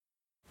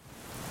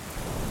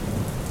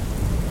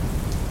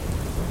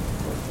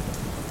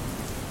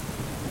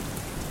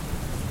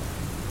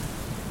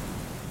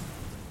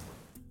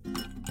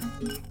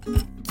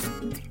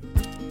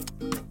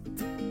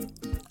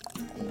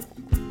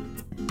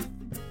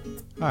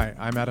Hi,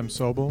 I'm Adam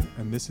Sobel,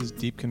 and this is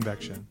Deep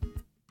Convection.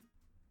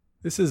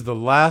 This is the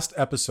last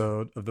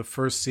episode of the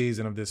first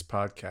season of this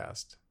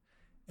podcast.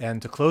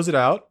 And to close it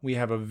out, we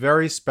have a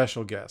very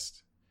special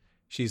guest.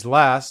 She's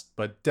last,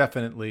 but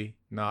definitely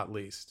not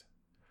least.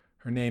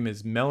 Her name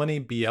is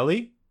Melanie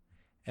Bielli,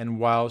 and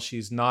while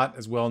she's not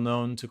as well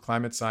known to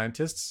climate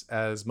scientists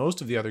as most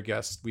of the other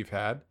guests we've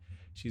had,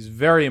 she's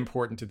very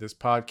important to this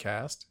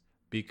podcast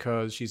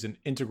because she's an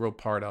integral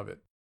part of it.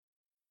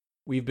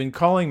 We've been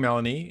calling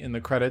Melanie in the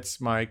credits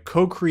my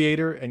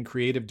co-creator and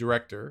creative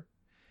director.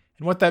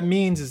 And what that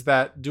means is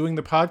that doing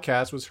the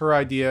podcast was her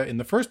idea in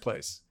the first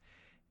place.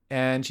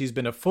 And she's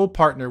been a full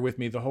partner with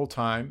me the whole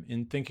time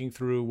in thinking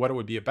through what it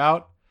would be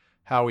about,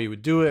 how we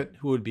would do it,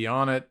 who would be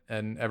on it,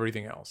 and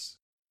everything else.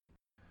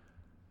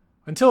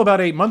 Until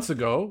about 8 months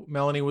ago,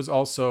 Melanie was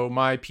also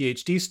my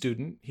PhD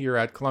student here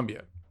at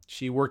Columbia.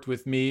 She worked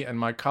with me and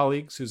my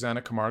colleague,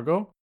 Susana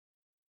Camargo.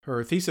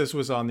 Her thesis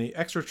was on the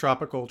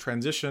extratropical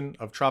transition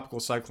of tropical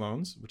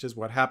cyclones, which is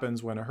what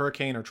happens when a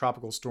hurricane or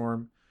tropical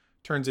storm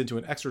turns into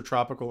an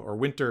extratropical or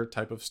winter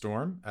type of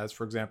storm, as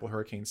for example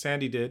Hurricane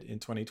Sandy did in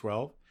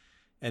 2012.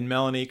 And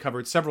Melanie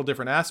covered several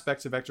different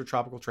aspects of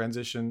extratropical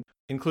transition,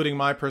 including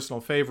my personal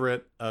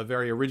favorite, a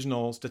very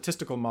original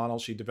statistical model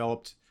she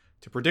developed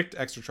to predict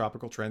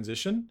extratropical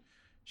transition.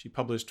 She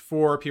published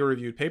 4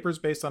 peer-reviewed papers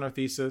based on her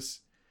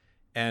thesis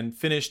and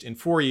finished in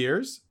 4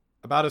 years,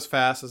 about as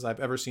fast as I've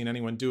ever seen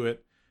anyone do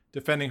it,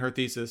 defending her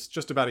thesis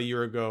just about a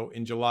year ago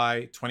in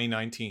July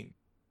 2019.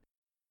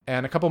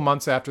 And a couple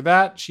months after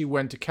that, she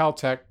went to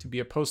Caltech to be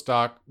a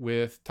postdoc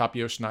with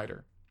Tapio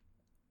Schneider.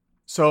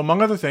 So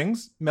among other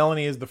things,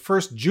 Melanie is the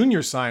first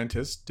junior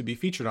scientist to be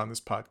featured on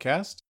this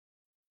podcast.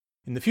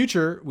 In the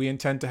future, we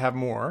intend to have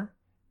more.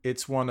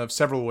 It's one of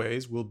several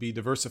ways we'll be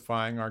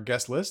diversifying our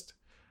guest list,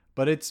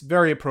 but it's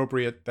very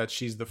appropriate that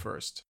she's the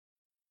first.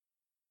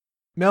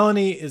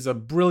 Melanie is a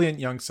brilliant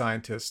young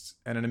scientist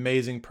and an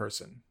amazing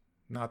person.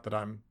 Not that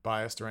I'm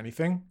biased or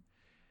anything.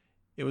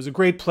 It was a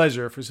great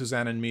pleasure for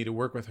Susanna and me to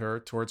work with her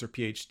towards her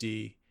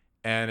PhD,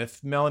 and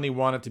if Melanie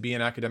wanted to be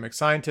an academic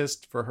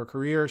scientist for her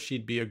career,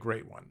 she'd be a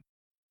great one.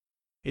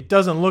 It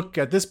doesn't look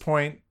at this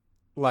point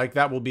like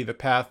that will be the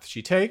path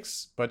she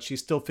takes, but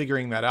she's still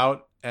figuring that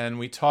out, and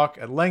we talk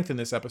at length in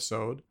this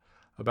episode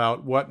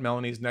about what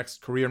Melanie's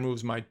next career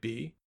moves might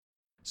be,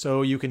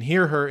 so you can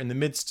hear her in the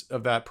midst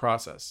of that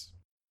process.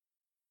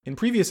 In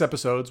previous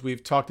episodes,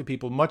 we've talked to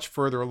people much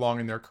further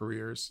along in their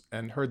careers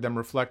and heard them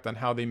reflect on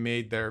how they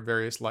made their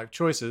various life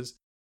choices.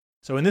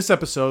 So in this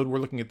episode, we're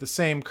looking at the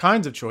same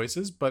kinds of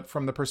choices, but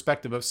from the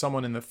perspective of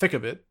someone in the thick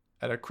of it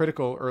at a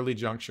critical early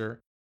juncture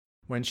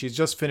when she's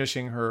just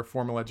finishing her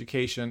formal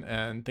education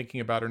and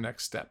thinking about her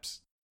next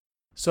steps.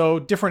 So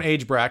different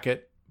age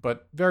bracket,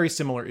 but very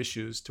similar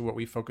issues to what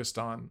we focused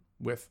on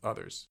with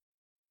others.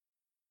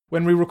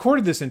 When we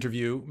recorded this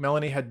interview,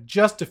 Melanie had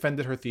just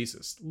defended her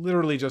thesis,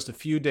 literally just a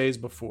few days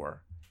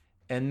before.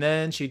 And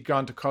then she'd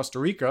gone to Costa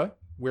Rica,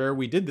 where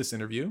we did this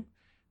interview,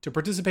 to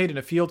participate in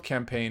a field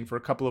campaign for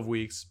a couple of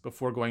weeks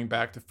before going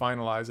back to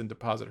finalize and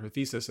deposit her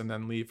thesis and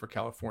then leave for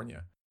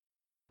California.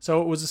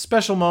 So it was a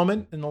special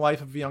moment in the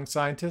life of a young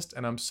scientist,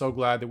 and I'm so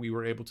glad that we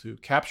were able to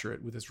capture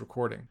it with this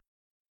recording.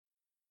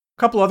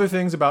 A couple other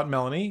things about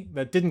Melanie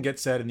that didn't get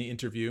said in the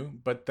interview,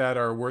 but that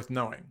are worth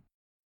knowing.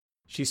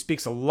 She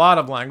speaks a lot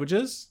of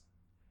languages.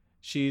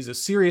 She's a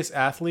serious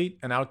athlete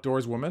and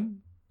outdoors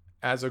woman.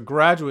 As a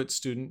graduate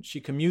student, she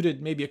commuted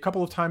maybe a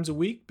couple of times a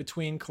week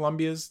between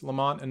Columbia's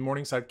Lamont and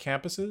Morningside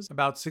campuses,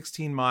 about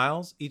 16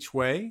 miles each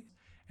way.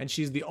 And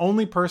she's the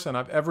only person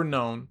I've ever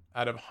known,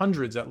 out of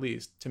hundreds at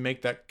least, to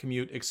make that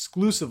commute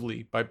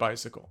exclusively by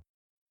bicycle.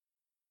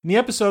 In the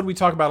episode, we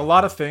talk about a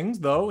lot of things,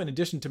 though, in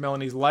addition to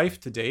Melanie's life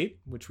to date,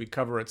 which we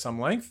cover at some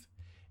length,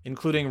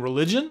 including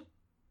religion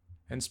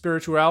and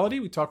spirituality.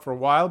 We talked for a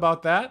while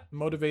about that,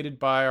 motivated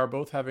by our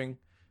both having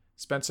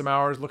spent some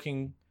hours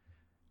looking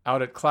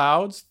out at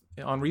clouds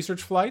on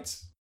research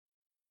flights.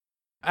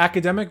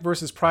 Academic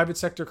versus private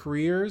sector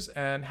careers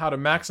and how to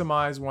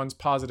maximize one's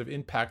positive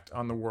impact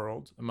on the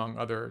world, among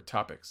other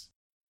topics.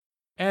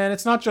 And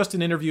it's not just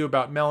an interview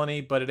about Melanie,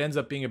 but it ends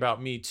up being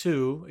about me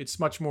too. It's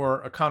much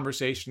more a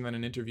conversation than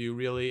an interview,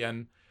 really.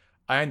 And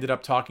I ended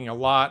up talking a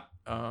lot,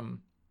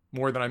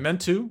 more than I meant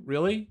to,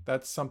 really.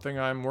 That's something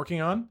I'm working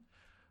on.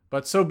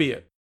 But so be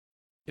it.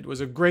 It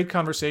was a great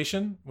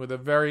conversation with a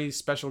very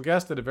special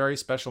guest at a very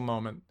special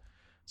moment.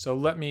 So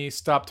let me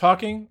stop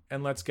talking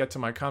and let's get to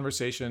my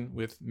conversation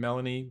with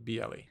Melanie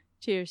Bielli.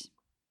 Cheers.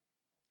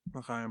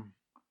 L'chaim.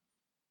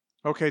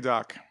 Okay,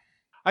 Doc.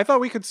 I thought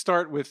we could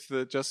start with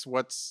just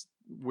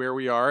where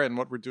we are and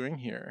what we're doing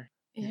here.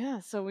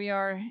 Yeah, so we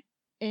are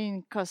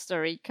in Costa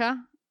Rica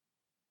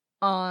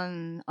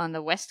on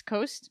the west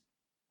coast.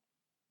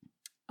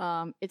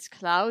 It's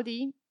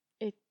cloudy.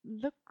 It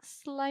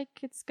looks like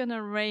it's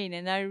gonna rain,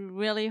 and I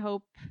really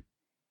hope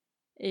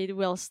it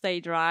will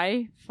stay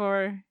dry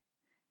for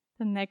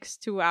the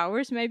next 2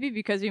 hours, maybe,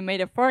 because we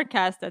made a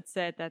forecast that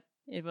said that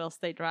it will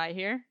stay dry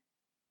here.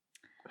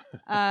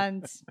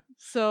 And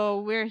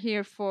so we're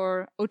here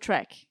for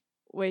Utrecht,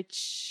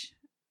 which,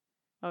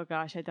 oh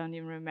gosh, I don't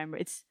even remember.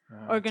 It's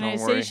Don't worry.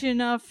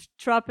 Organization of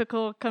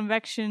Tropical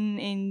Convection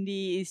in the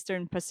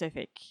Eastern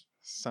Pacific.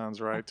 Sounds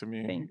right to I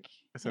me. think.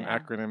 It's an Yeah.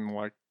 acronym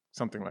like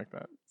something like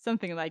that.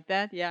 Something like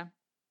that, yeah.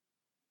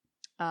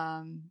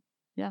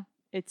 Yeah,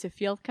 it's a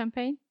field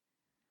campaign.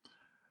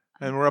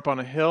 And we're up on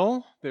a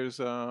hill.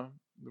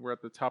 We're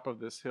at the top of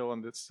this hill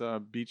in this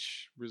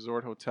beach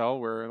resort hotel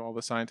where all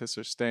the scientists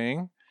are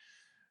staying.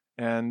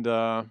 And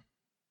we're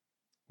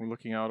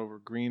looking out over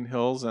green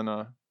hills and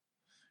a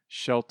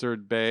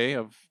sheltered bay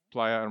of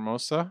Playa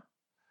Hermosa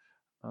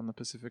on the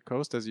Pacific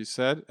coast, as you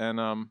said.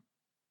 And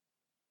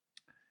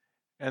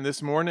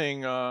this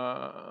morning,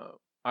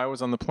 I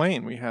was on the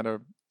plane. We had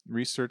a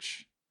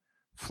research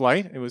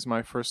flight. It was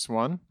my first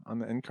one on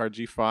the NCAR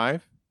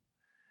G5.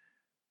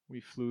 We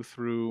flew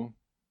through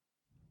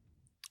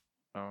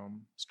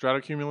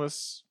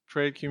stratocumulus,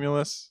 trade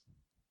cumulus,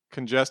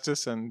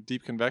 congestus, and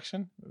deep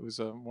convection. It was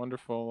a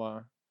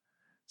wonderful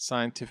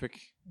scientific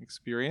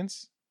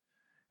experience.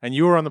 And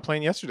you were on the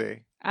plane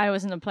yesterday. I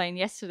was on a plane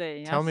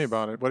yesterday. Tell me yes.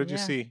 about it. What did you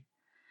Yeah. see?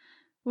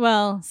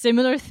 Well,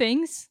 similar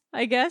things,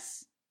 I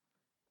guess.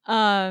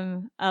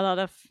 A lot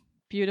of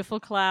beautiful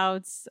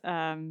clouds.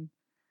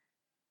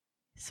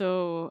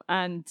 So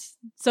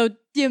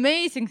the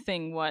amazing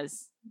thing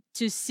was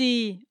to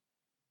see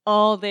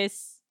all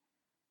this.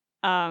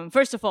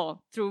 First of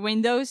all, through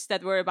windows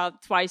that were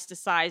about twice the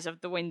size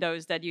of the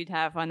windows that you'd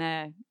have on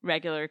a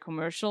regular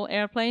commercial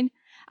airplane,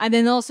 and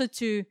then also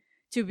to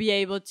be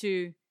able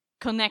to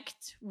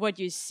connect what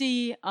you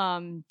see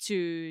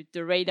to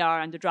the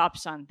radar and the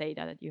dropson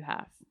data that you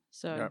have.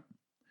 So Yep.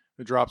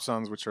 The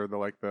dropsons, which are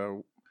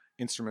the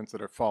instruments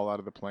that fall out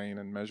of the plane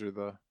and measure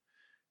the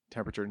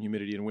temperature and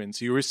humidity and wind.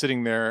 So you were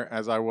sitting there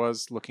as I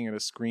was, looking at a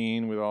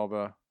screen with all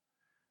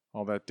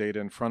that data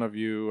in front of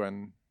you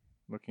and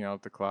looking out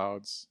at the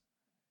clouds.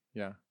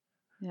 Yeah.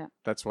 Yeah.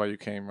 That's why you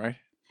came, right?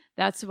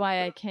 That's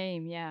why I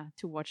came, yeah,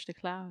 to watch the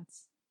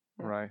clouds.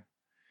 Yeah. Right.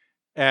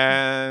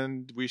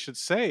 And we should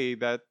say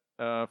that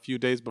a few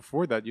days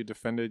before that, you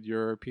defended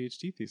your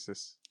PhD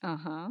thesis.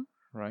 Uh-huh.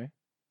 Right?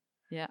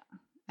 Yeah.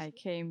 I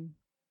came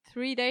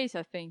 3 days,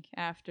 I think,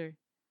 after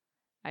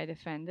I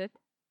defended.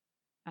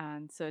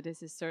 And so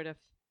this is sort of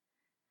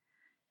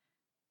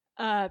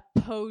a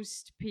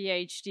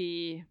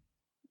post-PhD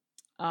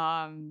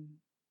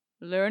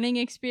learning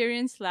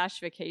experience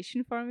 /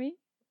 vacation for me.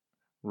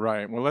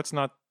 Right. Well, let's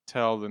not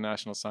tell the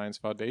National Science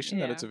Foundation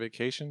that Yeah. it's a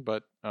vacation,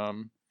 but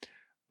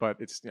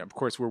it's, of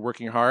course, we're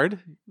working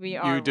hard. We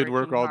are. You did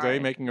work working all day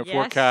hard. making a Yes.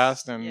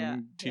 forecast and Yeah.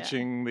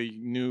 teaching the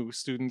new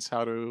students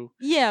how to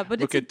Yeah, but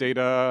look it's at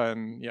data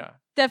and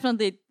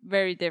definitely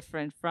very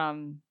different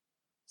from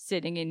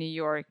sitting in New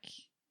York,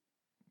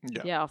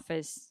 Yeah. the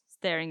office,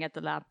 staring at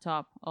the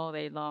laptop all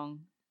day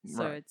long.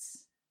 So Right.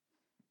 it's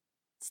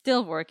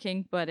still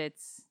working, but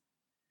it's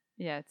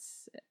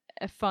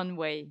a fun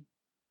way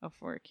of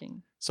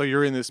working. So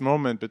you're in this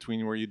moment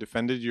between where you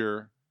defended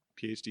your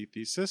PhD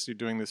thesis, you're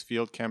doing this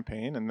field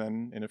campaign, and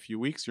then in a few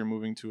weeks you're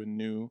moving to a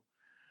new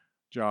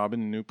job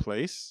in a new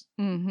place,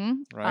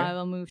 Mm-hmm. right? I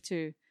will move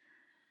to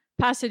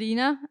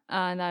Pasadena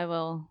and I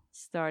will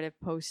start a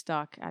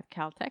postdoc at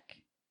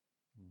Caltech,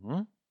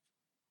 Mhm.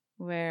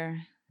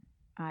 where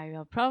I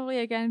will probably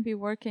again be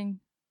working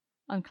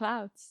on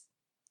clouds.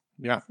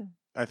 Yeah. So-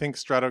 I think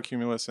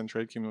stratocumulus and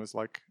trade cumulus,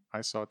 like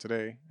I saw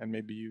today, and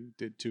maybe you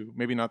did too.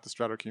 Maybe not the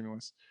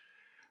stratocumulus,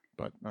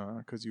 but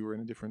because you were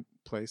in a different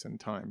place and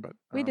time. But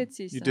We did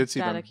see you some did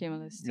see them.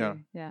 stratocumulus too. Yeah.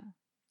 Yeah.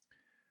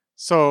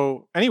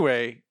 So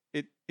anyway,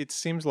 it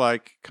seems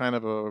like kind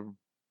of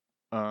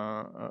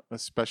a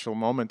special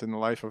moment in the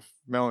life of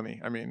Melanie.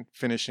 I mean,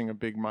 finishing a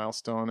big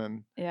milestone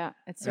and Yeah.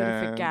 It's sort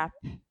of a And- gap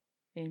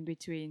in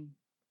between.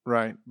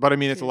 right. But I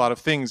mean, it's a Two. lot of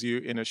things you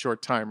in a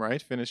short time,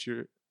 right? Finish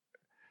your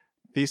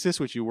thesis,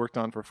 which you worked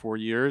on for 4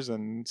 years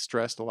and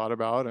stressed a lot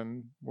about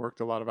and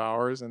worked a lot of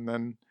hours, and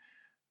then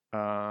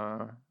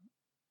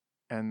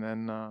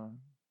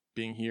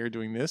being here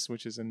doing this,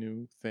 which is a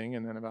new thing,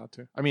 and then about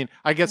to. I mean,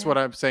 I guess Yeah. what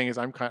I'm saying is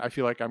I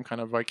feel like I'm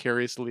kind of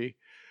vicariously,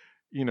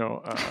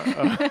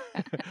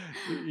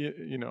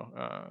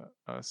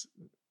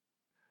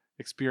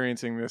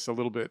 experiencing this a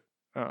little bit.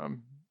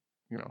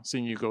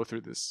 Seeing you go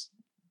through this.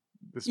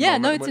 Yeah,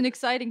 no, moment. it's an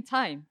exciting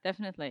time,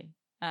 definitely.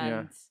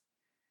 And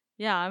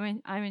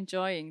I'm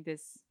enjoying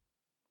this.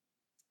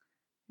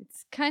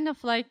 It's kind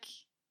of like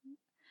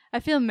I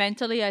feel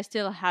mentally I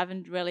still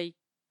haven't really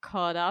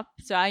caught up.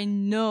 So I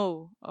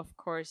know, of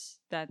course,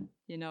 that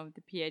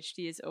the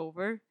PhD is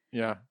over,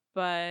 Yeah.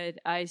 but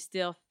I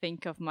still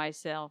think of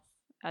myself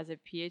as a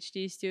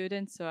PhD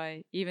student.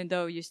 So even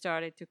though you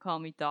started to call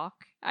me Doc,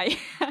 I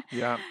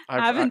Yeah.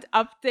 haven't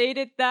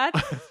updated that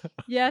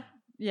yet.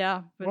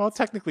 Yeah, but Well,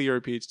 technically, you're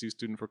a PhD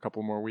student for a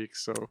couple more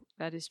weeks, so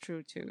that is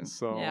true too.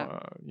 so yeah.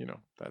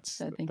 that's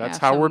So I think I that's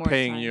have how some we're more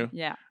paying time. you,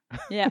 Yeah.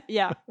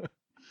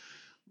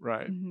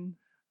 right? Mhm.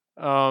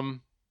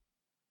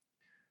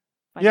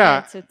 But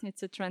Yeah.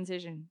 it's a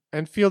transition.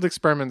 And field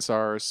experiments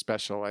are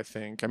special, I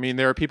think. I mean,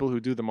 there are people who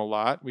do them a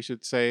lot, we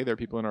should say. There are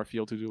people in our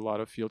field who do a lot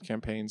of field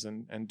campaigns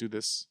and do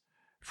this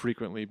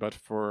frequently. But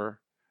for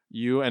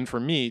you and for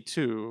me,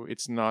 too,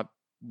 it's not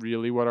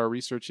really what our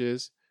research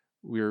is.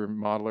 We're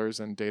modelers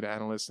and data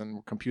analysts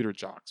and computer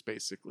jocks,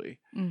 basically.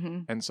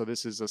 Mm-hmm. And so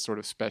this is a sort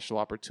of special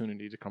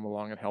opportunity to come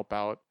along and help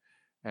out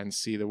and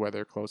see the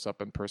weather close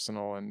up and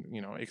personal and,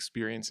 you know,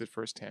 experience it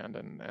firsthand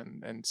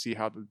and see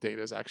how the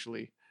data is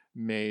actually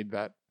made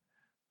that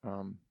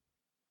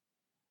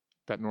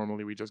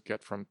normally we just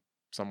get from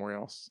somewhere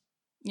else.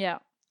 Yeah.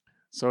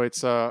 So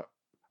it's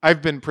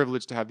I've been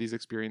privileged to have these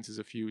experiences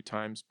a few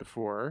times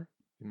before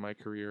in my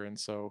career, and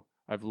so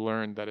I've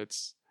learned that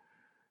it's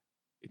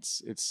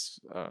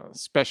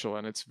special,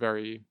 and it's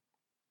very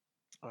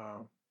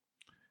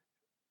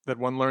that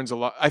one learns a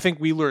lot. I think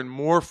we learn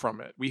more from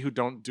it. We who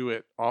don't do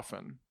it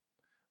often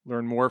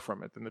learn more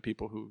from it than the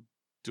people who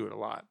do it a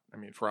lot. I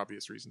mean, for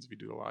obvious reasons, if you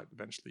do it a lot,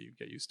 eventually you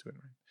get used to it,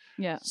 right?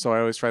 Yeah. So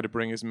I always try to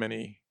bring as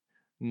many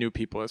new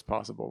people as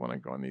possible when I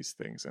go on these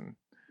things. And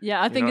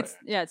yeah, I think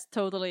it's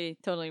totally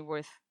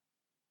worth.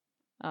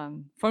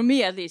 For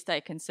me, at least, I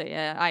can say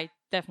I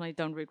definitely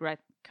don't regret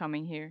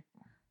coming here,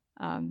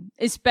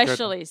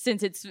 especially Good.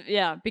 Since it's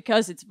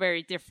because it's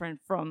very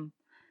different from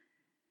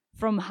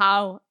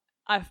how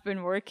I've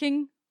been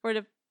working for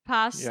the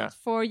past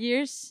 4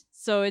 years.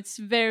 So it's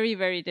very,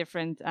 very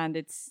different, and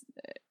it's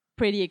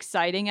pretty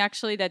exciting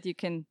actually that you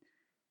can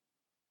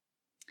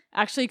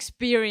actually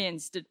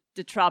experience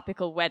the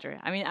tropical weather.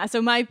 I mean,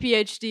 so my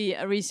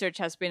PhD research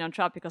has been on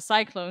tropical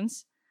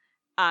cyclones,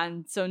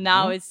 and so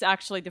now it's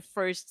actually the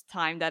first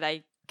time that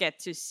I get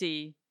to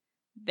see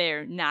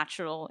their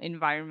natural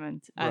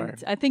environment,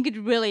 and I think it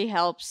really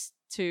helps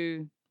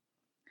to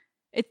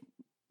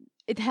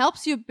it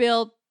helps you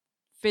build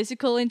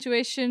physical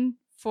intuition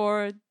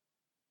for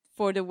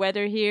the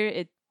weather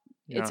here.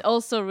 It's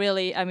also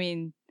really, I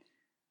mean,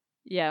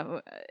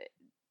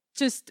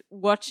 just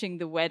watching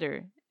the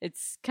weather,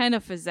 it's kind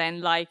of a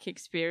Zen-like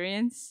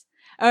experience.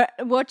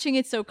 Watching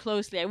it so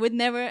closely, I would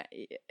never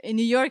in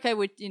New York. I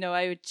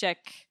would check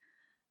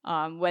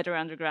Weather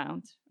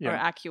Underground or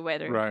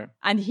AccuWeather, right?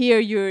 And here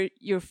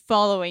you're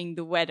following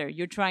the weather.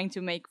 You're trying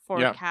to make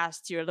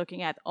forecasts. You're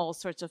looking at all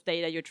sorts of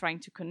data. You're trying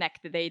to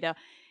connect the data.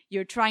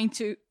 You're trying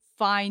to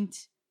find,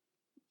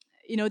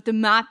 the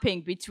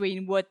mapping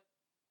between what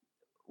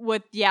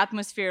the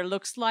atmosphere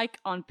looks like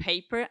on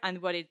paper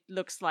and what it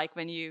looks like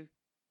when you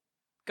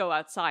go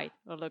outside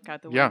or look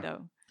out the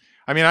window.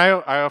 I mean,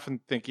 I often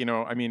think,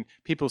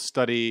 people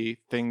study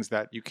things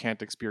that you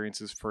can't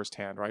experience as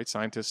firsthand, right?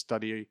 Scientists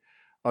study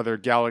other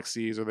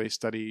galaxies, or they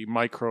study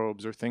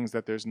microbes or things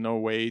that there's no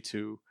way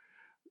to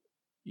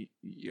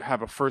you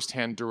have a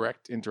firsthand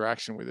direct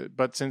interaction with it.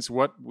 But since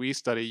what we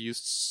study, you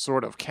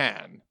sort of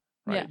can,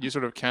 right? You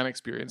sort of can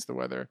experience the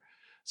weather.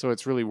 So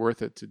it's really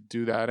worth it to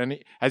do that. And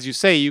as you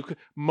say,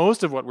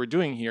 most of what we're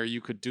doing here,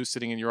 you could do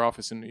sitting in your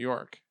office in New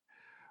York,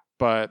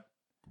 but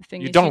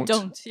you don't.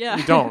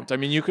 You don't. I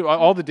mean, you could.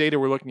 All the data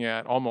we're looking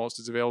at almost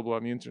is available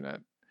on the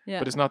internet,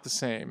 but it's not the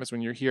same as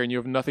when you're here and you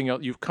have nothing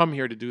else. You've come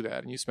here to do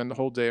that, and you spend the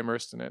whole day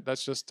immersed in it.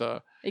 That's just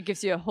it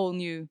gives you a whole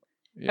new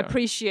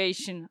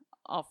appreciation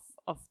of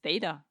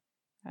data.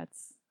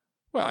 That's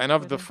and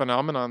of the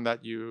phenomenon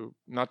that you,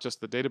 not just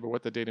the data, but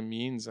what the data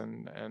means,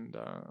 and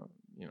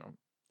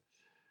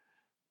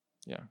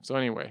So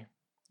anyway,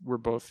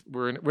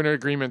 we're in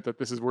agreement that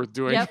this is worth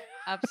doing. Yep,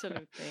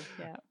 absolutely.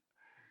 Yeah.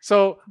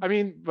 So, I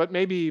mean, but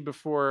maybe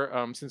before,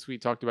 since we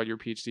talked about your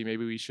PhD,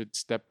 maybe we should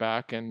step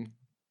back and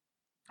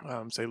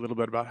say a little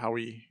bit about how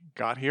we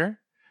got here.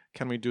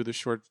 Can we do the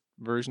short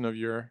version of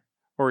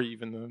or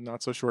even the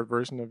not so short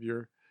version of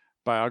your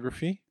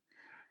biography?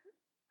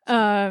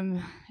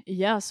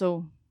 Yeah.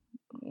 So,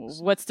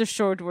 what's the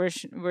short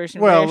version?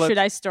 Well, where should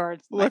I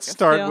start? Let's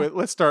start with.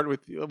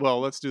 Well,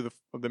 let's do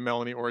the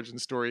Melanie origin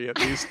story, at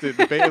least the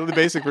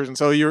basic version.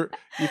 So you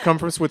come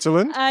from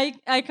Switzerland.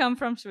 I come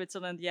from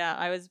Switzerland. Yeah,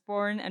 I was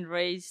born and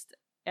raised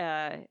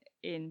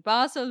in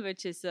Basel,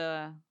 which is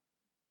the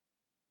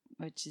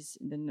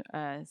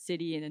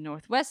city in the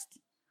northwest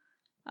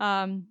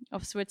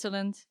of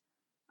Switzerland.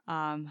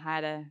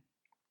 Had a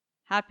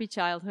happy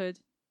childhood.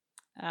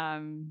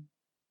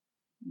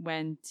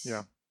 Went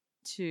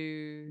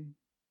to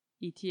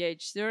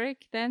ETH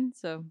Zurich then,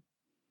 so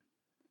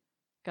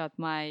got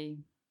my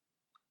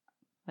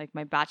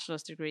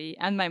bachelor's degree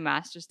and my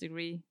master's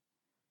degree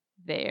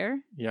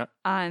there. Yeah.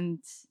 And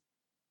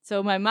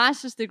so my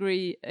master's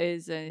degree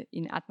is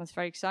in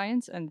atmospheric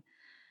science, and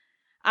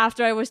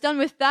after I was done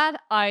with that,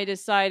 I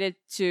decided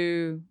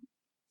to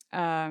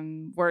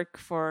work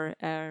for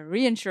a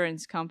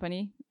reinsurance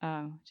company,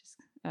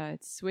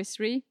 it's Swiss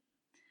Re.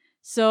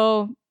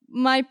 So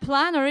my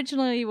plan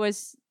originally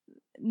was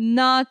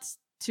not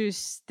to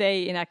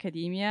stay in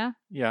academia.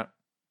 Yeah.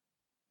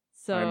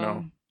 So I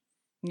know.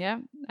 Yeah,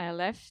 I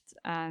left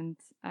and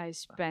I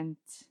spent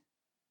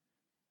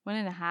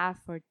 1.5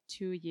 or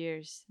 2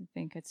 years, I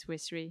think, at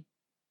Swiss Re.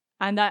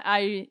 And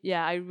I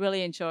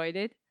really enjoyed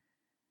it.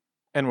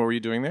 And what were you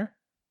doing there?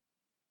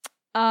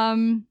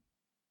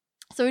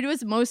 So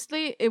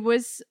it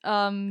was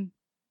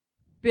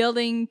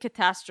building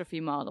catastrophe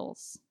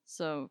models.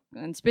 So,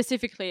 and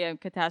specifically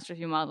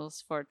catastrophe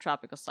models for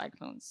tropical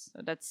cyclones.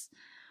 So that's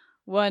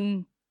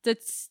one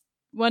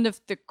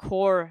of the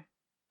core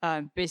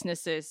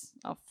businesses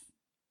of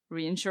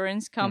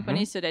reinsurance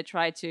companies. So they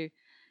try to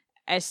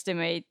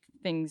estimate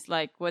things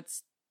like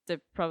what's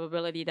the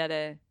probability that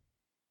a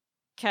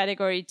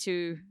Category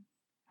 2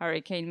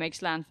 hurricane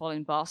makes landfall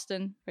in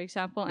Boston, for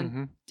example.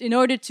 And in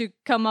order to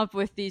come up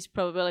with these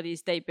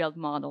probabilities, they build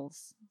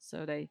models.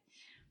 So they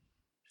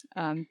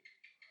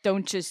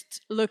don't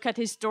just look at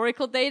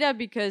historical data,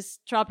 because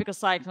tropical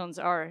cyclones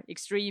are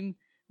extreme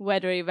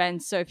weather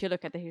events. So if you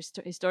look at the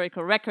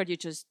historical record, you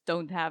just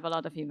don't have a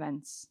lot of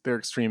events. They're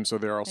extreme, so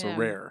they're also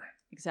rare.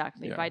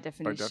 Exactly, Yeah, by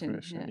definition. By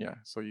definition, yeah.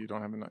 So you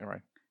don't have enough,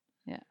 right?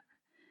 Yeah.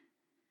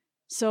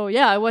 So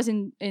yeah, I was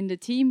in the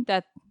team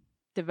that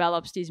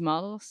develops these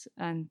models,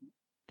 and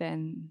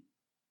then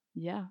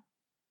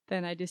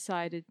I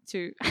decided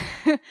to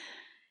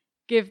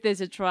give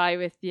this a try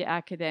with the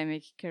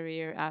academic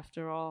career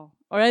after all,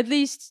 or at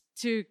least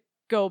to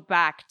go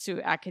back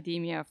to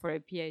academia for a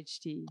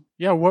PhD.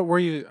 Yeah, what were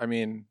you? I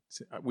mean,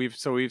 we've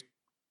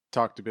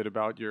talked a bit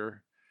about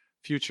your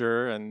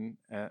future and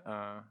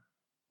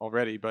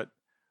already, but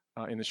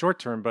in the short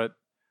term, but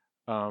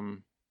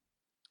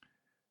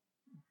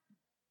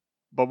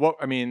what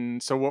I mean,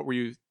 so what were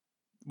you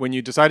when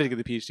you decided to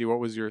get the PhD? What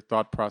was your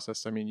thought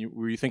process? I mean,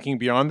 were you thinking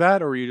beyond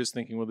that, or were you just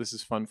thinking, well, this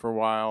is fun for a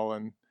while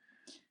and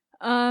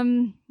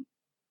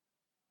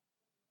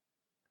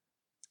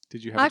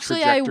did you have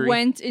actually a trajectory? I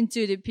went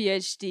into the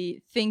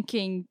PhD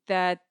thinking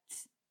that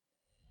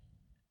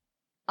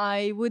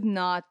I would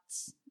not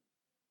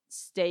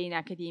stay in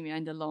academia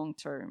in the long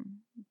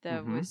term.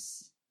 That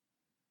was,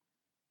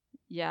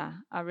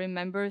 I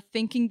remember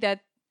thinking that,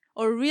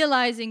 or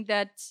realizing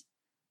that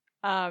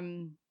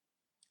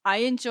I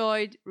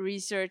enjoyed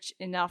research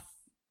enough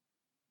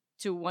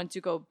to want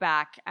to go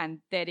back and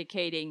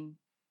dedicating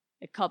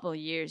a couple of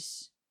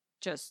years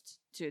just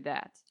to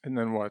that. And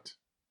then what?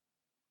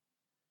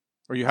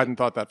 Or you hadn't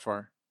thought that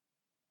far?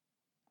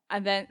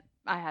 And then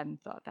I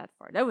hadn't thought that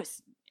far. That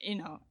was,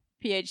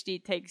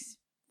 PhD takes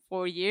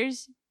 4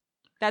 years.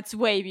 That's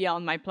way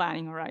beyond my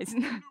planning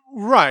horizon.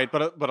 Right,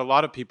 but a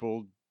lot of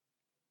people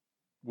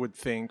would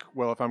think,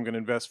 well, if I'm going to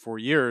invest 4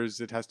 years,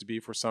 it has to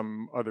be for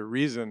some other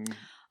reason.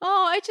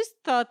 Oh, I just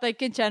thought,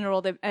 like, in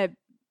general, that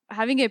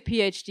having a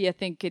PhD, I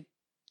think it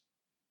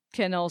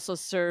can also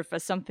serve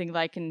as something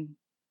like an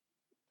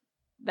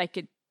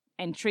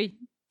entry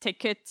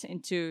ticket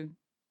into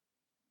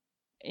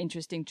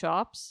interesting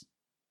jobs.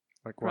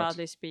 Like what?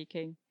 Broadly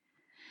speaking,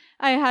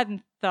 I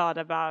hadn't thought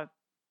about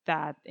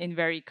that in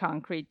very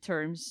concrete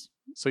terms.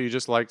 So you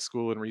just liked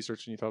school and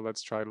research, and you thought,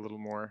 let's try it a little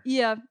more.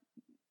 Yeah.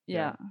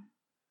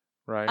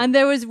 Right. And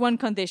there was one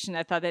condition.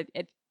 I thought that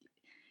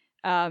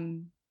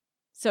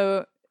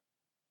so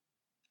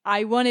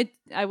I wanted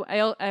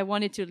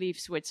to leave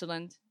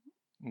Switzerland.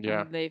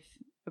 Yeah. And live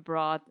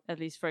abroad at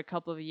least for a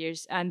couple of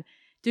years, and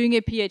doing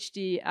a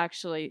PhD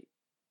actually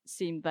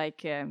seemed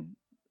like an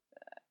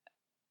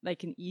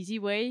easy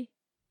way.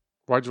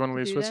 Why'd you want to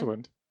leave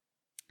Switzerland?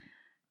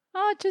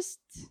 Oh, just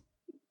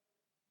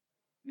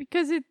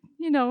because it,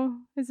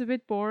 is a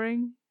bit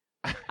boring.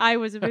 I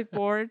was a bit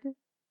bored.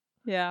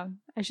 Yeah,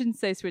 I shouldn't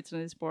say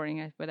Switzerland is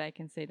boring, but I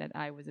can say that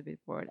I was a bit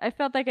bored. I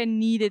felt like I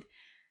needed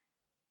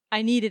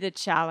a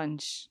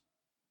challenge.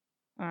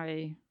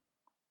 It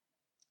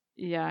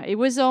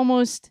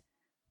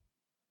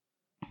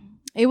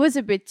was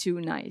a bit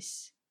too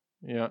nice.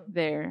 Yeah.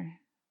 There.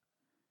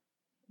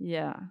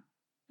 Yeah.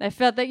 I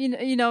felt like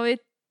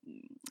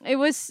I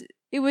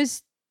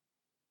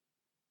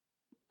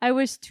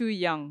was too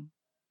young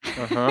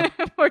for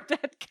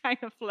that kind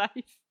of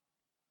life.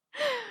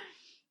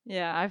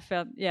 Yeah, I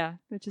felt,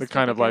 the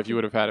kind of life you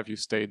would have had if you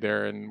stayed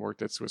there and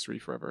worked at Swiss Re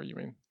forever, you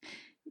mean?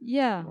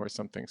 Yeah. Or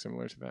something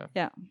similar to that.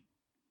 Yeah.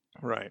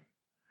 Right.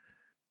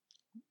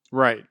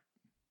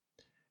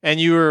 And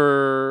you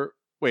were,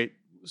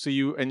 so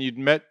you'd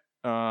met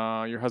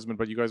your husband,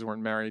 but you guys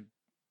weren't married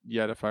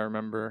yet, if I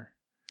remember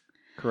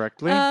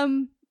correctly.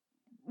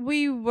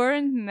 We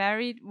weren't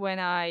married when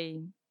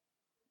I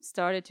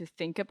started to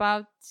think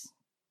about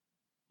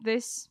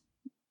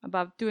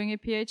doing a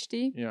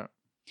PhD. Yeah.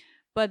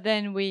 But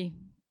then we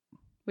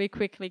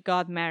quickly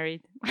got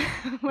married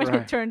when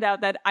it turned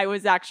out that I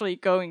was actually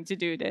going to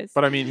do this.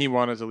 But I mean, he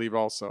wanted to leave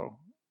also.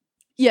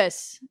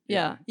 Yes.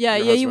 Yeah.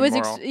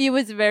 He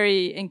was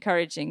very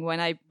encouraging when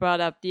I brought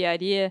up the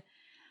idea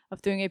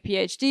of doing a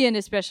PhD, and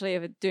especially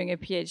of doing a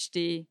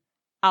PhD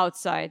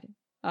outside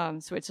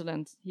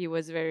Switzerland. He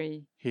was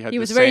very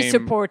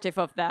supportive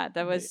of that.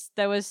 That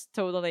was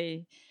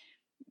totally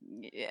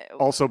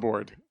also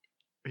bored.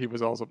 He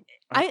was also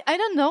I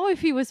don't know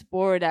if he was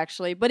bored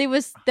actually, but it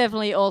was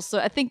definitely also,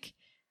 I think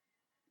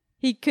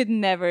he could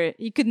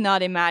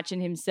not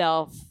imagine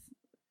himself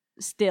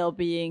still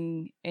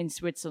being in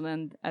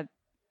Switzerland at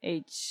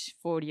age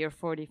 40 or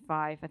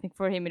 45. I think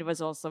for him it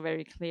was also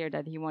very clear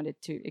that he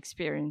wanted to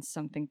experience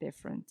something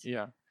different.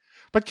 Yeah.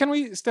 But can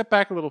we step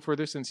back a little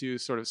further since you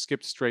sort of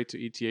skipped straight to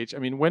ETH? I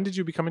mean, when did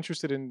you become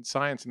interested in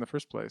science in the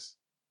first place?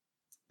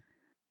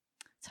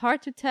 It's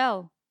hard to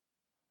tell.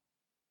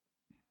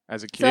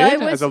 As a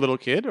kid? As a little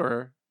kid,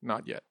 or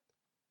not yet?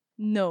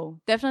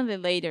 No, definitely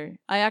later.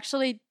 I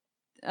actually,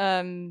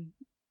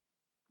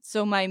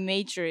 so my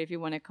major, if you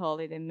want to call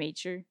it a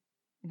major,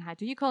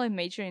 do you call it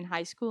major in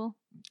high school?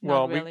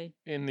 Well, not really.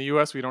 In the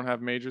U.S., we don't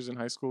have majors in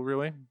high school,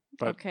 really.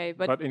 But, okay,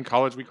 but in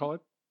college, we call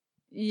it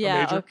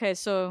yeah, okay,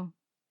 so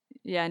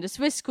yeah, in the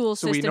Swiss school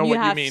so system, you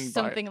have mean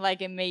something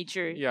like a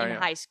major in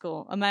high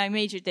school. My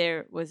major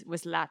there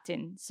was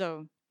Latin,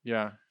 so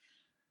yeah.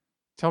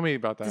 Tell me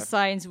about that. The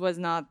science was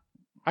not.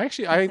 I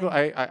actually,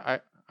 I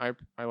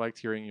liked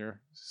hearing your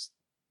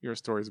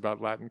stories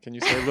about Latin. Can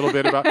you say a little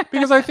bit about?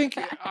 Because I think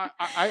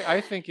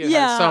I think it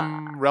has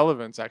some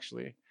relevance,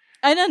 actually.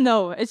 I don't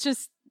know. It's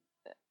just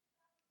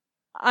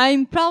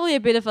I'm probably a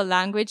bit of a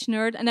language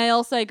nerd, and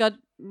I got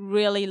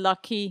really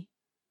lucky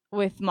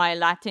with my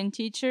Latin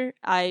teacher.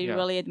 I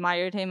really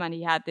admired him, and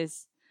he had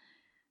this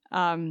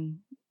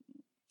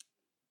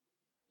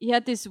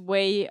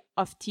way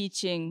of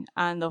teaching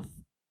and of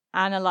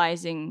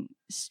analyzing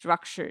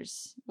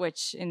structures,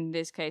 which in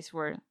this case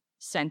were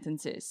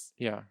sentences.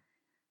 Yeah.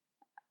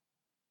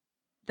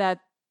 That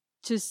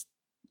just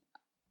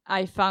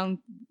I found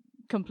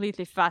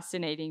completely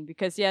fascinating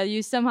because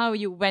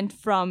you went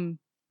from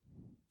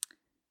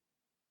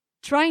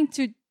trying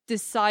to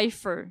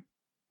decipher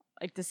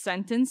like the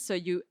sentence, so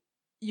you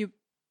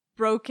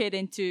broke it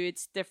into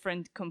its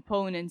different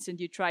components and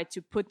you tried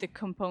to put the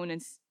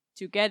components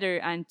together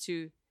and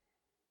to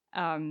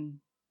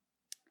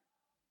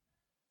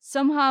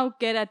somehow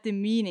get at the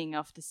meaning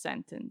of the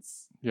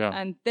sentence. Yeah.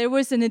 And there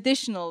was an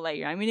additional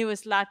layer. I mean, it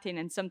was Latin,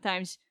 and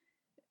sometimes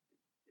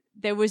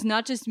there was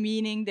not just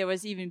meaning, there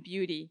was even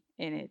beauty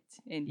in it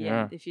in the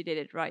end, if you did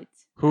it right.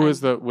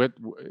 Was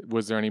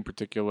there any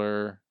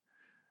particular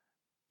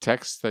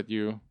text that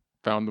you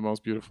found the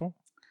most beautiful?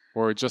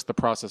 Or just the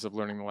process of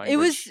learning the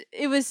language?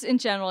 It was in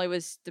general, it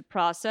was the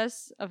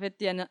process of it,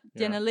 the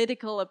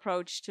analytical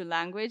approach to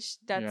language.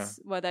 That's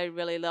what I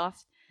really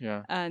loved.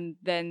 Yeah. And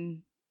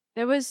then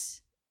there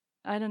was,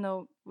 I don't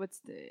know, what's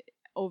the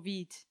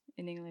Ovid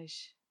in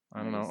English?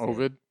 I don't know,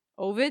 Ovid?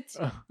 Ovid?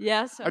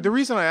 Yes. The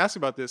reason I asked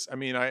about this, I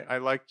mean, I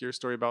liked your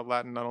story about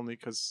Latin, not only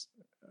because,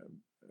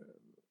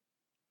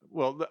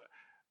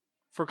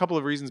 for a couple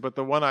of reasons, but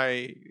the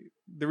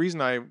reason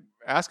I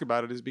ask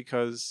about it is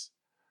because,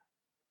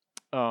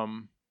 I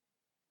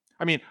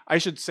mean, I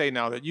should say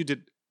now that you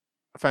did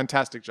a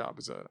fantastic job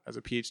as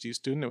a PhD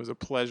student. It was a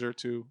pleasure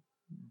to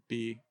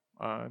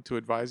to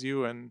advise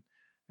you and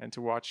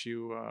to watch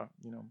you,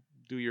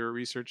 do your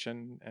research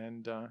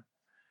and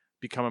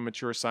become a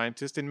mature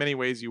scientist. In many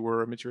ways, you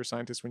were a mature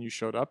scientist when you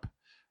showed up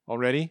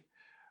already.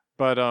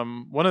 But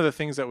one of the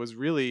things that was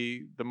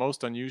really the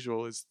most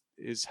unusual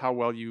is how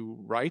well you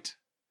write.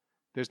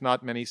 There's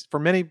not many, for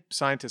many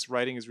scientists,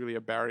 writing is really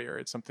a barrier.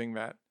 It's something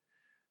that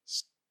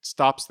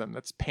stops them.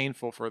 That's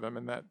painful for them,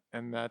 and that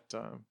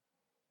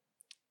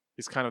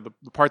is kind of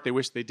the part they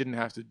wish they didn't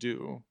have to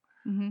do.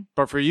 Mm-hmm.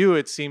 But for you,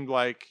 it seemed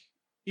like,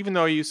 even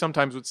though you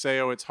sometimes would say,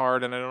 "Oh, it's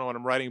hard," and I don't know what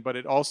I'm writing, but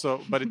it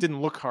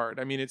didn't look hard.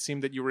 I mean, it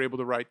seemed that you were able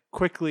to write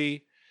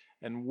quickly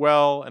and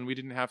well, and we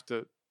didn't have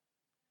to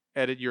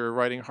edit your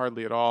writing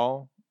hardly at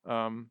all.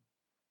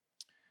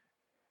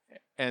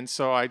 And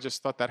so I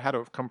just thought that had to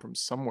have come from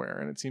somewhere,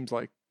 and it seems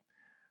like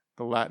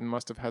the Latin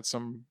must have had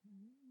some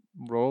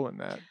role in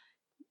that.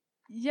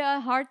 Yeah,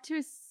 hard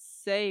to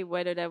say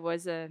whether that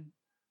was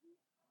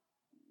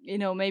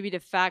maybe the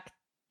fact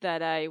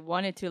that I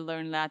wanted to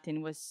learn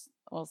Latin was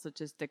also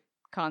just a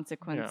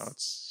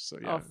consequence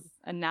of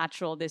a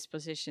natural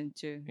disposition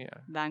to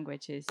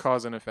languages.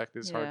 Cause and effect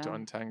is hard to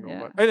untangle,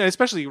 but, and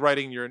especially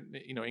writing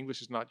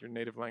English is not your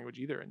native language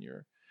either, and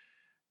you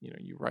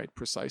write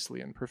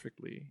precisely and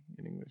perfectly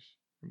in English.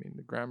 I mean,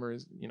 the grammar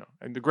is,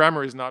 and the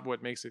grammar is not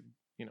what makes it,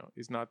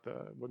 is not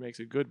what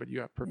makes it good, but you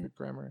have perfect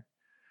grammar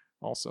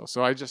also.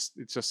 So it just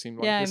seemed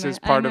like this is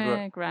part of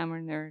a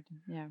grammar nerd.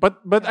 Yeah.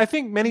 But I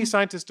think many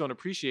scientists don't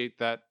appreciate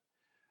that.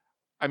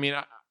 I mean,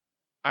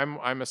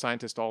 I'm a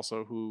scientist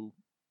also who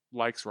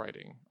likes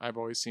writing. I've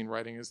always seen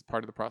writing as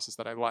part of the process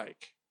that I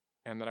like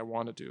and that I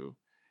want to do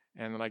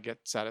and that I get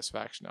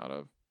satisfaction out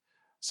of.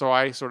 So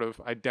I sort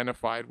of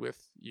identified with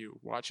you,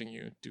 watching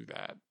you do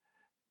that.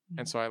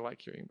 And so I like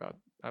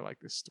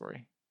this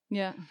story.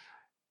 Yeah.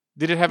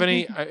 Did it have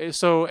any,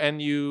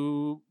 and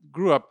you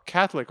grew up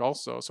Catholic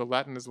also, so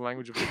Latin is the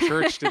language of the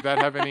church. Did that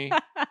have any?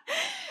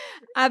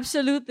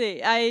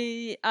 Absolutely.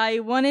 I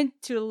wanted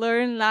to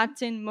learn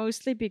Latin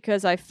mostly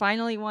because I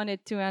finally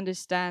wanted to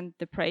understand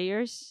the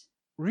prayers.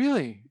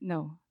 Really?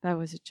 No, that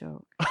was a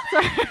joke.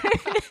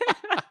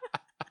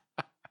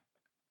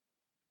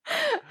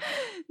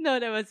 No,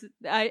 that was.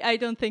 I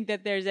don't think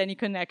that there's any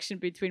connection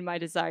between my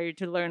desire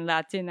to learn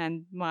Latin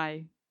and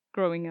my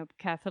growing up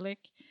Catholic.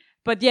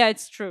 But yeah,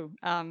 it's true.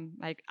 I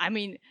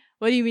mean,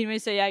 what do you mean when you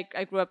say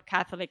I grew up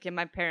Catholic and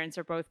my parents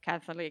are both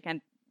Catholic,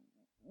 and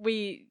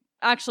we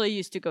actually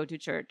used to go to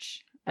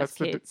church as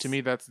kids. To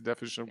me, that's the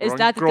definition of Is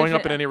that growing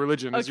up in any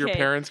religion. Is your Okay.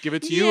 parents give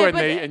it to you, Yeah,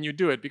 and you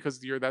do it because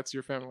that's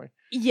your family.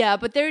 Yeah,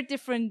 but there are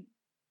different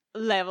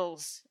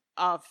levels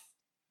of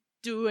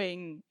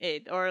doing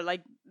it, or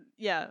like,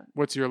 yeah.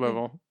 What's your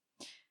level?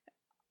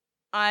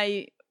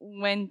 I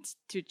went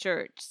to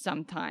church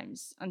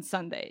sometimes on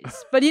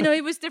Sundays, but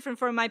it was different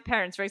for my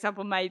parents. For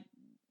example, my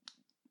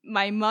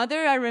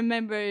mother, I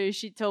remember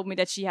she told me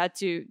that she had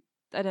to,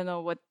 I don't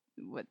know what's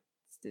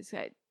this.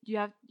 You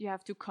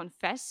have to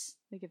confess,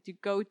 like you have to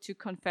go to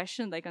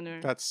confession, like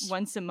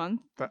once a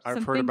month.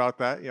 I've heard about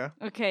that. Yeah.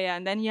 Okay,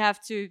 and then you have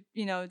to,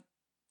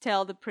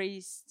 tell the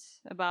priest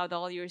about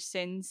all your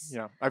sins.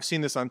 Yeah, I've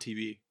seen this on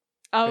TV.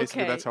 Okay,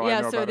 basically, that's how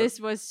I know so about this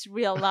was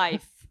real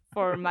life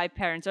for my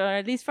parents, or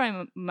at least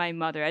for my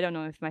mother. I don't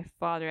know if my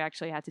father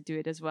actually had to do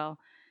it as well.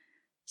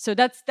 So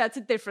that's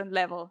a different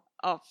level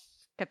of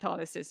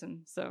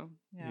Catholicism. So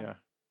yeah.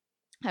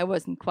 I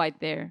wasn't quite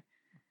there,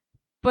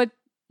 but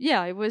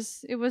yeah, it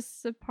was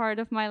a part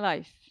of my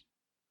life.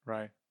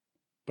 Right,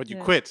 but you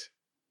quit.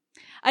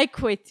 I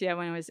quit, when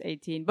I was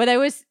 18. But I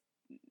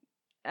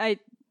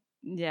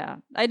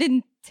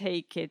didn't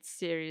take it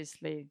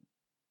seriously.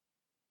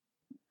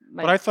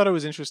 But I thought it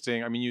was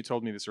interesting. I mean, you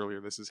told me this earlier.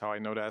 This is how I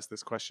know to ask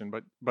this question.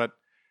 But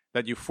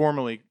that you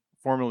formally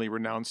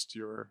renounced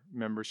your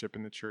membership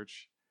in the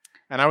church,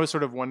 and I was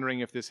sort of wondering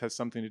if this has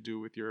something to do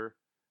with your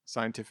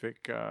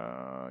scientific,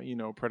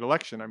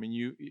 predilection. I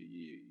mean,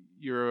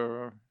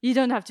 you're. You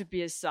don't have to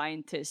be a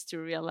scientist to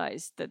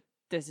realize that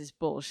this is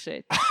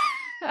bullshit.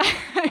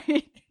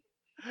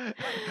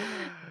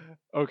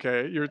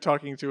 Okay, you're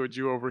talking to a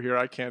Jew over here.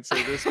 I can't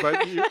say this, but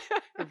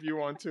if you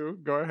want to,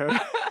 go ahead.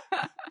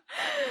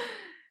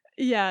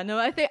 Yeah, no,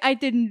 I think I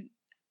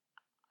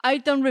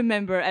don't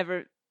remember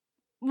ever.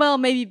 Well,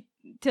 maybe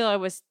till I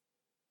was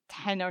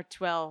 10 or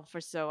 12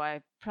 or so.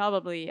 I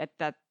probably at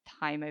that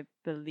time I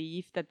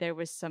believed that there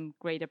was some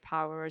greater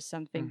power or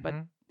something. Mm-hmm. But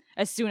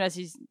as soon as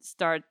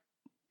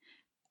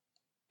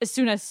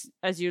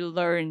you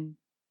learn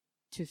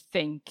to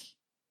think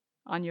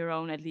on your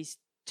own, at least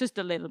just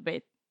a little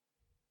bit,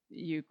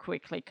 you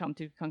quickly come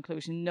to the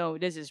conclusion, no,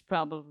 this is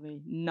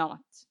probably not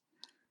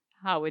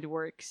how it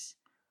works.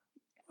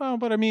 Well,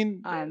 but I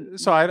mean,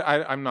 so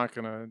I'm not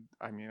gonna.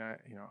 I mean,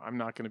 I'm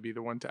not gonna be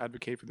the one to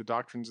advocate for the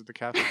doctrines of the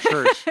Catholic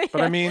Church. But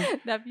yeah, I mean,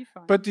 that'd be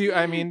fine. But do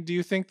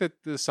you think that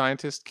the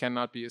scientist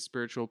cannot be a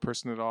spiritual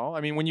person at all? I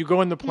mean, when you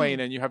go in the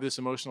plane and you have this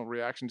emotional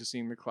reaction to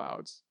seeing the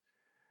clouds,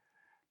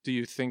 do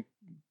you think?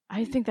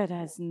 I think that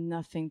has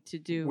nothing to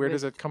do. Where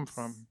does it come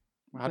from?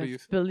 How do you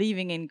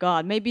believing in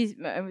God? Maybe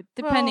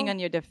depending on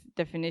your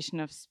definition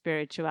of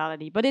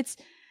spirituality, but it's.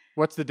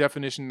 What's the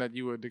definition that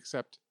you would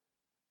accept?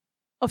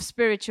 Of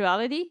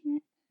spirituality?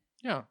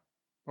 Yeah.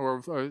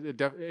 Or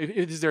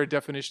is there a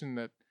definition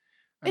that...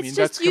 I mean, just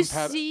that's you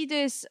see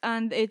this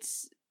and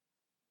it's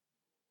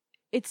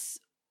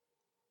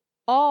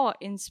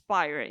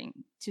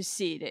awe-inspiring to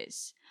see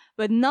this,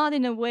 but not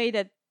in a way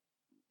that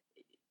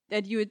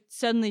you would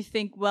suddenly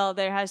think, well,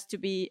 there has to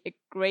be a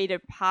greater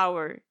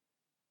power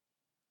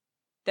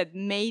that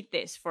made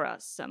this for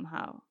us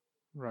somehow.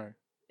 Right.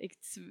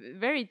 It's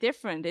very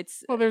different.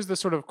 Well, there's the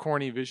sort of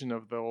corny vision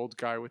of the old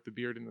guy with the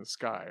beard in the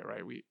sky,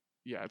 right?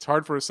 It's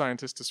hard for a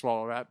scientist to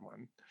swallow that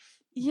one.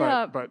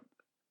 Yeah, but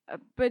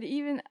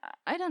even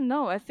I don't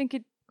know. I think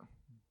it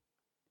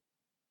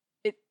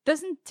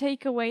doesn't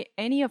take away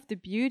any of the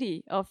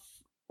beauty of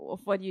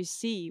what you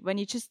see when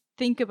you just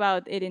think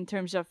about it in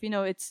terms of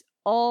it's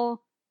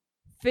all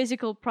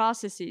physical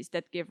processes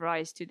that give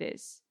rise to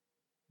this.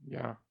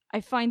 Yeah, I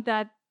find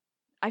that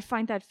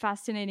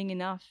fascinating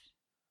enough.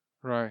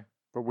 Right.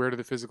 But where do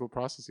the physical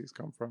processes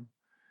come from?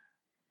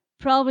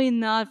 Probably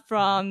not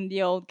from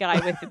the old guy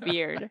with the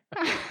beard.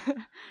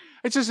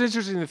 It's just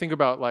interesting to think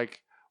about,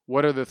 like,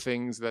 what are the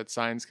things that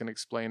science can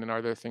explain, and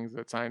are there things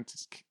that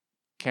scientists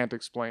can't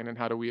explain, and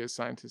how do we as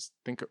scientists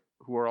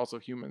who are also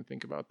human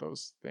think about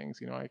those things?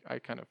 I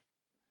kind of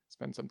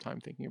spend some time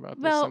thinking about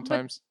this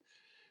sometimes.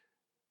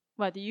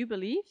 What do you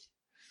believe?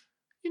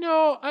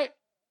 Do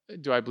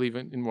I believe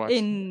in what?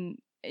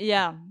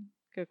 Yeah,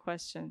 good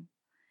question.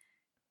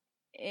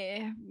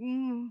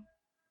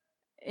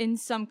 In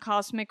some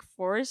cosmic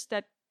force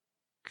that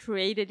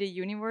created the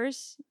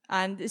universe,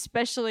 and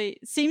especially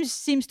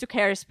seems to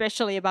care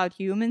especially about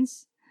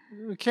humans.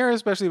 Care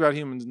especially about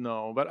humans,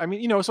 no. But I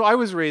mean, so I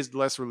was raised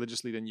less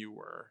religiously than you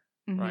were,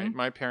 right?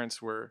 My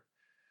parents were.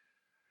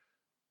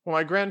 Well,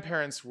 my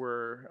grandparents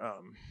were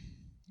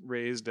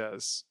raised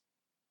as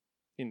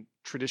in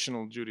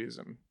traditional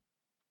Judaism.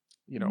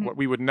 What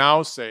we would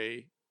now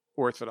say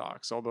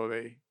Orthodox, although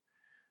they.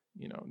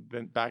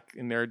 Then back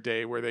in their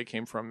day where they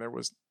came from, there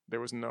was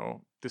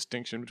no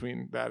distinction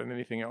between that and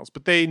anything else.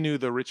 But they knew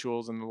the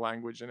rituals and the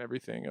language and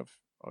everything of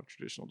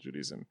traditional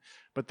Judaism.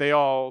 But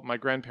my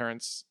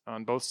grandparents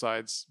on both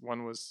sides,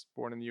 one was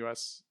born in the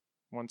U.S.,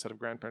 one set of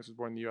grandparents was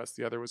born in the U.S.,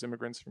 the other was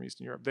immigrants from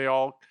Eastern Europe. They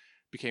all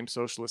became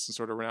socialists and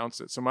sort of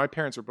renounced it. So my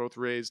parents were both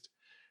raised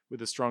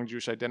with a strong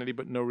Jewish identity,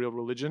 but no real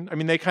religion. I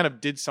mean, they kind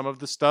of did some of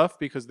the stuff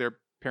because their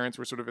parents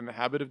were sort of in the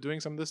habit of doing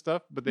some of this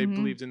stuff, but they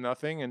believed in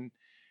nothing.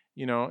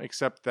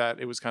 except that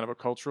it was kind of a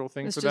cultural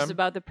thing It's for just them.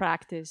 about the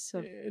practice.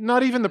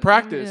 Not even the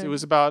practice. Yeah. It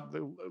was about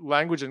the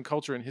language and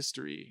culture and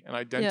history and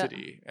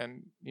identity.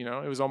 And,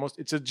 it was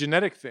it's a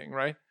genetic thing,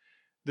 right?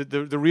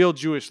 The real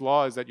Jewish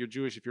law is that you're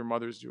Jewish if your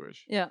mother's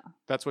Jewish. Yeah.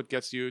 That's what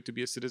gets you to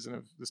be a citizen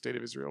of the state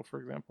of Israel, for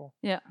example.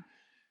 Yeah.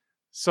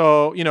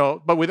 So,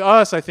 but with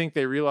us, I think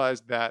they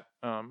realized that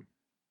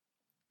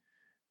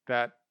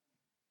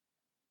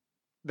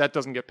that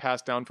doesn't get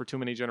passed down for too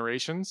many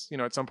generations.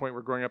 At some point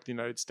we're growing up in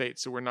the United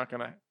States, so we're not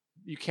going to,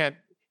 you can't,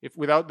 if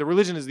without the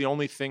religion is the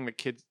only thing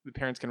the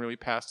parents can really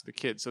pass to the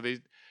kids. So they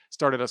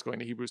started us going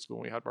to Hebrew school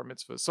when we had bar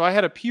mitzvahs. So I've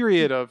had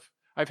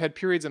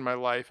periods in my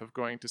life of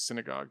going to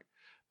synagogue.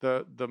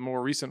 The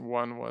more recent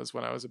one was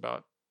when I was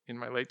about in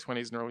my late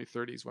 20s and early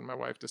 30s when my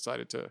wife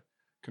decided to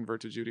convert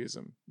to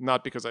Judaism.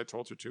 Not because I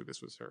told her to.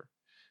 This was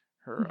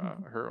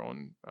her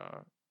own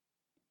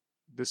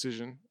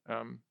decision.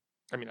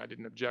 I mean, I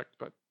didn't object,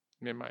 but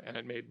and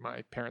it made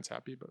my parents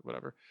happy, but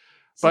whatever.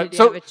 So did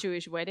you have a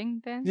Jewish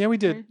wedding then? Yeah, we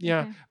did. Or,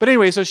 yeah. okay. But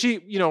anyway, so she,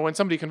 when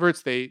somebody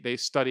converts, they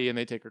study and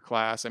they take a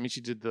class. I mean,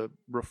 she did the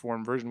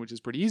Reform version, which is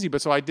pretty easy.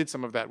 But so I did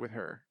some of that with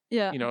her.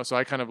 Yeah. So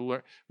I kind of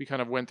learned. We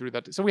kind of went through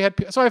that. So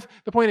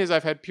the point is,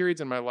 I've had periods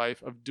in my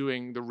life of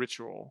doing the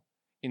ritual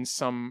in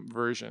some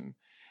version,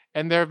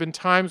 and there have been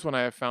times when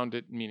I have found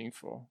it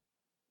meaningful.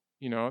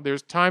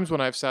 There's times when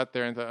I've sat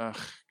there and thought,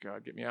 "Ugh,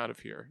 God, get me out of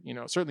here."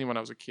 Certainly when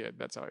I was a kid,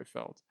 that's how I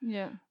felt.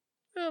 Yeah.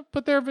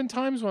 But there have been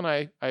times when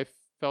I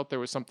felt there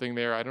was something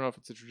there. I don't know if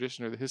it's the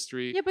tradition or the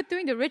history. Yeah, but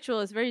doing the ritual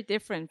is very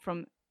different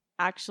from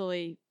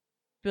actually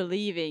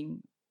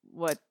believing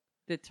what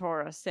the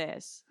Torah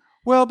says.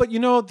 Well, but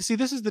see,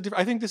 this is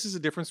I think this is the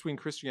difference between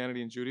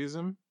Christianity and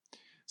Judaism.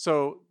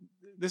 So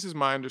this is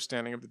my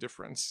understanding of the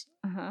difference.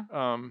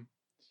 Uh-huh.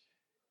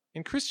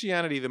 In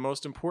Christianity, the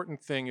most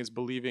important thing is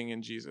believing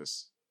in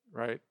Jesus,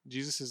 right?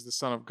 Jesus is the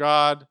Son of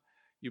God.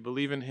 You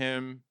believe in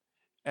him,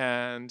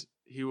 and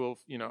he will,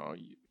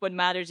 What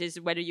matters is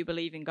whether you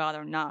believe in God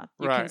or not.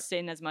 You can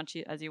sin as much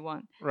as you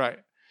want. Right.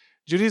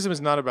 Judaism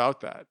is not about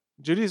that.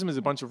 Judaism is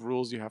a bunch of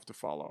rules you have to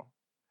follow.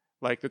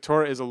 Like the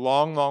Torah is a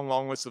long, long,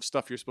 long list of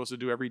stuff you're supposed to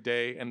do every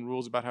day and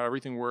rules about how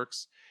everything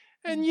works.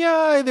 And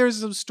yeah,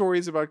 there's some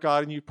stories about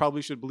God and you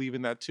probably should believe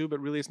in that too, but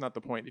really it's not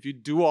the point. If you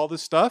do all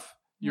this stuff,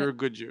 you're a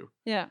good Jew.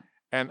 Yeah.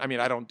 And I mean,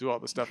 I don't do all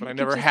this stuff and I You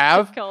never just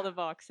have. tick all the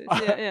boxes.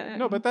 Yeah.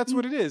 No, but that's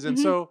what it is. And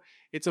so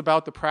it's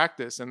about the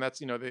practice. And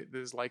that's,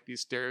 there's like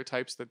these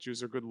stereotypes that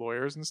Jews are good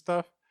lawyers and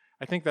stuff.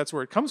 I think that's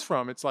where it comes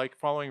from. It's like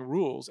following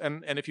rules.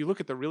 And if you look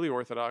at the really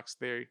Orthodox,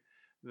 they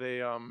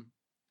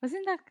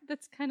Wasn't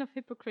that's kind of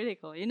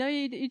hypocritical?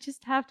 You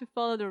just have to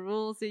follow the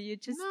rules.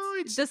 It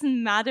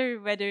doesn't matter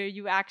whether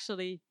you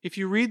actually if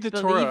you read the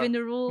believe Torah, in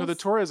the rules. No, the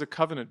Torah is a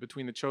covenant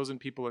between the chosen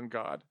people and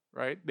God,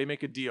 right? They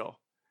make a deal.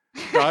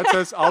 God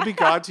says, "I'll be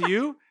God to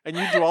you, and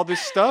you do all this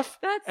stuff,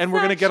 and we're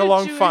going to get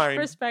along Jewish fine."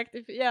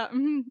 Perspective, yeah.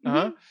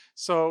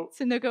 So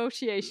it's a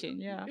negotiation,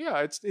 yeah.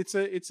 Yeah, it's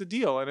a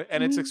deal,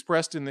 and it's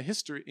expressed in the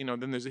history.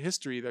 Then there's a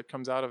history that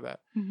comes out of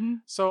that.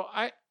 So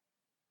I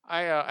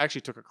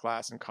actually took a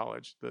class in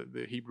college,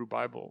 the Hebrew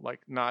Bible, like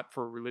not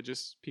for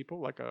religious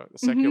people, like a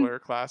secular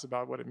class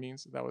about what it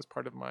means. That was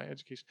part of my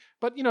education.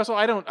 But, so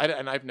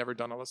and I've never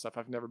done all this stuff.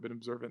 I've never been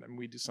observant, and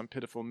we do some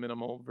pitiful,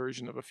 minimal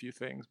version of a few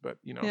things. But,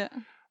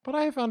 but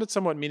I have found it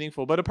somewhat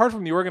meaningful. But apart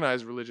from the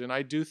organized religion,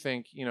 I do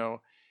think,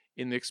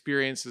 in the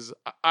experiences,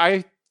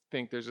 I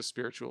think there's a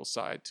spiritual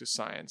side to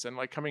science. And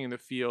like coming in the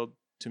field,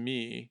 to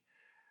me,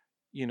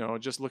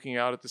 just looking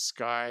out at the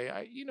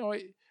sky,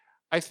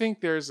 I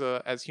think there's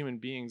as human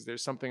beings,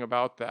 there's something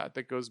about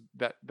that goes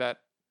that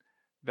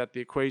the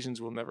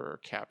equations will never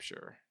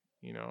capture,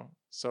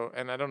 So,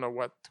 and I don't know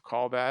what to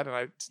call that.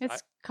 And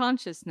it's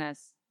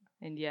consciousness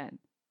in the end,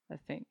 I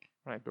think.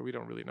 Right, but we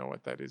don't really know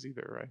what that is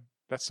either, right?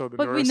 That's so the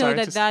But we know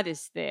neuroscientists. that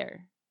is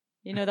there.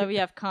 That we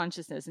have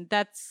consciousness, and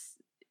that's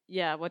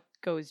what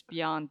goes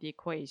beyond the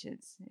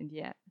equations in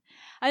the end.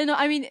 I don't know.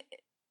 I mean,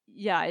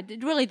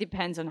 it really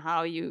depends on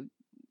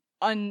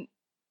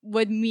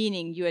what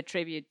meaning you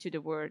attribute to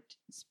the word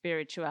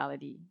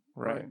spirituality,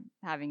 right? Or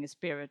having a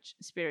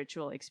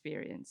spiritual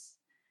experience.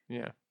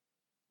 Yeah.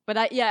 But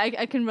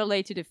I can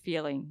relate to the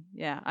feeling.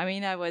 Yeah. I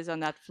mean, I was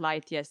on that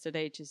flight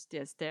yesterday, just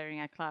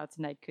staring at clouds,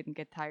 and I couldn't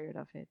get tired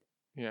of it.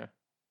 Yeah.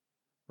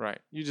 Right.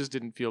 You just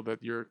didn't feel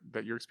that your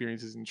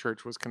experiences in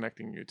church was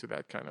connecting you to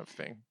that kind of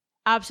thing.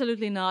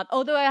 Absolutely not.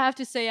 Although I have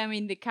to say, I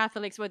mean, the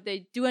Catholics, what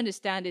they do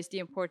understand is the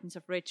importance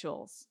of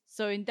rituals.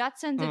 So in that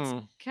sense, it's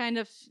kind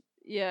of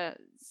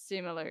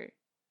similar.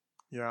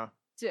 Yeah.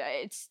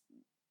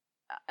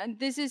 And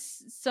this is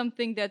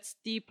something that's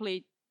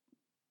deeply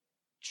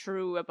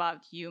true about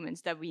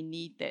humans, that we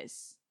need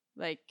this,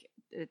 like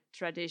the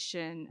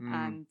tradition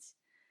and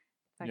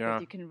the fact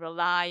that you can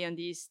rely on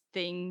these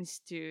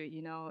things to,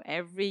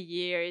 every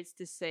year it's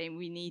the same.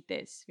 We need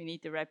this. We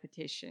need the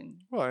repetition.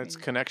 Well, it's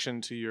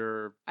connection to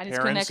your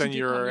parents and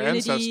your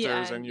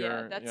ancestors and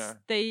your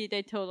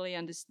They totally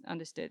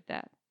understood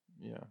that.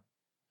 Yeah.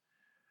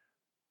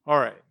 All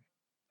right.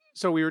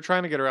 So we were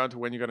trying to get around to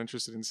when you got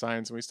interested in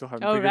science, and we still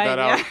haven't figured that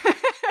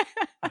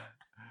out.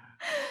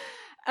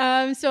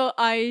 So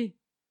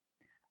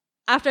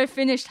after I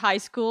finished high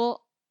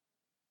school,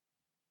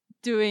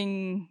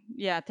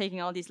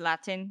 taking all these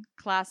Latin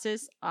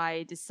classes,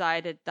 I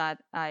decided that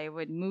I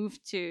would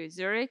move to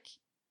Zurich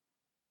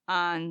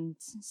and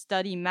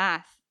study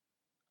math.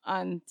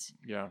 And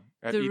Yeah,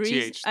 at the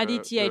ETH, at the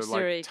ETH like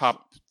Zurich,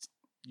 top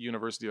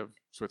university of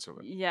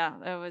Switzerland. yeah,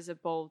 that was a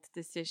bold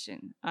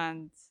decision.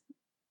 And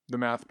The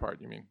math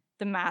part, you mean?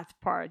 the math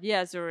part,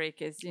 yeah,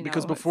 Zurich is,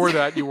 Because before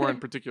that, you weren't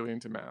particularly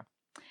into math.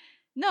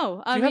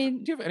 No, do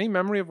you have any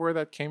memory of where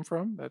that came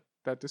from?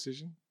 That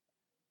decision?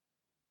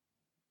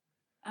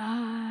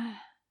 I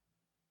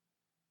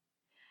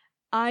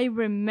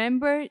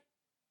remember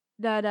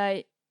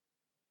that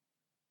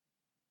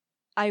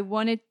I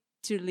wanted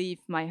to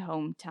leave my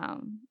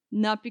hometown,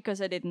 not because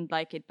I didn't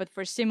like it, but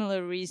for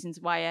similar reasons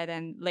why I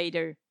then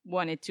later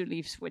wanted to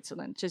leave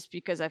Switzerland, just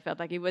because I felt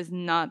like it was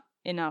not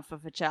enough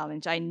of a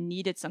challenge. I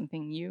needed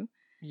something new.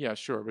 Yeah,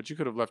 sure, but you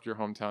could have left your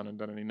hometown and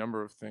done any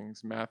number of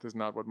things. Math is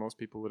not what most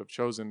people would have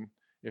chosen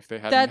if they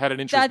hadn't had an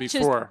interest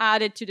before. That just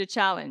added to the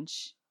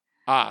challenge.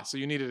 So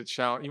you needed a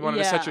challenge. You wanted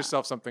to set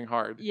yourself something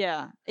hard.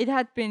 Yeah, it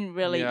had been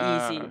really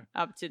easy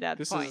up to that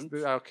point.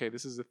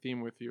 This is a theme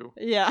with you.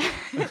 Yeah.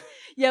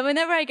 Yeah,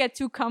 whenever I get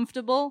too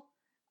comfortable,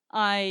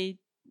 I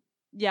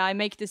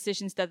make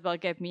decisions that will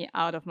get me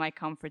out of my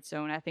comfort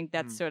zone. I think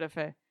that's sort of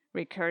a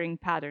recurring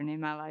pattern in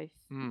my life.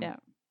 Yeah.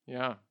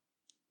 Yeah,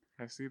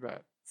 I see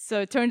that.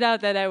 So it turned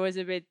out that I was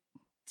a bit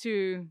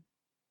too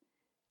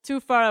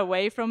far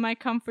away from my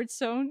comfort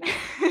zone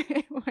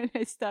when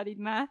I studied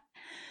math.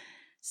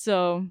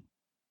 So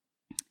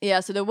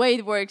yeah, so the way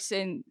it works,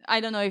 and I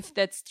don't know if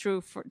that's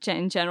true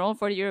in general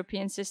for the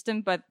European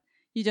system, but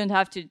you don't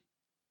have to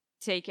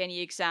take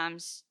any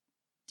exams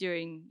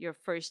during your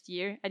first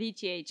year. At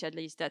ETH, at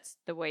least, that's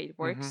the way it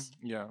works.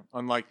 Mm-hmm. Yeah,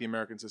 unlike the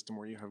American system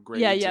where you have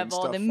grades. Yeah, you have and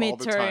all stuff the midterms, all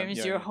the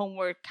time. your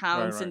homework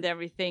counts, right. And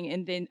everything.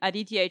 And then at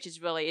ETH,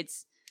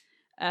 it's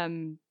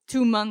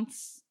 2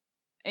 months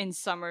in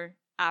summer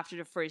after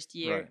the first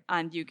year, right.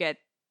 And you get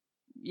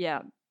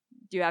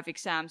you have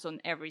exams on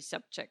every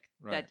subject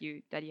that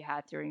you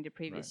had during the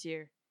previous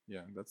year.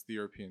 Yeah, that's the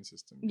European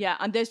system. Yeah,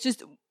 and there's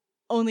just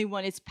only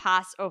one. It's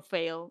pass or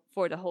fail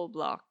for the whole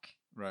block.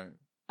 Right.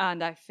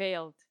 And I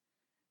failed.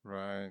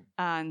 Right.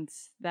 And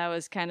that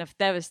was kind of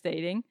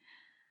devastating.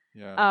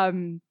 Yeah.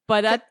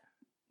 But that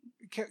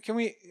can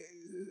we?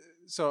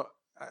 So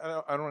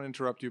I don't want to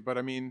interrupt you, but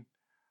I mean,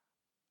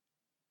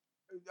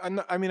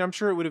 I'm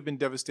sure it would have been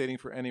devastating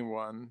for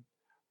anyone,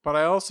 but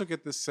I also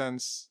get the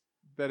sense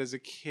that as a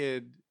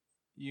kid,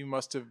 you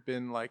must have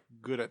been like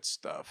good at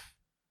stuff,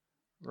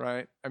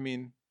 right? I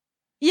mean,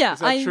 yeah, is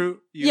that true?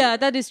 Yeah,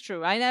 that is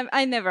true.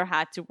 I never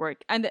had to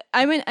work, and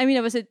I mean,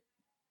 I was a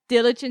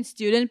diligent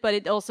student, but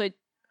it also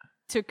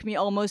took me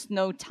almost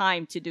no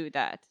time to do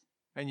that.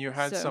 And you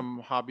had some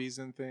hobbies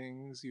and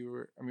things.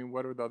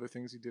 What are the other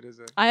things you did as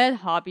a? I had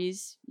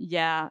hobbies.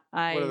 Yeah,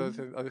 What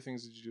other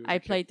things did you do? I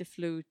played the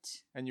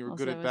flute. And you were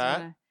good at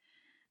that.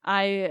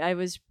 I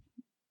was.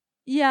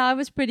 Yeah, I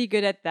was pretty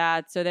good at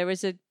that. So there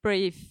was a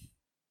brief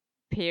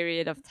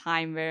period of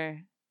time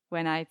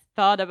when I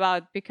thought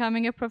about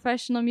becoming a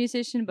professional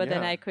musician, but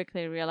then I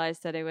quickly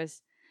realized that it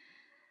was.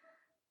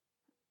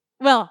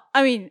 Well,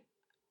 I mean,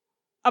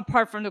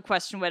 apart from the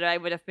question whether I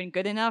would have been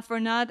good enough or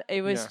not,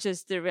 it was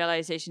just the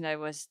realization that it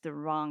was the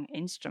wrong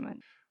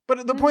instrument.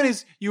 But the point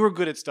is, you were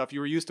good at stuff.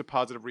 You were used to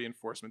positive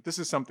reinforcement. This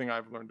is something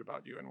I've learned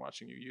about you and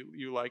watching you.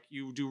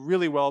 You do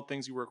really well at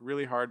things. You work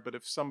really hard. But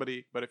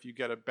if you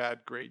get a bad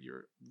grade,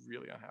 you're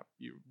really unhappy.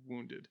 You're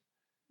wounded.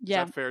 Is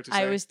that fair to say?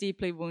 I was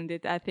deeply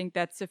wounded. I think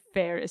that's a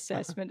fair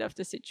assessment of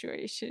the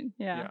situation.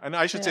 Yeah. And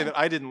I should say that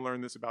I didn't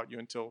learn this about you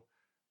until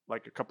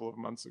like a couple of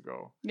months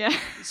ago. Yeah.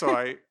 So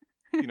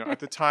at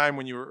the time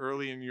when you were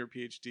early in your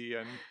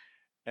PhD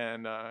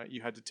and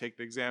you had to take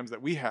the exams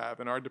that we have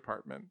in our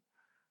department.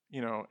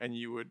 And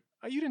you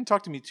didn't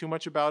talk to me too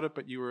much about it,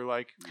 but you were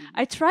like...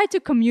 I tried to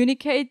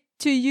communicate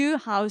to you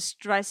how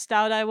stressed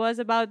out I was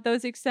about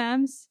those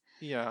exams.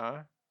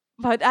 Yeah.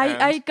 But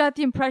I got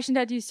the impression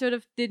that you sort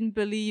of didn't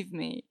believe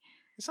me.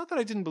 It's not that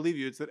I didn't believe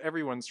you, it's that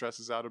everyone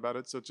stresses out about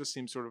it, so it just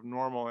seems sort of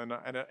normal. And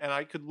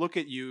I could look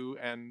at you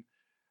and,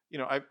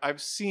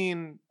 I've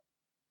seen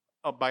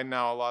by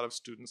now a lot of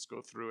students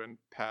go through and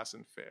pass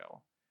and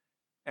fail.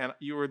 And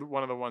you were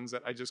one of the ones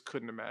that I just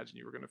couldn't imagine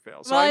you were going to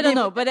fail. So I don't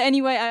know. But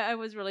anyway, I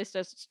was really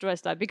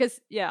stressed out because,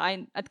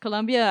 at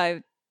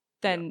Columbia,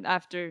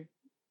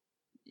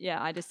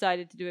 I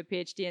decided to do a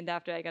PhD. And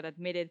after I got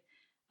admitted,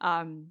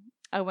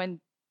 I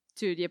went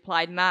to the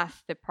applied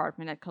math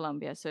department at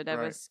Columbia. So that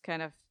was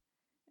kind of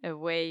a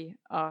way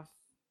of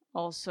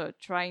also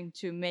trying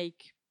to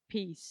make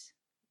peace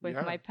with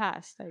my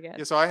past, I guess.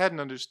 Yeah, so I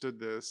hadn't understood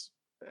this.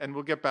 And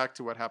we'll get back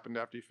to what happened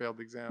after you failed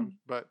the exam,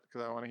 but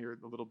because I want to hear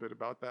a little bit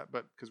about that,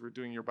 but because we're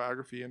doing your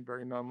biography in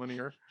very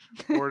nonlinear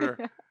order.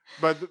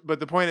 But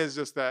the point is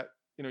just that,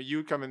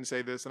 you come and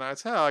say this and I'd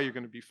say, oh, you're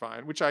going to be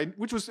fine, which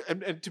was,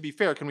 and to be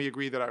fair, can we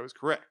agree that I was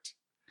correct?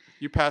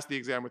 You passed the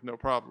exam with no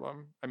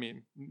problem. I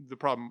mean,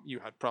 you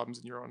had problems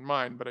in your own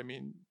mind, but I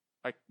mean,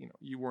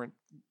 you weren't,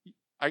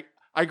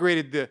 I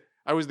graded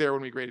I was there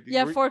when we graded these.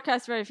 Yeah,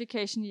 forecast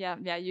verification. Yeah,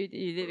 you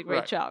did a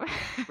great job.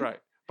 Right.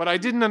 But I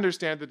didn't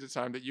understand at the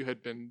time that you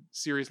had been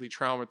seriously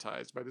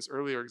traumatized by this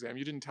earlier exam.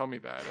 You didn't tell me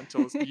that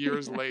until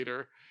years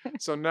later.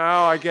 So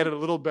now I get it a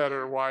little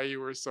better why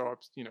you were so,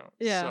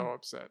 so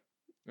upset.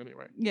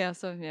 Anyway. Yeah,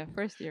 so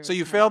first year. So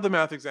you failed the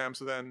math exam,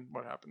 so then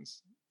what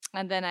happens?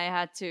 And then I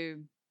had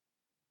to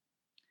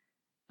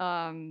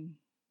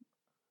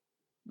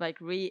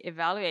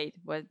reevaluate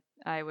what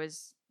I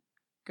was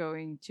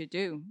going to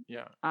do.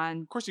 Yeah.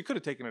 And of course you could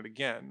have taken it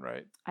again,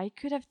 right? I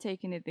could have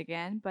taken it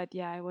again, but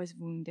I was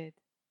wounded.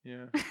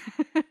 Yeah.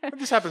 But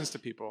this happens to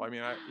people. I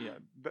mean,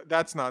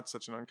 that's not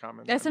such an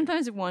uncommon. I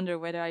sometimes wonder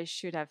whether I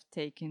should have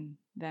taken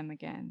them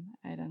again.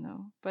 I don't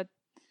know. But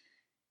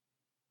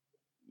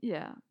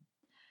yeah.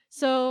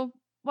 So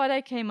what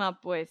I came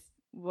up with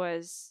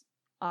was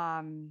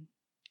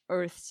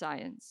earth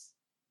science.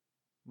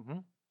 Mm-hmm.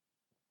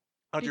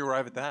 How'd you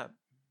arrive at that?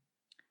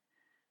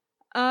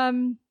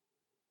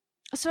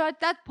 So at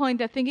that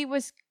point, I think it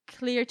was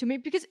clear to me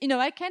because,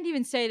 I can't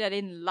even say that I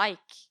didn't like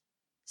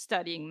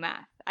studying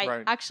math.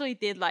 I actually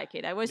did like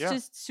it. I was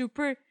just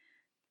super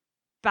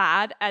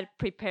bad at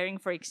preparing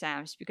for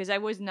exams because I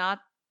was not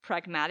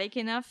pragmatic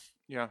enough.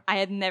 Yeah. I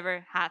had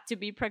never had to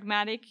be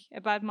pragmatic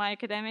about my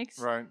academics.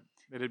 Right.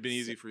 It had been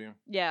easy for you.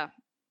 Yeah.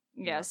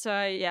 So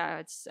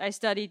I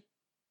studied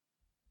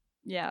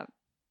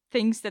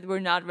things that were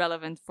not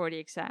relevant for the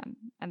exam,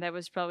 and that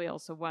was probably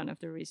also one of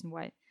the reasons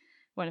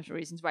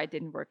why it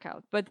didn't work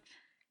out. But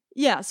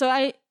so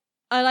I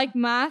like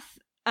math,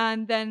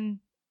 and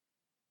then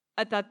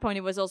at that point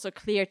it was also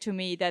clear to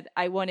me that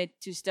I wanted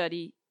to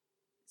study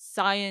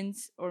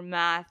science or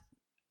math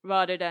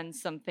rather than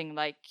something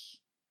like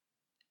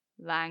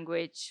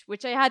language,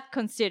 which I had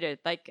considered.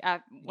 Like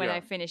when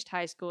I finished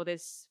high school,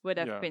 this would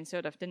have been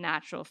sort of the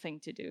natural thing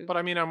to do. But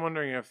I mean, I'm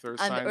wondering if there's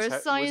science.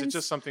 Was it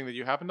just something that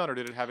you happened on, or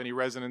did it have any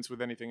resonance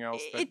with anything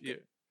else?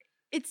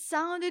 It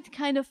sounded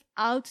kind of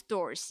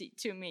outdoorsy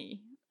to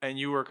me. And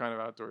you were kind of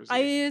outdoorsy.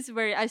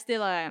 I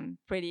still am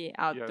pretty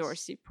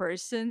outdoorsy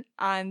person,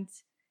 and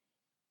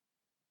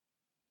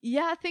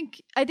I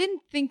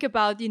didn't think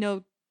about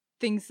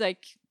things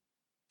like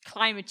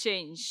climate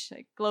change,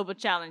 like global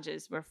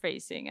challenges we're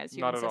facing as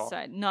human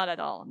society. Not at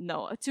all.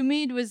 No, to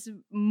me it was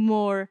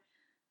more,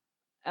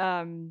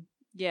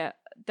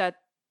 that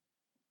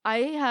I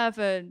have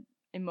an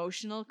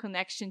emotional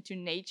connection to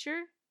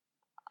nature,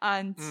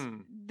 and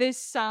this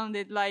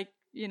sounded like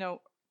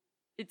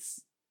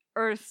it's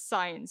earth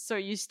science. So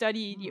you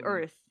study the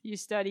earth, you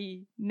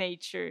study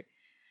nature.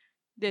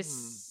 This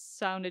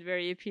sounded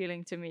very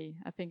appealing to me.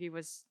 I think it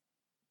was,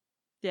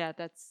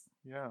 that's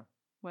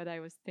what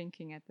I was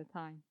thinking at the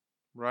time.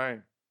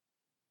 Right.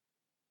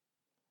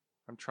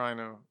 I'm trying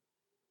to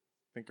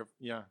think of,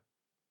 we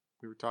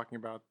were talking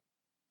about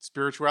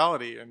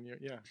spirituality, and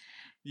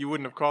you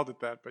wouldn't have called it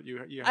that, but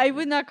I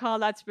would not call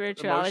that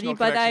spirituality,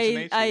 but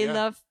I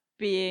love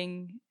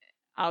being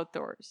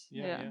outdoors.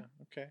 Yeah.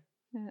 Okay.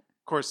 Yeah.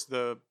 Of course,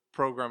 the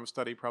program of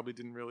study probably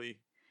didn't really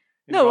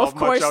involve no, of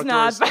course much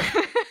not.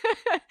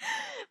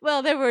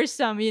 Well, there were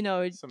some,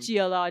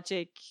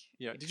 geologic.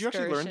 Yeah. Did you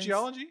actually learn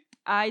geology?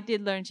 I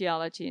did learn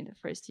geology in the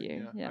first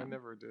year. Yeah. I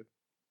never did.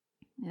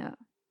 Yeah.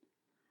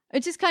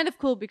 It's just kind of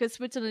cool because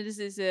Switzerland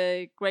is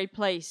a great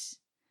place.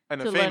 And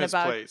to a famous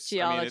learn about place.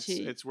 Geology. I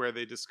mean, it's where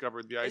they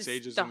discovered the ice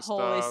ages and stuff.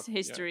 The whole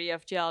history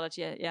of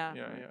geology. Yeah.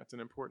 It's an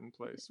important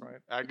place,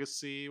 right?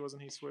 Agassiz,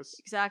 wasn't he Swiss?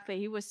 Exactly,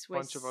 he was Swiss.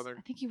 Bunch of other.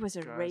 I think he was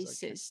a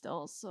racist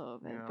also.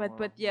 But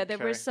okay. There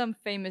were some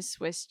famous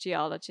Swiss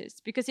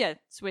geologists because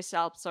Swiss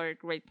Alps are a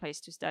great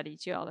place to study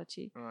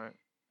geology. Right.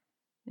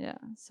 Yeah.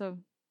 So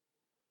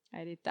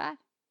I did that,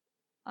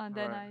 and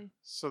then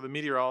So the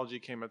meteorology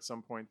came at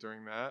some point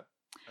during that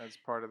as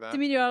part of that. The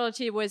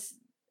meteorology was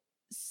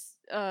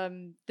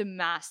the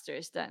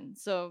master's then.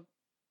 So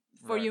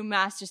for your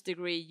master's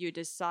degree, you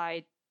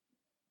decide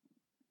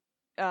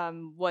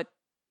what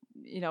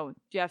you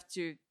have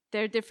to.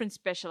 There are different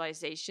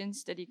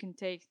specializations that you can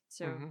take.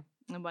 So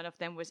and one of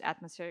them was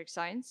atmospheric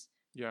science.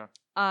 Yeah.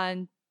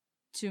 And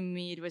to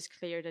me, it was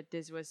clear that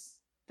this was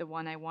the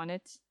one I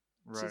wanted.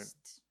 Right.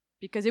 Just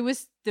because it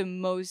was the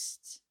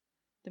most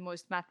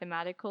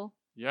mathematical.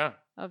 Yeah.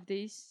 Of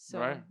these. So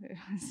right.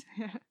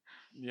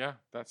 Yeah,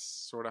 that's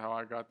sort of how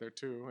I got there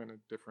too, in a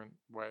different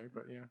way.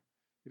 But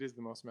it is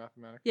the most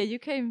mathematical. Yeah, you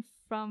came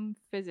from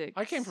physics.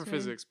 I came from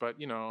physics, but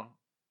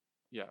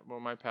well,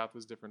 my path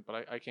was different.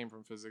 But I came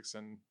from physics,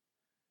 and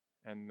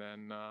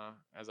then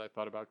as I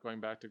thought about going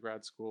back to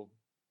grad school,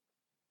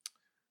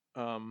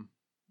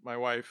 my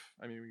wife,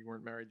 I mean, we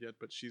weren't married yet,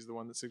 but she's the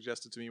one that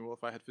suggested to me, well,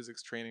 if I had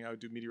physics training, I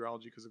would do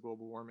meteorology because of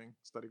global warming,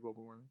 study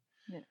global warming.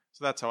 Yeah.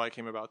 So that's how I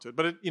came about to it.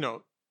 But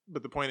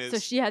but the point is, so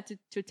she had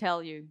to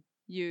tell you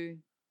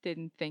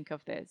didn't think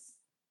of this.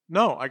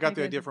 No, I got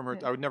the idea from her.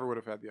 I would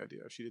have had the idea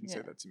if she didn't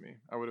say that to me.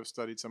 I would have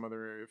studied some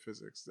other area of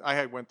physics.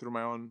 I went through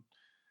my own,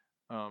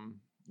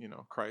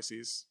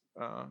 crises,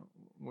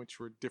 which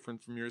were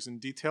different from yours in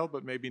detail,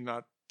 but maybe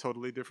not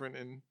totally different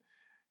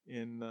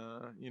in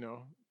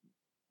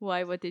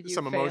Why? What did you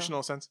some fail?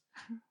 Emotional sense?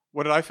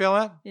 What did I fail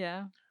at?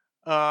 Yeah.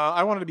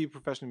 I wanted to be a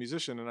professional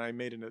musician, and I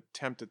made an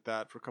attempt at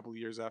that for a couple of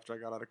years after I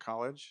got out of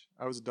college.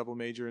 I was a double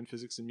major in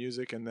physics and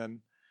music,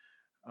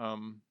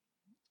 um,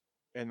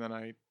 and then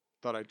I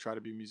thought I'd try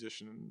to be a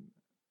musician.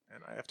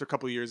 After a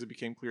couple of years, it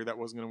became clear that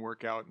wasn't going to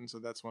work out, and so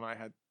that's when I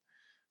had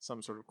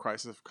some sort of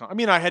crisis. I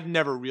mean, I had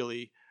never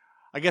really.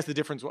 I guess the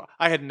difference was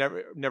I had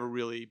never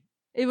really.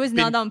 It was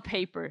not on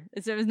paper.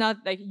 It was not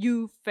like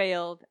you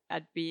failed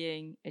at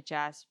being a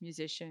jazz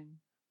musician.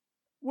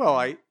 Well,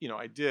 I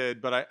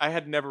did, but I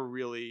had never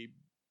really.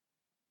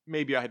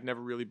 Maybe I had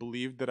never really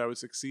believed that I would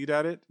succeed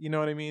at it. You know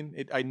what I mean?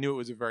 I knew it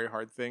was a very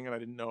hard thing, and I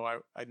didn't know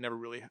I'd never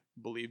really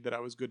believed that I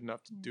was good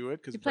enough to do it.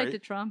 Because you played the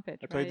trumpet.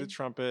 I played the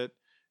trumpet,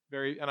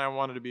 and I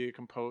wanted to be a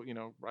composer. You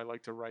know, I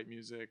like to write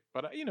music,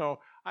 but I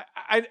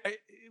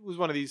it was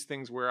one of these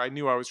things where I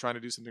knew I was trying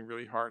to do something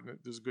really hard, and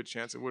there's a good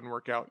chance it wouldn't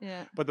work out.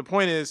 Yeah. But the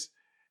point is,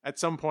 at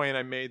some point,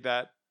 I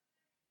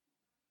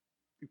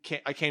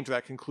came to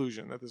that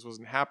conclusion that this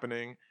wasn't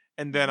happening.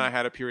 And then I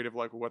had a period of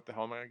like, well, what the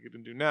hell am I going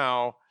to do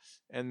now?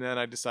 And then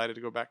I decided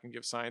to go back and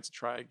give science a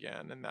try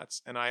again. And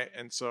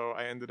so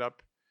I ended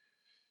up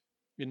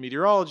in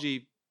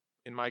meteorology.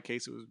 In my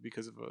case, it was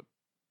because of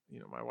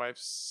my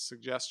wife's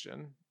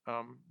suggestion,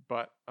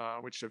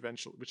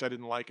 which I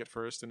didn't like at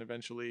first, and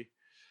eventually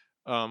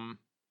came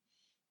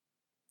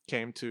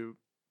to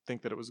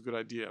think that it was a good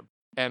idea.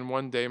 And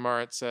one day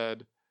Marit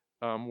said,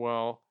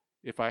 well,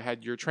 if I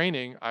had your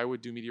training, I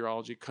would do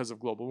meteorology because of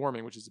global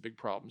warming, which is a big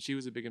problem. She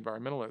was a big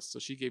environmentalist, so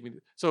she gave me.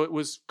 So it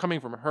was coming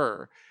from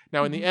her.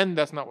 Now, in the end,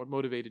 that's not what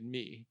motivated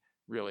me,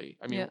 really.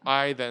 I mean,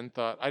 I then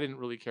thought I didn't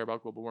really care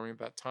about global warming at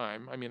that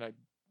time. I mean,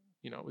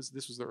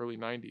 this was the early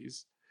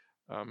 '90s,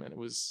 and it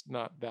was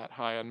not that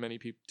high on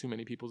too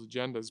many people's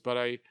agendas. But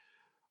I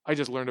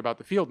just learned about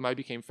the field, and I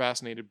became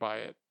fascinated by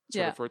it,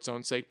 sort of for its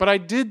own sake. But I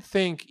did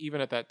think, even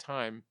at that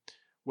time,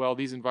 well,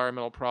 these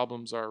environmental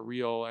problems are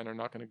real and are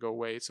not going to go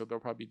away, so there'll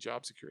probably be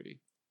job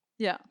security.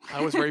 Yeah.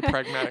 I was very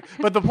pragmatic.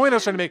 But the point I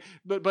was trying to make,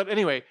 I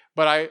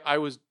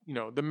was,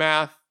 the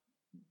math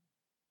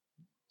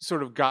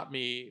sort of got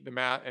me, I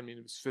mean,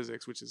 it was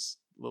physics, which is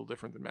a little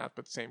different than math,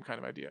 but the same kind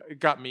of idea. It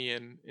got me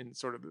in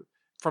sort of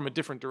from a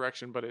different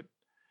direction, but it.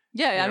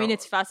 Yeah, I mean,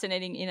 it's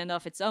fascinating in and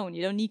of its own.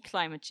 You don't need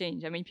climate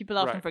change. I mean, people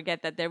often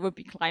forget that there would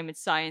be climate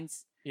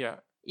science. Yeah.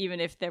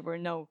 Even if there were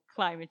no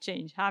climate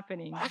change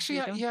happening.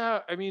 Actually,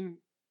 I mean,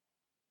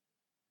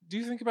 do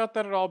you think about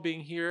that at all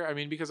being here? I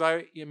mean, because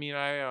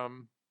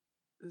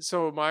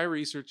so my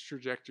research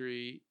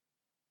trajectory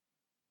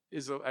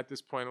is at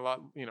this point a lot,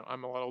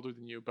 I'm a lot older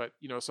than you, but,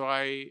 so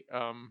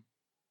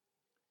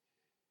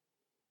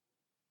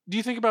do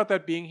you think about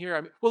that being here?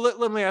 I mean, well,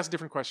 let me ask a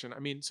different question. I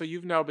mean, so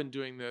you've now been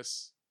doing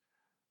this,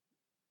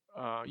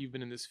 you've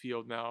been in this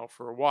field now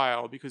for a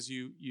while because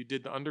you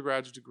did the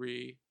undergraduate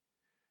degree,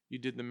 you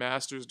did the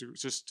master's degree,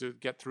 just to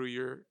get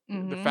through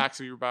the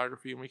facts of your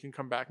biography, and we can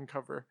come back and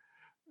cover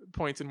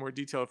points in more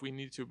detail if we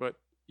need to. But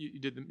you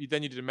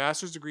did a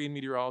master's degree in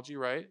meteorology,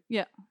 right?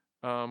 Yeah.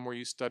 Where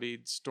you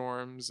studied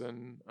storms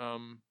and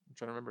I'm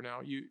trying to remember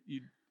now.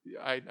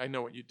 I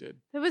know what you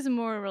did. It was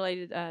more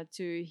related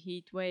to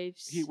heat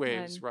waves. Heat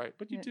waves, right?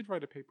 But you did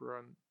write a paper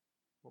on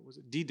what was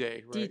it?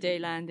 D-Day, right? D-Day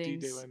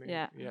landings. D-Day landing.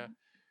 Yeah. Yeah.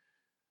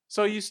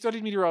 So you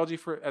studied meteorology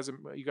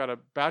you got a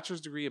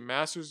bachelor's degree, a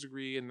master's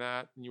degree in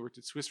that, and you worked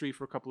at Swiss Re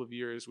for a couple of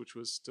years, which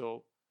was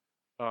still,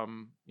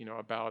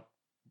 about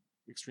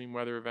extreme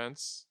weather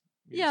events.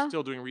 You're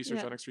still doing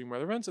research on extreme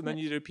weather events, and then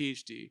you did a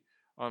PhD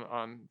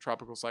on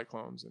tropical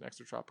cyclones and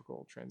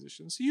extratropical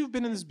transitions. So you've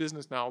been in this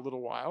business now a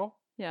little while.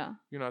 Yeah.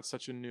 You're not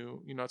so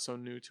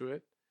new to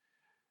it.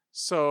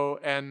 So,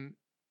 and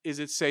is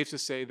it safe to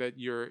say that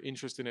your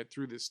interest in it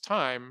through this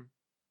time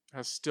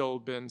has still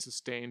been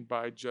sustained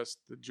by just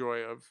the joy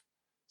of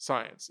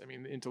science? I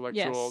mean, the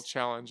intellectual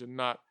challenge, and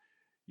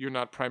you're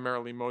not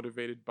primarily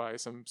motivated by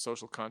some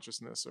social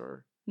consciousness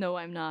or. No,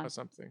 I'm not. Or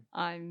something.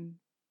 I'm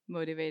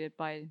motivated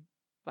by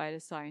the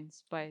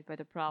science, by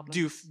the problem.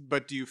 Do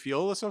you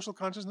feel a social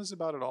consciousness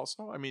about it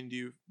also? I mean,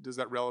 does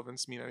that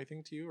relevance mean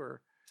anything to you,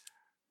 or?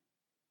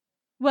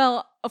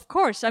 Well, of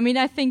course. I mean,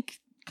 I think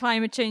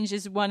climate change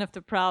is one of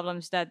the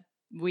problems that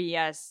we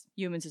as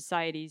human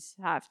societies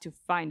have to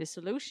find a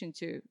solution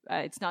to.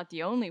 It's not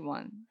the only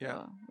one.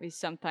 Yeah. We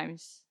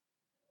sometimes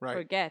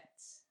forget,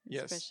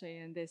 especially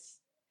in this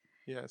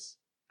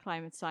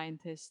climate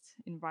scientist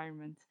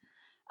environment.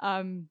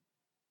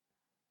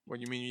 What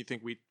you mean? You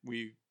think we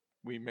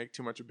make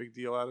too much a big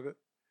deal out of it?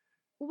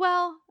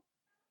 Well,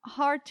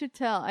 hard to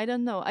tell. I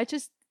don't know. I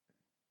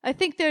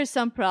think there are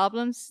some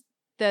problems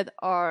that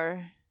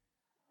are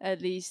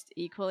at least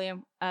equally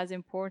as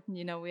important.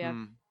 We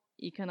have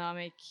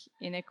economic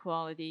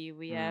inequality.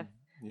 We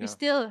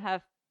still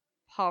have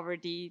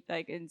poverty,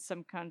 like in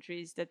some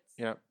countries. That's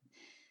a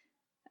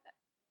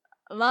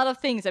lot of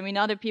things. I mean,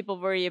 other people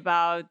worry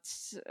about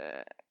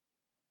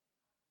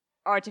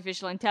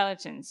artificial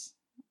intelligence.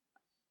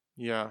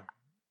 Yeah.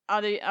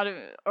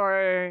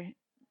 Or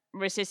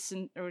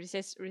resistance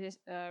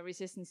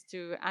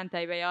to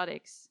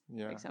antibiotics,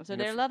 Yeah. for example. So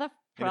there are a lot of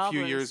In a problems.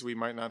 few years, we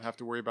might not have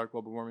to worry about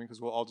global warming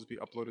because we'll all just be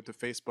uploaded to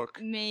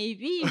Facebook.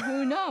 Maybe,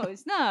 who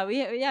knows? No, we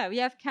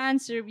have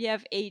cancer, we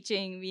have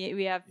aging,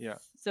 we have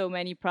so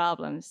many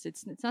problems.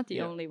 It's not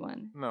the only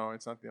one. No,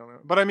 it's not the only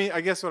one. But I mean, I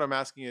guess what I'm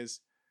asking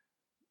is,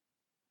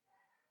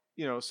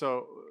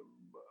 so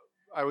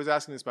I was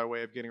asking this by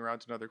way of getting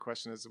around to another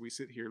question as we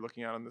sit here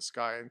looking out on the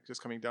sky and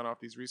just coming down off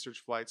these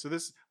research flights. So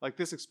this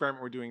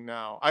experiment we're doing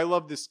now, I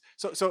love this.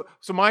 So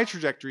my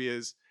trajectory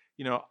is,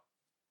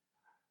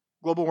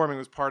 global warming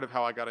was part of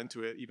how I got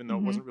into it, even though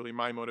it wasn't really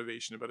my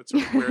motivation, but it's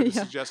sort of where the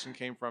suggestion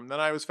came from. Then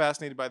I was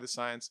fascinated by the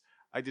science.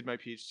 I did my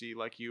PhD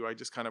like you. I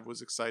just kind of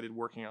was excited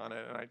working on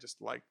it, and I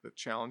just liked the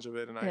challenge of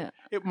it. And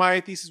my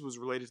thesis was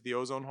related to the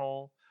ozone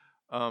hole,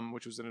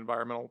 which was an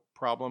environmental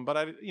problem, but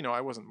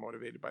I wasn't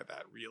motivated by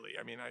that really.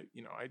 I mean,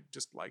 I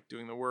just liked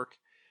doing the work.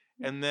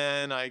 And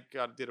then I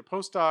did a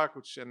postdoc,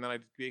 and then I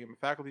became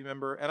a faculty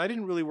member, and I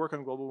didn't really work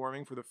on global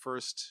warming for the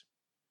first,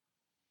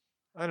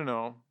 I don't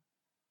know,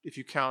 if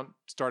you count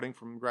starting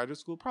from graduate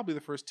school, probably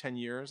the first 10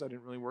 years, I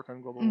didn't really work on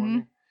global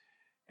warming.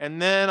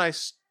 And then it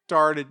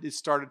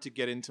started to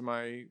get into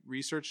my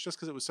research just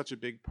because it was such a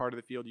big part of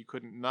the field. You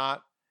couldn't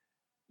not,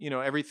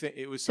 everything.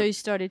 It was so you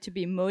started to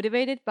be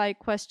motivated by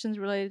questions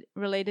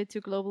related to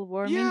global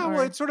warming. Yeah,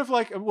 well, it's sort of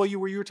like you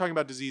were talking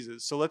about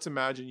diseases. So let's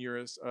imagine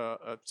you're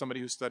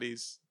somebody who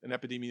studies an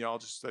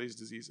epidemiologist who studies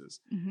diseases,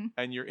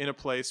 and you're in a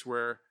place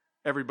where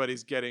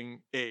everybody's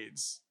getting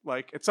AIDS.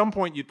 Like at some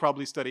point, you'd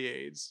probably study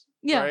AIDS.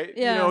 Yeah, right?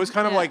 Yeah, it's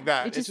kind of like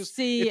that. It's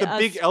a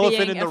big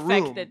elephant in the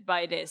room. Affected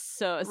by this,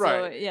 so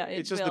yeah,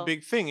 it's just a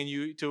big thing, and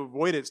you to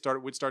avoid it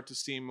would start to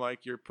seem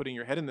like you're putting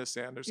your head in the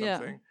sand or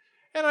something. Yeah.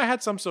 And I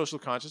had some social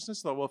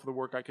consciousness. Thought, well, if the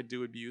work I could do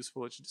would be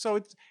useful,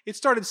 it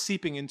started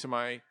seeping into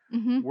my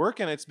work,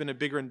 and it's been a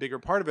bigger and bigger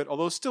part of it.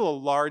 Although still a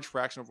large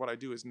fraction of what I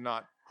do is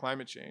not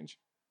climate change,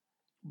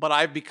 but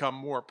I've become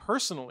more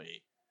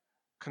personally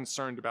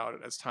concerned about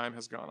it as time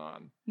has gone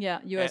on. Yeah,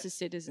 you as a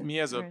citizen. Me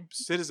as a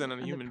citizen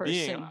and a human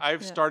being,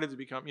 I've started to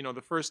become,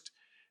 the first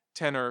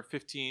 10 or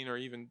 15 or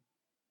even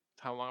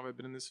how long have I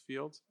been in this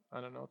field?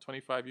 I don't know,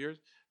 25 years.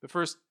 The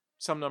first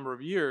some number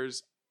of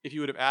years, if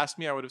you would have asked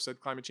me, I would have said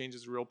climate change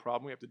is a real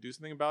problem. We have to do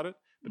something about it.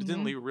 But it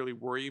didn't really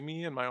worry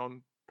me in my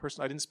own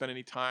person. I didn't spend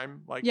any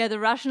time the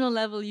rational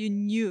level, you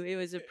knew it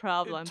was a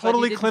problem.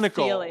 Totally but you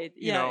clinical. Feel it.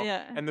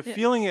 And the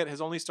feeling it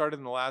has only started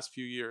in the last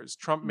few years.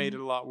 Trump made it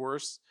a lot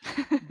worse,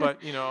 but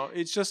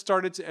it's just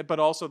started to. But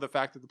also the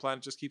fact that the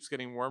planet just keeps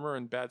getting warmer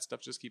and bad stuff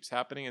just keeps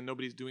happening, and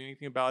nobody's doing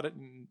anything about it.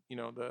 And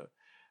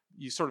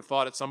you sort of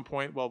thought at some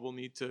point, well, we'll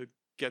need to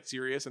get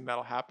serious, and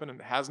that'll happen, and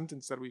it hasn't.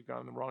 Instead, we've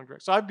gone in the wrong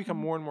direction. So I've become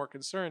more and more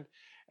concerned,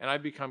 and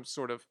I've become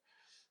sort of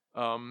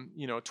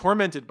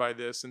tormented by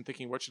this and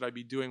thinking, what should I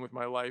be doing with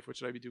my life? What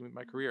should I be doing with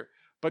my career?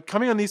 But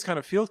coming on these kind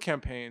of field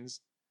campaigns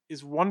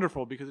is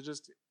wonderful because it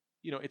just,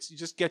 it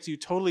just gets you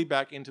totally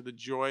back into the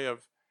joy of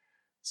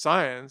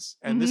science.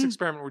 And this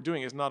experiment we're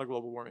doing is not a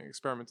global warming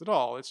experiment at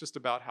all. It's just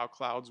about how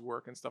clouds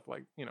work and stuff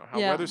like, how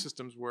weather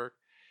systems work.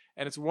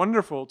 And it's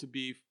wonderful to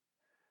be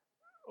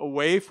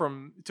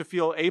to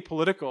feel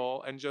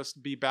apolitical and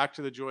just be back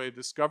to the joy of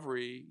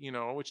discovery,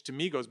 which to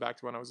me goes back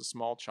to when I was a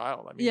small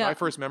child. I mean, my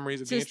first memories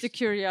of just the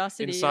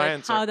curiosity in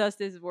science. Like, how does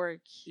this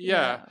work?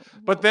 Yeah.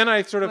 But then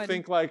I sort of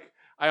think like,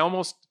 I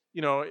almost,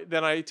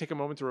 then I take a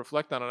moment to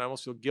reflect on it. I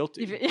almost feel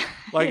guilty.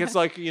 It's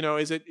like,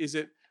 is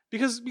it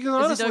because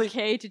honestly, is it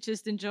okay to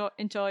just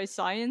enjoy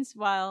science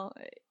while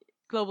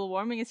global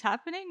warming is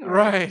happening? Or?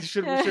 Right.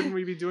 Shouldn't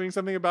we be doing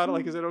something about it?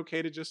 Like, is it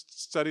okay to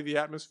just study the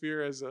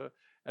atmosphere as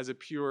a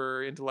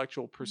pure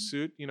intellectual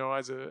pursuit,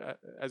 as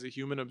a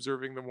human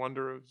observing the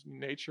wonder of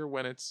nature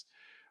when at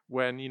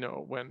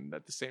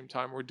the same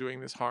time we're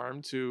doing this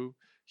harm to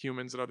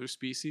humans and other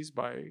species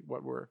by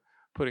what we're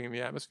putting in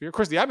the atmosphere. Of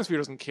course, the atmosphere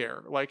doesn't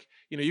care. Like,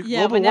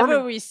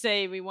 whenever we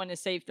say we want to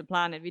save the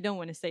planet, we don't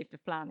want to save the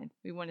planet.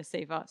 We want to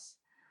save us.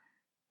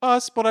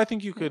 But I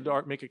think you could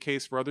make a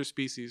case for other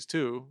species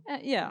too.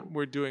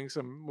 We're doing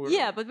some.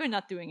 But we're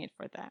not doing it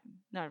for them.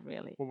 Not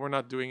really. Well, we're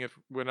not doing it.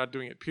 We're not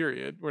doing it.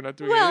 Period. We're not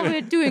doing. Well, we're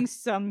doing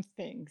some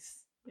things.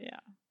 Yeah.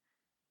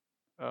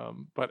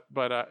 But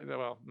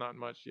not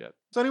much yet.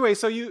 So anyway,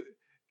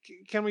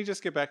 can we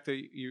just get back to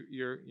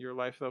your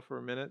life though for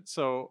a minute?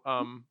 So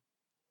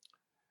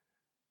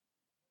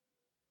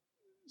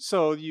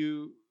so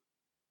you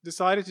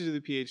decided to do the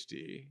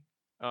PhD.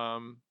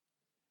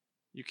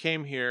 You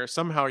came here.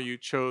 Somehow you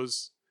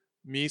chose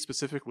me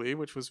specifically,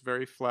 which was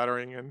very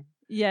flattering. And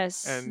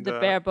yes, and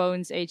the bare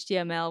bones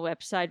HTML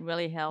website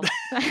really helped.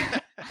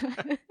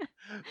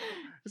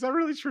 Is that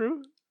really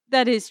true?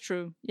 That is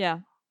true. Yeah.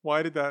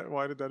 Why did that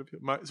appeal?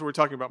 So we're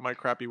talking about my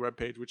crappy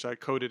webpage, which I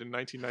coded in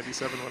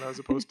 1997 when I was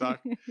a postdoc,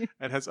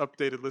 and has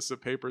updated lists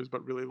of papers,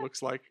 but really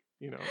looks like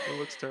it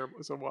looks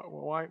terrible. So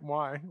why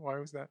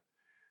was that?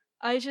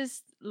 I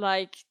just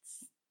liked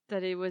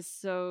that it was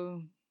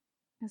so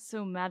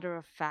matter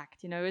of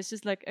fact, it's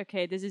just like,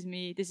 okay, this is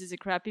me, this is a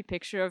crappy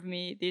picture of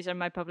me, these are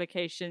my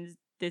publications,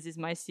 this is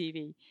my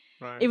CV.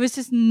 Right. It was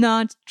just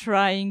not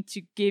trying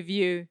to give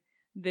you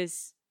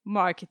this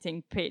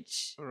marketing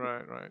pitch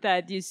Right.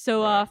 that you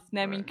so Right, often,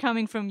 I mean, right.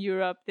 coming from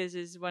Europe, this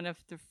is one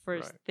of the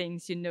first Right.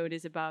 things you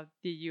notice about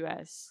the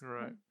US.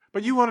 Right.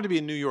 But you wanted to be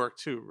in New York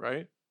too,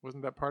 right?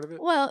 Wasn't that part of it?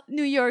 Well,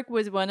 New York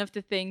was one of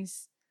the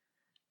things,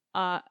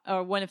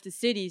 or one of the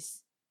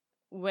cities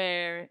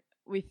where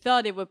we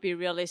thought it would be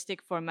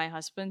realistic for my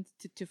husband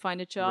to find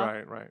a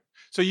job. Right.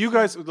 So you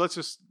guys, let's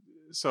just,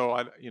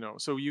 so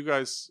you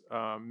guys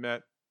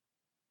met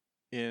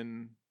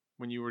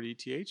when you were at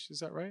ETH, is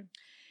that right?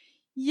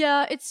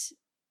 Yeah,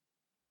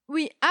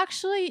 we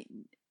actually,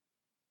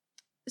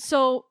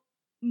 so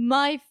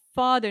my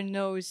father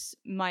knows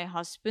my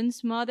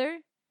husband's mother.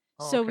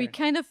 Oh, So we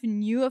okay. kind of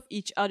knew of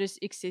each other's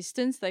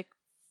existence, like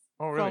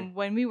Oh, really? from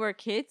when we were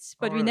kids,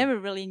 but Oh, we really? never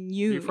really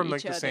knew You're from each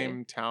like the other.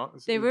 same town?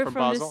 They were from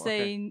from Basel? the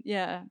same,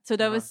 yeah. So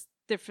that Uh-huh. was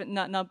different,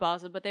 not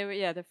Basel, but they were,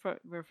 yeah,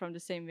 we're from the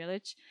same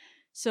village.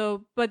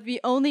 So, but we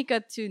only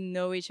got to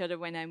know each other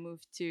when I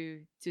moved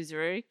to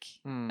Zurich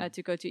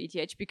to go to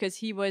ETH, because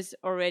he was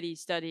already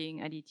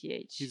studying at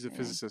ETH. He's a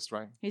physicist,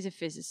 right? He's a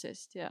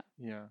physicist, yeah.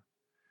 Yeah.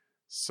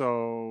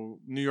 So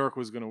New York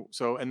was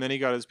and then he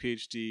got his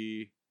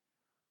PhD,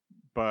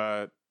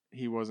 but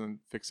he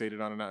wasn't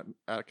fixated on an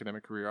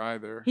academic career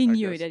either. He I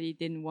knew guess. that he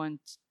didn't want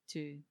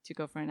to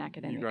go for an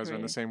academic You guys career. are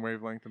on the same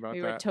wavelength about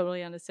we that. were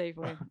totally on the same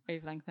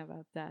wavelength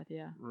about that,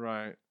 yeah.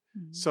 Right.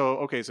 Mhm.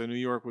 So New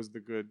York was the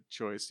good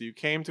choice. So you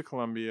came to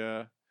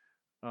Columbia.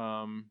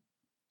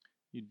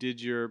 You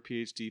did your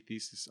PhD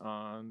thesis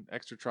on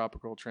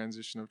extratropical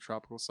transition of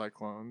tropical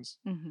cyclones,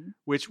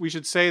 which we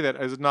should say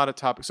that is not a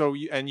topic. So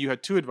you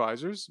had two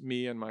advisors,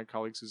 me and my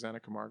colleague Susanna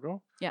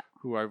Camargo,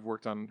 who I've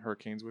worked on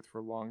hurricanes with for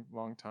a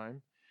long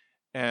time.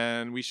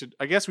 And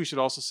I guess we should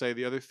also say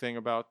the other thing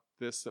about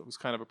this that was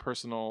kind of a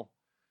personal,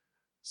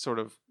 sort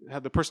of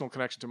had the personal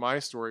connection to my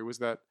story, was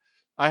that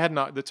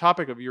the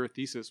topic of your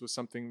thesis was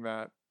something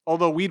that,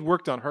 although we'd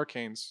worked on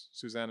hurricanes,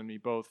 Suzanne and me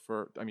both,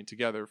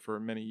 together for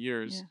many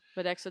years. Yeah,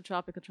 but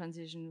extratropical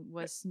transition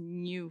was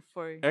new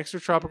for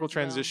extratropical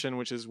transition,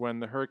 which is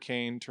when the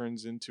hurricane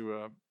turns into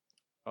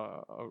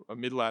a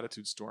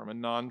mid-latitude storm, a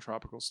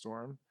non-tropical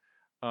storm.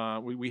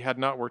 We had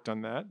not worked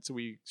on that, so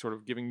we sort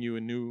of giving you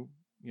a new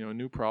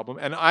problem.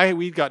 And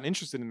we'd gotten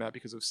interested in that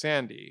because of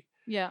Sandy.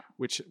 Yeah.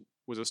 Which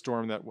was a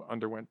storm that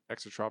underwent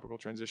extratropical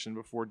transition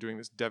before doing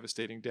this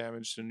devastating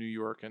damage to New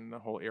York and the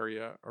whole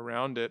area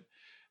around it.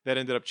 That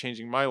ended up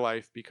changing my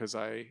life because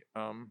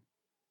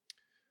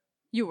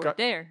you were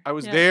there. I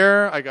was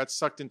there. I got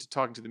sucked into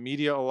talking to the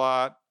media a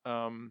lot,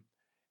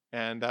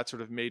 and that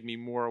sort of made me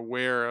more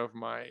aware of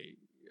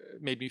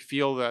made me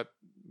feel that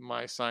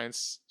my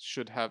science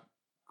should have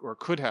or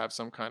could have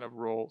some kind of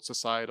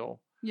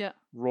societal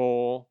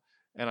role.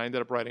 And I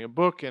ended up writing a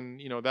book, and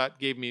that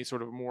gave me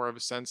sort of more of a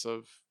sense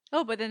of.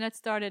 Oh, but then that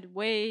started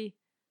way,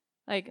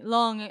 like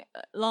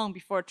long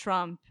before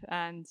Trump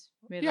and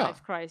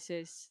midlife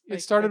crisis.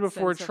 It started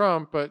before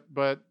Trump,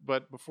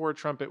 but before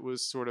Trump, it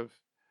was sort of,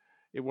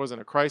 it wasn't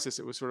a crisis.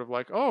 It was sort of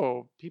like,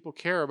 oh, people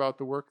care about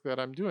the work that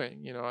I'm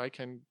doing.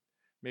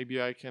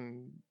 Maybe I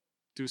can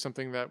do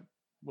something that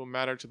will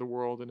matter to the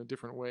world in a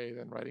different way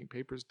than writing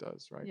papers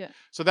does, right? Yeah.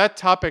 So that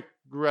topic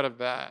grew out of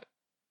that.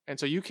 And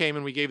so you came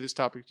and we gave this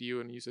topic to you,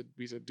 and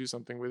we said do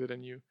something with it,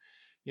 and you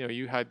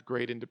had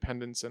great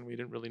independence, and we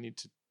didn't really need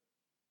to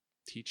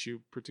teach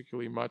you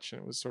particularly much,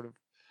 and it was sort of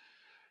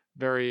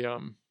very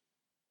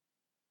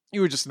you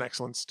were just an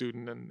excellent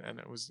student, and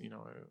it was it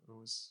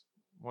was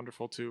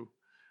wonderful to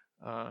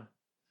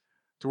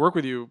work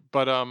with you.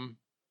 But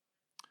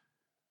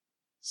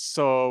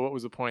so what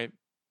was the point?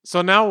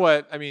 So now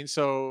what? I mean,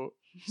 so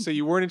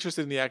you weren't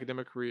interested in the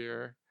academic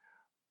career,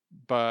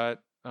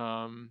 but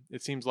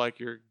it seems like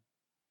you're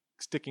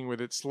sticking with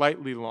it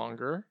slightly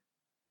longer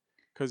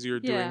because you're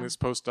doing this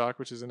postdoc,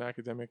 which is an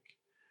academic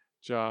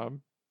job.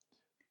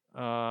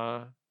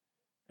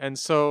 And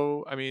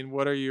so, I mean,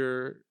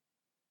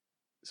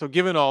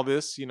 given all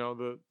this,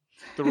 the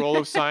role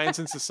of science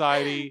in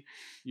society,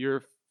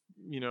 I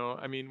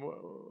mean,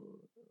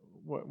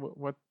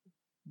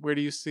 where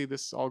do you see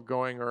this all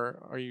going, or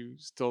are you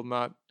still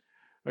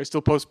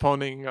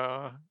postponing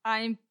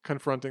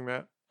confronting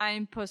that?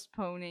 I'm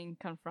postponing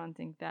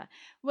confronting that.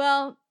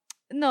 Well,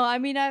 no, I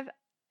mean, I've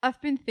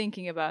been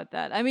thinking about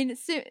that. I mean,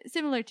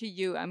 similar to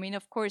you. I mean,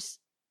 of course,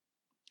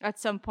 at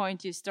some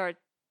point you start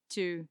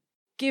to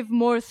give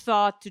more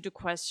thought to the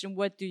question,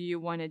 what do you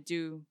want to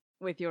do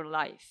with your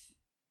life?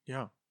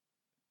 Yeah.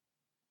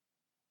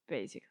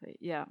 Basically,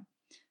 yeah.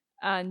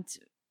 And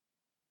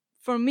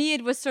for me,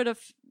 it was sort of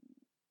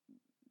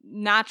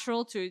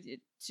natural to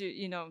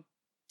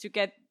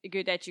get a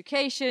good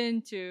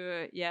education,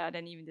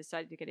 then even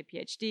decided to get a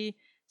PhD.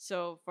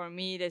 So for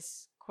me,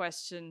 this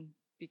question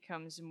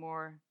becomes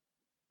more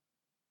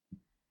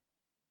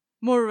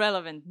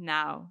relevant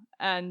now.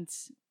 And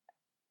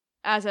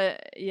as I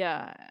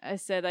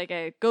said,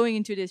 like going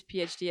into this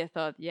PhD, I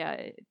thought,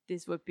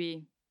 this would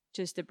be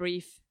just a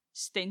brief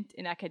stint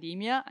in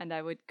academia, and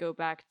I would go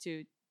back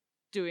to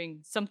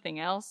doing something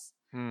else.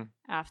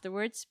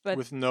 afterwards. But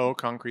with no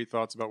concrete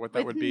thoughts about what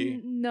that would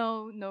be.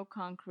 No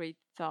concrete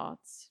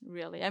thoughts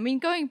really. I mean,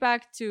 going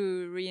back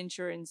to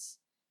reinsurance,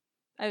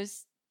 it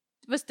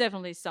was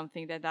definitely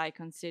something that I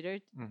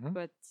considered,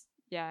 but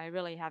yeah, I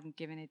really haven't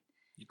given it.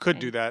 You could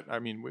do that. I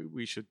mean,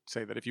 we should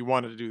say that if you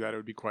wanted to do that, it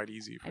would be quite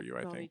easy for you.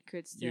 I think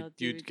could still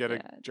you'd get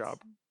a job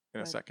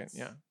in a second.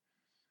 Yeah.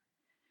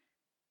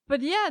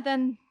 But yeah,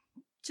 then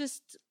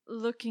just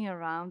looking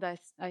around,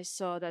 I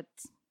saw that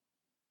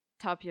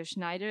Tapio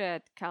Schneider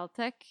at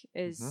Caltech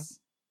is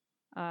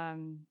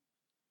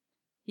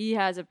he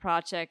has a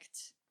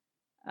project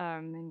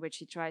in which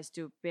he tries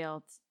to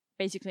build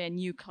basically a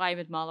new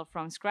climate model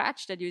from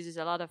scratch that uses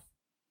a lot of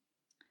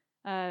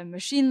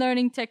machine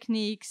learning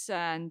techniques,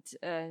 and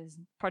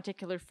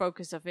particular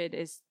focus of it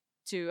is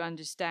to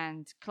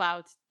understand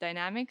cloud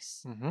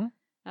dynamics,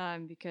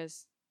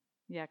 because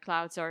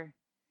clouds are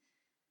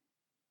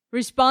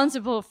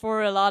responsible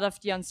for a lot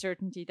of the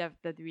uncertainty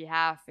that we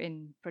have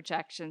in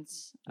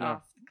projections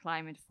of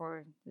climate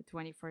for the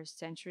 21st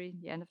century,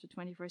 the end of the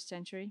 21st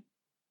century.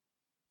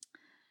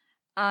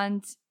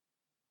 And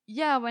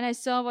yeah, when I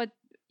saw what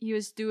he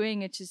was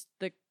doing, it just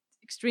looked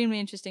extremely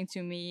interesting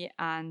to me,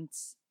 and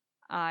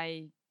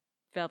I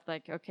felt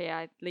like, okay,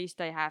 at least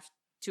I have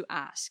to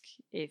ask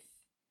if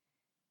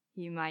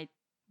he might,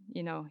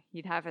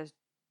 he'd have a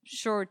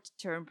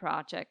short-term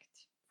project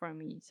for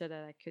me so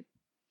that I could.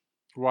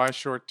 Why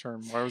short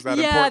term? Why was that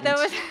important? Yeah, that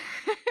was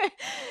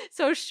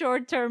so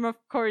short term, of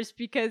course,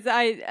 because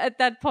at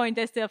that point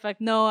I still felt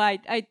no,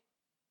 I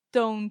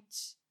don't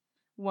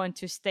want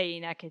to stay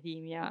in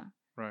academia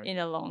in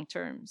a long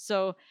term.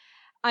 So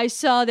I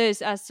saw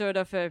this as sort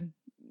of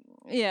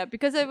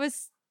because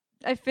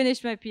I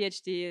finished my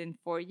PhD in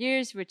 4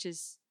 years, which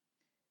is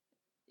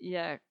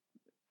a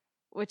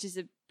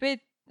bit.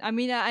 I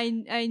mean, I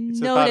it's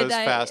know about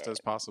that as fast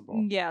as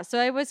possible. Yeah, so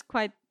I was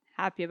quite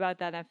happy about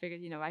that. I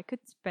figured, I could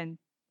spend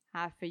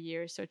half a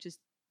year so just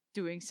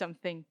doing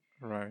something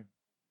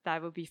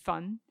that would be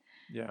fun.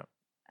 Yeah.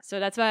 So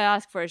that's why I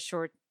asked for a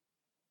short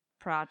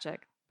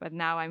project. But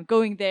now I'm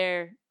going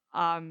there,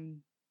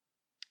 and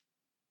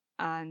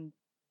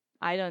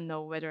I don't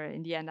know whether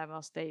in the end I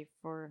will stay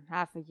for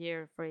half a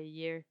year, for a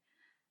year.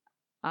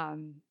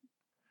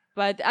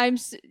 But I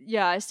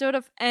sort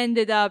of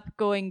ended up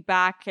going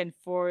back and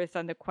forth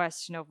on the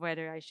question of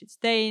whether I should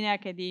stay in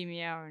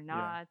academia or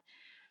not. Yeah.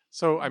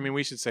 So, I mean,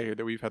 we should say here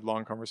that we've had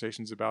long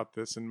conversations about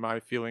this, and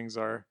my feelings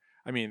are,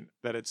 I mean,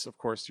 that it's, of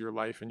course, your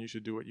life and you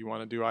should do what you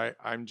want to do.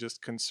 I'm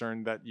just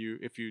concerned that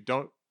if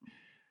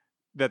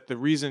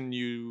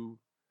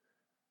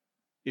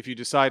you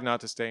decide not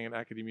to stay in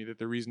academia, that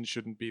the reason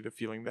shouldn't be the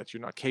feeling that you're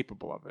not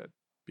capable of it,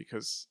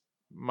 because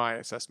my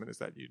assessment is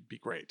that you'd be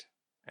great.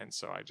 And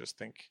so I just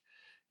think,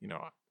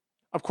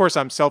 of course,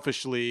 I'm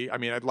selfishly, I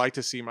mean, I'd like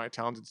to see my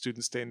talented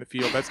students stay in the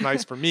field. That's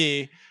nice for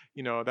me.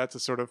 That's a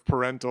sort of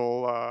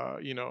parental, I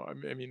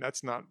mean,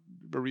 that's not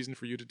a reason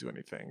for you to do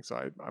anything. So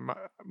I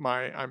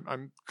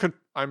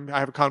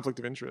have a conflict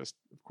of interest,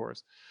 of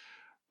course.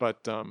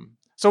 But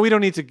so we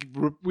don't need to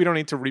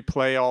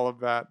replay all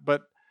of that.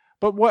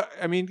 But what,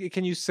 I mean,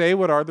 can you say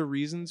what are the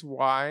reasons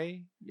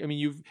why? I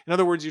mean, in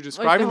other words, you're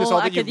describing this all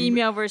that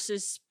academia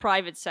versus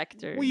private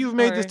sector. Well, you've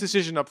made this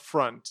decision up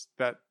front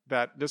that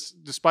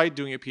despite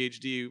doing a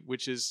PhD,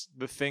 which is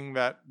the thing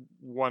the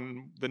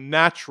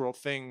natural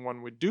thing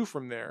one would do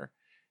from there,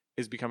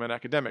 is become an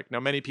academic.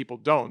 Now, many people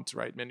don't,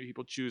 right? Many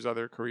people choose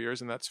other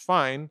careers, and that's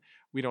fine.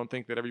 We don't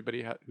think that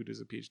everybody who does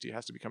a PhD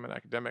has to become an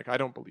academic. I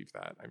don't believe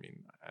that. I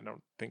mean, I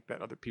don't think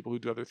that other people who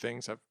do other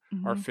things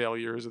are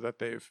failures, or that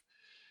they've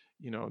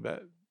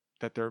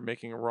that they're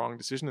making a wrong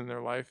decision in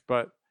their life,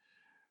 but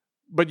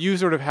you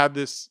sort of had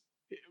this,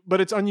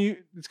 but it's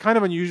kind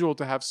of unusual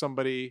to have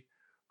somebody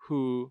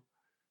who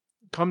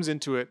comes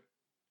into it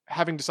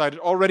having decided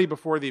already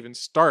before they even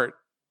start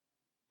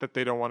that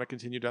they don't want to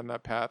continue down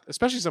that path,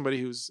 especially somebody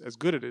who's as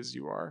good at it as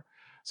you are.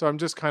 So I'm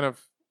just kind of,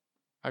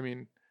 I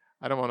mean,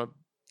 I don't want to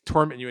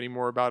torment you any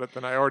more about it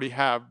than I already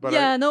have, but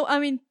I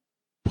mean,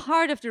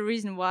 part of the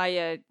reason why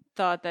I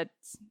thought that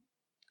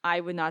I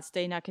would not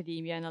stay in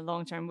academia in the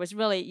long term was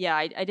really,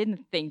 I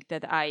didn't think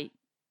that I'd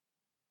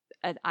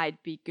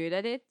be good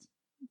at it.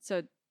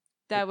 So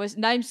that was,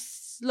 and I'm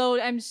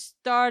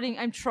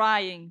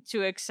trying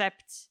to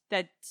accept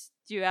that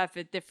you have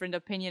a different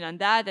opinion on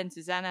that, and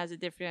Susanna has a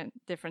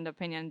different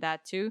opinion on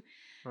that too.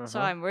 So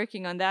I'm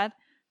working on that.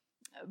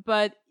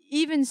 But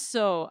even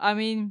so, I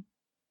mean,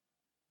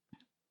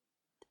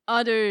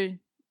 other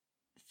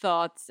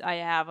thoughts I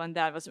have on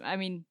that was, I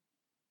mean,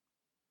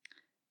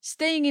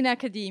 staying in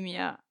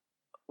academia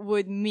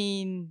would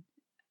mean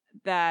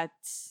that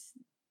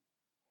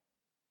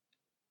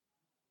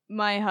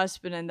my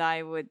husband and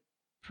I would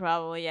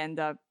probably end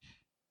up,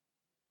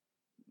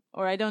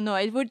 or I don't know,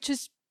 it would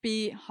just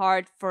be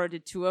hard for the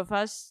two of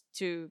us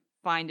to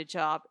find a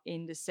job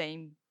in the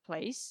same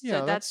place. Yeah,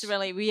 so that's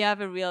really, we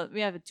have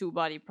a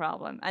two-body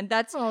problem. And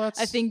I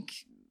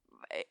think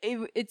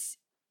it's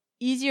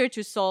easier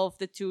to solve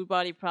the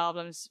two-body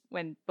problems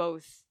when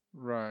both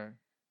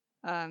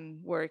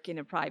work in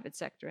a private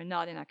sector and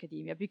not in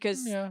academia,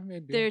 because Yeah,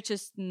 maybe. there are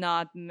just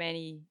not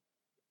many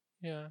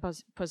Yeah.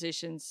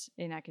 positions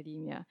in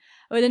academia.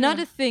 But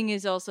another thing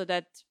is also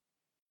that,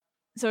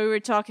 so we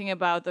were talking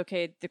about,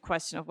 okay, the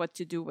question of what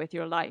to do with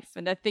your life.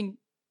 And I think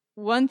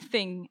one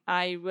thing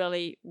I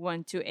really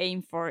want to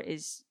aim for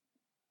is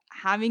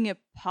having a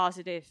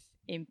positive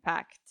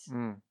impact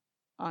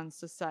on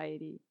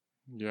society.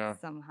 Yeah.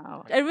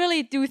 Somehow. I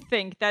really do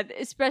think that,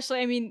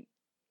 especially, I mean,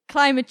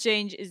 climate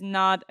change is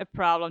not a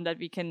problem that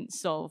we can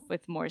solve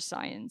with more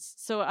science.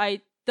 So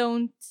I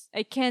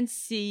can't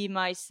see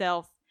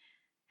myself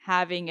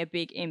having a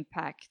big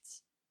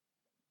impact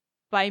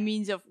by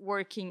means of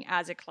working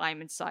as a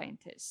climate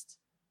scientist.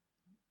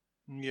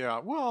 Yeah.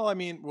 Well, I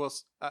mean,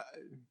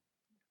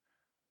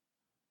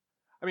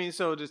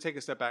 so to take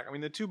a step back, I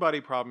mean, the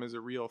two-body problem is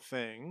a real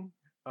thing,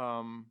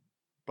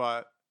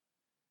 but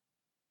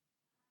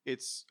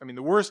the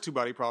worst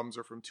two-body problems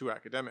are from two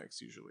academics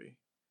usually.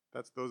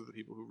 Those are the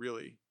people who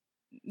really.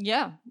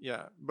 Yeah.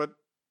 Yeah, but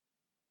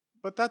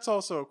that's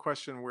also a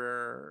question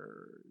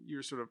where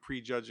you're sort of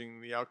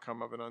prejudging the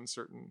outcome of an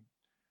uncertain.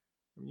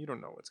 I mean, you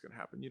don't know what's going to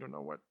happen. You don't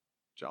know what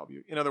job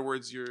you. In other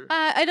words, you're.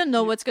 I don't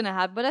know what's going to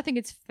happen, but I think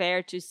it's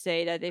fair to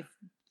say that if,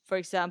 for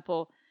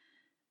example,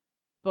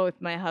 both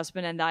my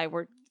husband and I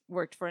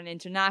worked for an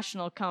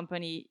international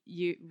company,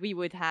 we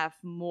would have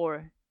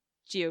more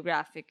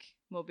geographic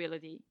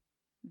mobility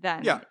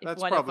than if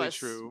that's one probably of us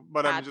true.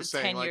 But had I'm just a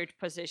saying, tenured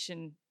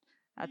position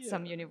at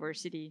some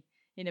university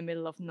in the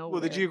middle of nowhere.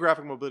 Well, the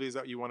geographic mobility is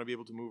that you want to be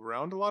able to move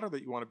around a lot, or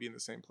that you want to be in the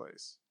same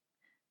place?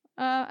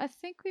 I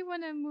think we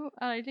want to move.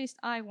 At least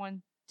I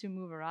want to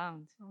move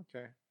around.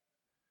 Okay.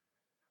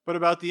 But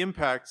about the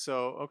impact,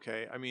 so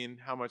okay, I mean,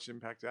 how much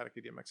impact do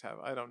academics have?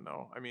 I don't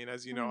know. I mean,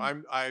 as you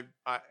know,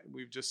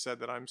 we've just said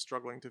that I'm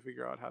struggling to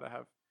figure out how to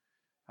have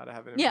an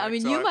impact. Yeah, I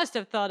mean, you must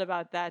have thought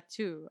about that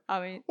too.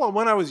 I mean, well,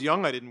 when I was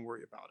young, I didn't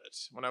worry about it.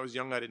 When I was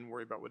young, I didn't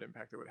worry about what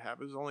impact it would have.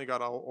 It was only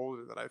got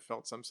older that I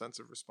felt some sense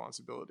of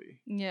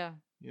responsibility. Yeah.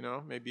 You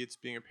know, maybe it's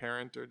being a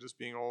parent or just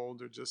being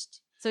old or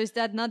just. So is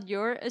that not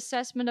your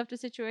assessment of the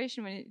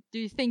situation? Do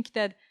you think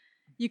that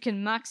you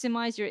can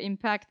maximize your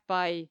impact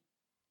by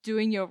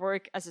doing your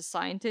work as a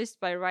scientist,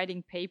 by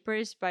writing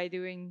papers, by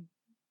doing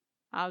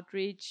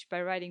outreach,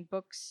 by writing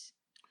books?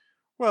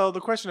 Well,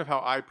 the question of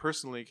how I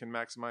personally can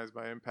maximize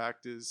my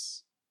impact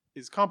is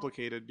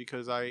complicated,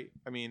 because I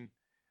have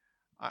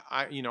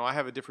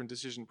a different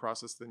decision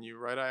process than you,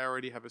 right? I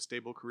already have a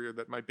stable career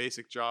that my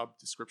basic job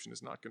description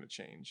is not going to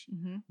change,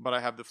 but I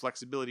have the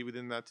flexibility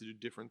within that to do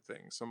different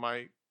things. So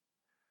my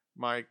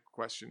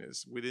question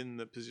is, within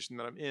the position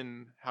that I'm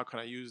in, how can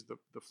I use the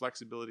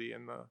flexibility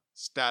and the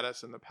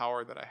status and the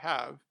power that I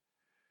have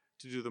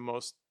to do the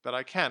most that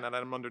I can? And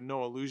I'm under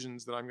no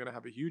illusions that I'm going to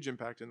have a huge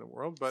impact in the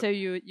world. But so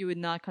you would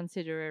not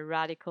consider a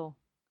radical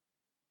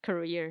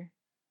career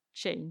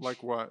change?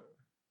 Like what?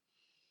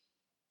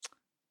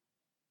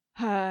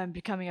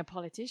 Becoming a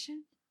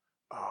politician?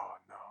 Oh,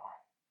 no.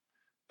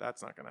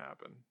 That's not going to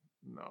happen.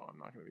 No, I'm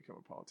not going to become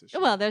a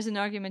politician. Well, there's an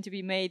argument to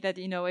be made that,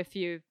 if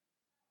you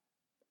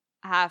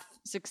have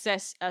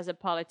success as a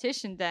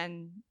politician,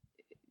 then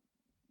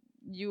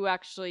you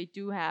actually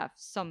do have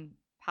some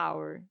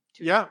power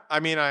to. Yeah,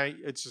 I mean,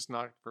 it's just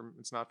not for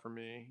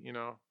me,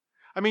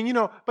 I mean,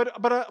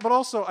 but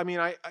also, I mean,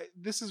 I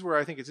this is where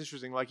I think it's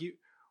interesting. Like,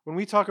 when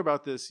we talk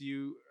about this,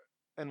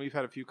 and we've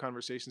had a few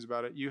conversations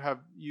about it,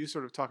 you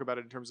sort of talk about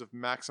it in terms of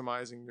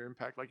maximizing your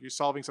impact, like you're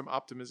solving some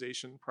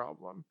optimization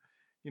problem,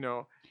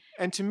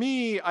 And to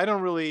me, I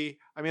don't really.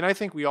 I mean, I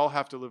think we all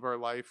have to live our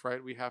life,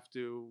 right? We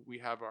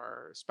have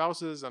our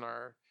spouses and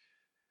our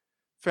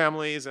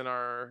families and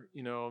our,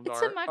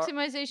 It's a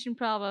maximization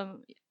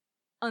problem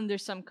under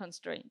some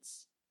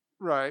constraints.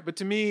 Right, but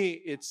to me,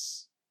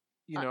 it's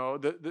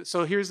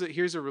so here's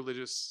a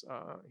religious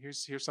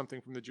here's something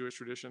from the Jewish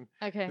tradition.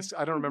 Okay.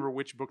 I don't remember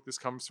which book this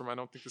comes from. I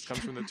don't think this comes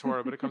from the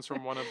Torah, but it comes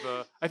from one of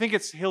the. I think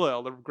it's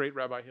Hillel, the great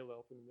Rabbi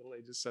Hillel from the Middle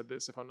Ages, said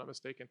this, if I'm not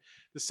mistaken.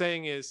 The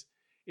saying is,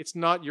 "It's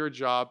not your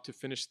job to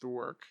finish the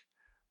work,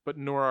 but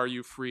nor are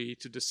you free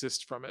to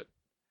desist from it."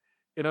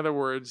 In other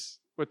words,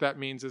 what that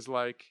means is,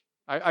 like,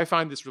 I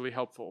find this really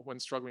helpful when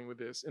struggling with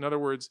this. In other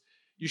words,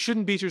 you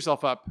shouldn't beat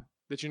yourself up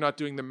that you're not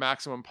doing the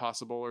maximum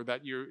possible, or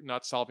that you're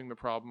not solving the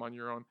problem on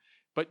your own.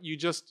 But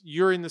you're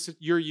you in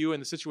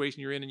the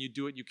situation you're in, and you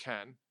do what you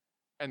can,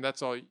 and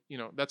that's all.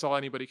 That's all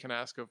anybody can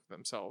ask of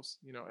themselves.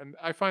 And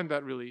I find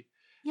that really.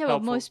 Yeah,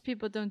 helpful. Well, most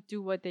people don't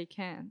do what they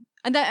can,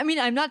 and I mean,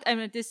 I'm not. I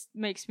mean, this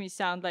makes me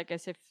sound like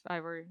as if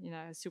I were,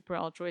 a super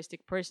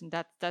altruistic person.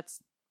 That's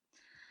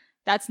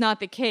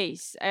not the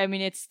case. I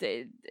mean, it's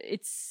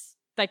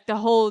like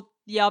the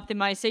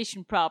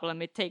optimization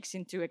problem. It takes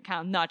into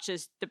account not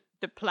just the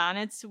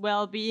planet's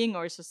well-being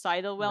or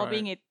societal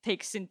well-being. Right. It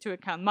takes into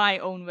account my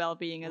own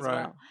well-being as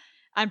well,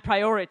 and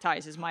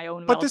prioritizes my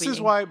own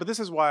well-being. But this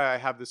is why I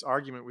have this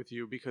argument with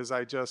you, because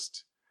I've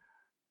just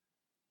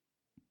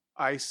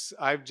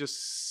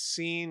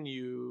seen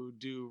you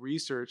do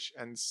research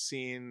and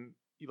seen,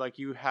 like,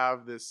 you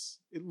have this.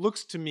 It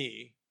looks to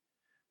me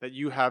that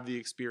you have the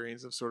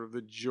experience of sort of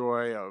the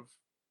joy of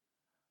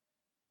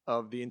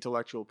of the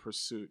intellectual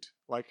pursuit.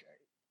 Like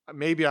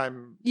maybe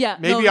I'm Yeah,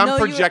 maybe no, I'm no,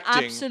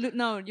 projecting.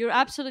 You're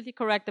absolutely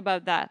correct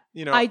about that.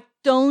 You know, I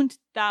don't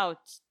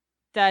doubt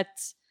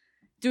that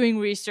doing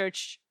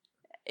research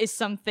is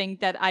something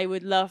that I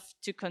would love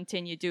to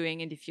continue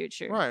doing in the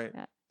future. right.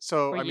 Yeah,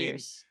 So for I mean,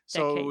 years,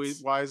 so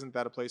decades. why isn't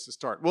that a place to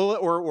start? Well,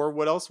 or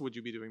what else would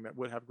you be doing that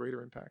would have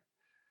greater impact?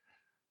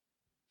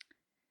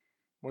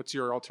 What's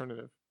your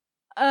alternative?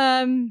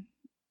 Um.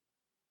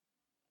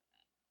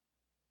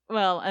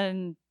 Well,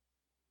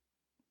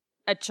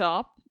 a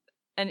job,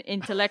 an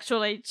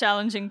intellectually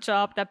challenging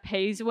job that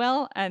pays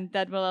well and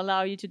that will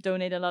allow you to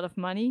donate a lot of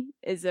money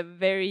is a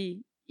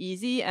very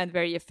easy and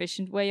very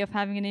efficient way of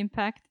having an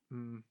impact.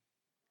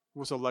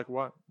 Well, so like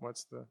what?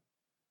 What's the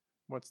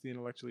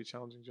intellectually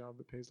challenging job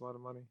that pays a lot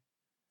of money?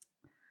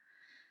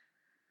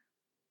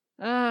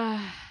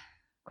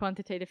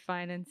 Quantitative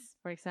finance,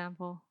 for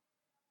example.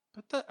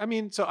 But that, I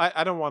mean, so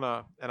I don't want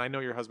to, and I know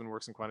your husband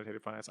works in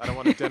quantitative finance. I don't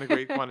want to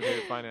denigrate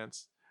quantitative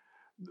finance.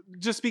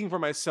 Just speaking for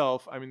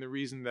myself, I mean, the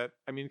reason that,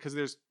 I mean,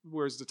 because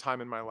where's the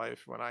time in my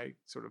life when I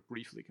sort of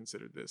briefly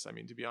considered this. I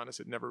mean, to be honest,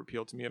 it never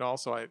appealed to me at all.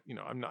 So I'd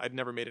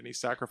never made any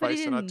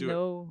sacrifice to not do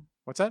it.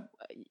 What's that?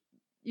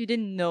 You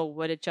didn't know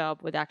what a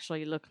job would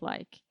actually look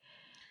like.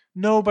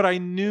 No, but I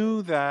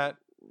knew that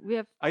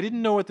I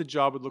didn't know what the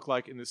job would look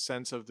like in the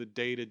sense of the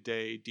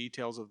day-to-day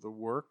details of the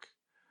work,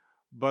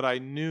 but I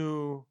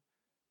knew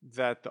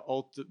that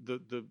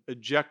the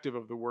objective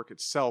of the work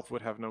itself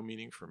would have no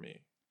meaning for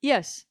me.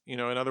 Yes. In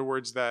other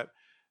words, that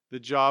the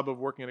job of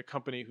working in a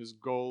company whose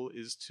goal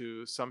is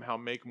to somehow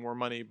make more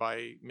money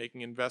by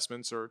making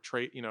investments or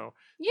trade,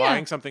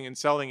 buying something and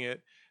selling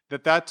it,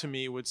 that to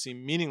me would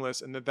seem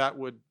meaningless, and that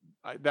would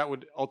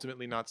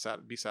ultimately not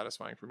be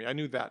satisfying for me. I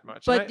knew that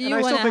much. But do you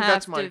want to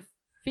have the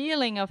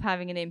feeling of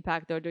having an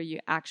impact, or do you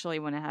actually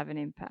want to have an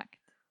impact?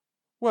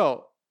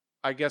 Well,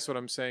 I guess what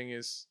I'm saying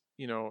is,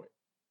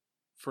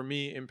 for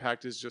me,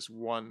 impact is just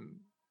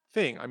one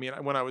thing. I mean,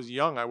 when I was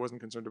young, I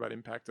wasn't concerned about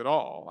impact at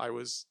all. I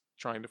was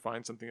trying to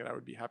find something that I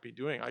would be happy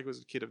doing. I was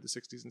a kid of the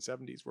 60s and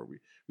 70s where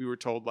we were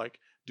told, like,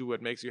 do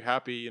what makes you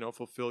happy,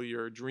 fulfill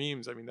your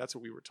dreams. I mean, that's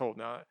what we were told.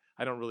 Now,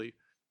 I don't really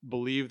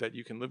believe that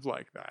you can live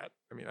like that.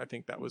 I mean, I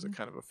think that was a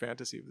kind of a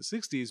fantasy of the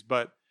 60s,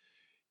 but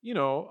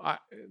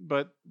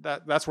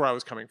that's where I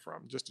was coming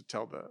from, just to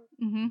tell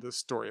the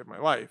story of my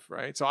life,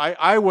 right? So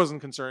I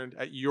wasn't concerned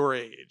at your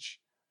age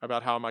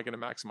about how am I going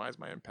to maximize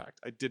my impact.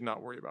 I did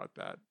not worry about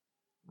that,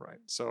 right?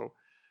 So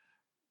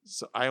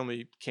I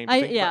only came to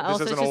think about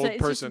this as an old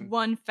person. It's just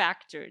one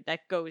factor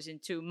that goes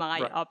into my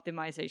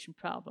optimization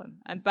problem,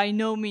 and by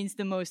no means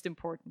the most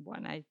important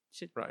one. I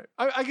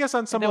guess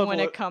on some level, I don't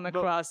want to come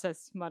across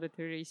as Mother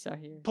Teresa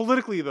here.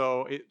 Politically,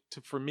 though,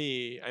 for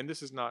me, and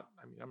this is not,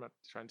 I mean, I'm not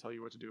trying to tell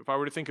you what to do. If I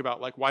were to think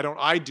about, like, why don't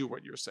I do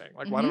what you're saying?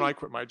 Like, why don't I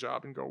quit my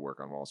job and go work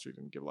on Wall Street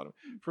and give a lot of...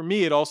 For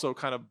me, it also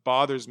kind of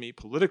bothers me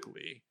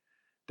politically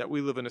that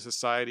we live in a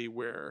society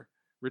where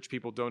rich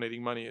people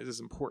donating money is as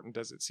important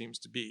as it seems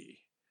to be.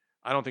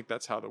 I don't think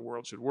that's how the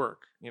world should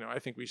work. I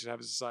think we should have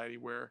a society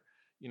where,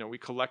 we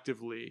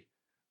collectively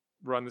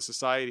run the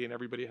society and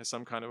everybody has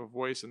some kind of a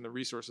voice and the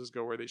resources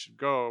go where they should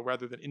go,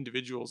 rather than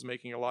individuals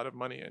making a lot of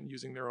money and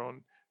using their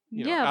own,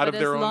 out of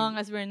their own... as long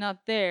as we're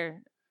not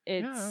there,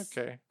 it's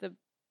the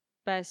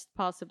best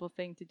possible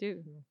thing to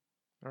do.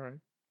 All right.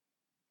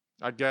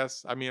 I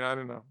guess. I mean, I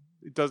don't know.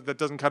 That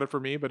doesn't cut it for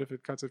me, but if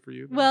it cuts it for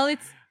you, then... Well,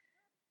 it's...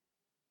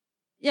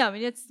 Yeah, I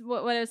mean, it's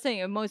what I was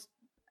saying. Most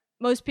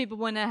people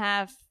want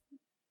to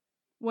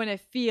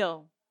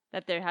feel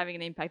that they're having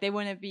an impact. They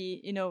want to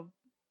be,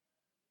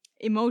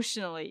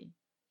 emotionally.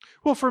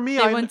 Well, for me,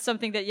 I want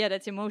something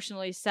that's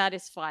emotionally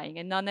satisfying,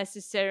 and not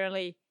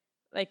necessarily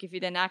like if you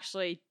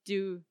actually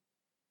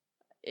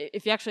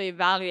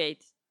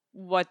evaluate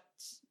what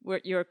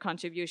your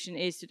contribution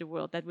is to the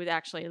world, that would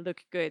actually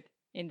look good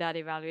in that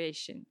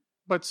evaluation.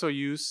 But so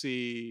you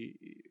see,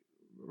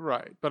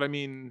 right? But I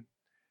mean,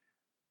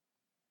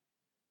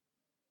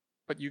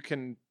 you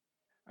can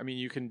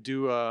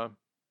do a...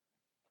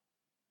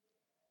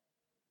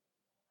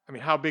 I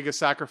mean, how big a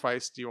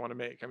sacrifice do you want to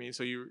make? I mean,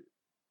 so you...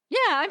 Yeah,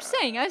 I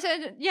said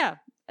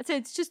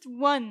it's just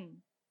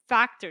one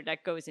factor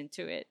that goes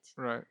into it.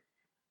 Right.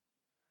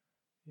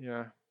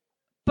 Yeah.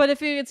 But I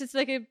feel it's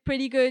like a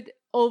pretty good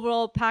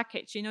overall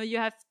package. You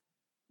have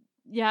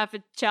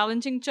a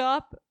challenging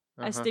job,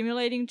 a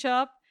stimulating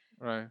job.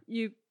 Right.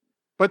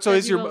 But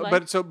is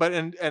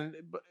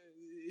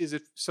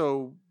it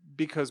so?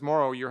 Because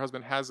Mauro, your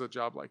husband, has a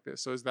job like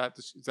this, so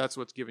that's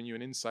what's given you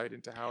an insight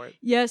into how it...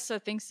 Yes, I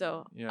think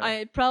so. Yeah.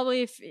 I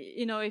probably, if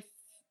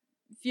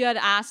you had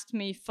asked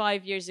me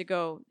 5 years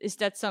ago, is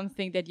that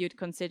something that you'd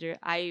consider,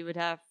 I would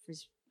have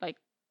like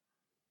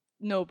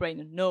no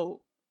brainer,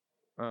 no.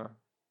 Yeah,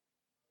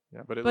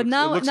 but it looks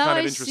kind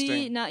of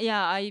interesting.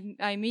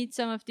 I meet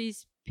some of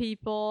these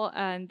people,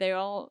 and they're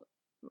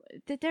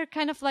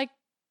kind of like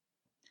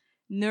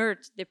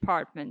nerd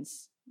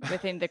departments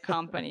within the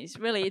companies.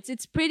 Really,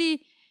 it's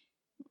pretty...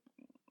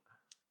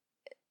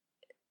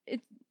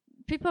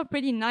 people are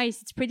pretty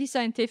nice. It's pretty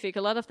scientific.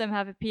 A lot of them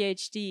have a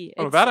PhD.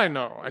 Oh, that I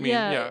know. I mean,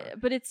 yeah.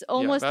 But it's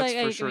almost that's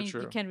like for sure you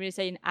true. can't really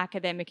say an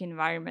academic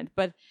environment,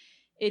 but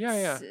it's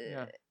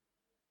Yeah.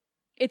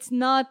 it's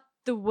not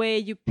the way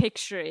you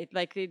picture it,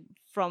 like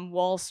from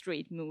Wall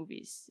Street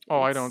movies.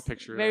 Oh, I It's don't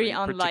picture it very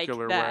any unlike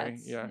particular that. way.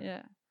 Yeah.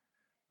 Yeah.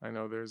 I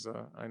know there's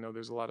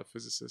a lot of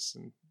physicists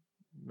and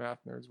math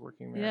nerds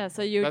working there. Yeah,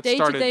 so your That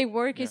day-to-day started-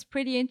 work yeah. is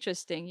pretty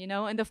interesting, you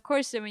know. And of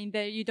course, I mean,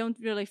 you don't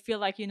really feel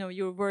like, you know,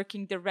 you're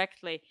working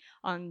directly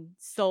on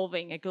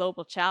solving a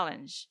global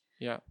challenge,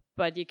 Yeah.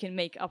 but you can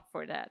make up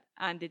for that.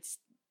 And it's,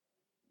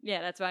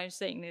 yeah, that's why I'm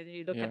saying that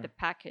you look Yeah. at the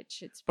package.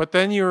 It's But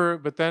then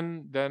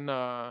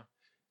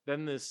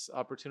then this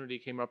opportunity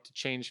came up to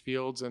change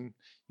fields, and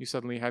you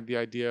suddenly had the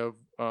idea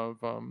of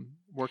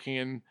working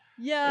in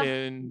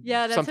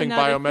that's something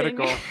another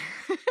biomedical.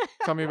 thing.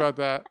 Tell me about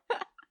that.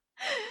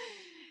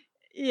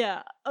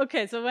 Yeah.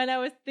 Okay. So when I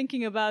was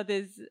thinking about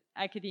this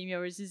academia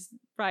versus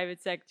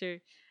private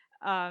sector,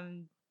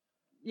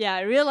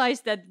 I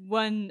realized that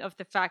one of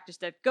the factors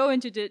that go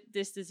into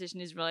this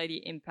decision is really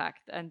the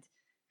impact. And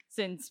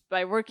since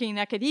by working in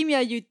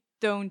academia, you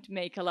don't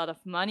make a lot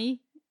of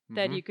money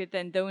that Mhm. you could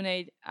then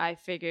donate, I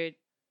figured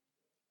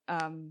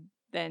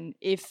then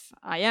if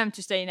I am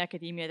to stay in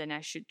academia, then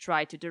I should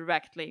try to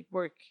directly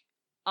work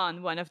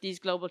on one of these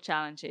global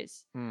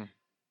challenges. Mm.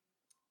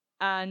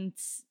 And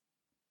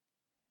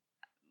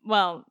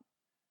well,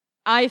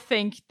 I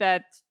think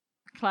that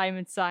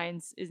climate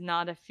science is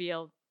not a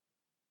field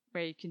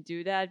where you can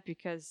do that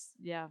because,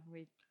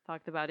 we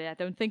talked about it. I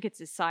don't think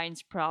it's a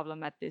science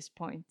problem at this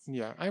point.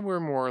 Yeah, we're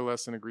more or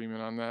less in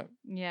agreement on that.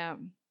 Yeah.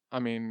 I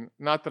mean,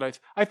 not that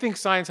I think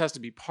science has to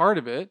be part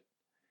of it,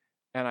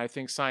 and I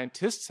think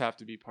scientists have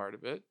to be part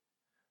of it.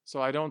 So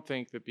I don't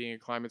think that being a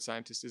climate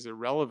scientist is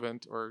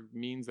irrelevant or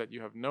means that you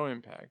have no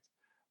impact.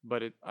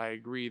 But I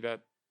agree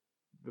that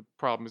the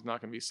problem is not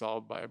going to be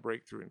solved by a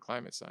breakthrough in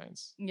climate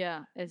science.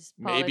 Yeah, it's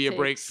maybe a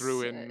politics,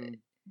 breakthrough in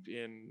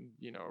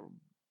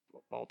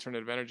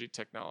alternative energy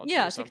technology.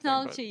 Yeah, or something,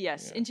 technology. but,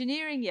 Yes, yeah.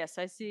 engineering. Yes,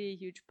 I see a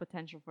huge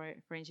potential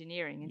for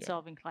engineering in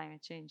solving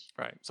climate change.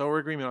 Right. So we're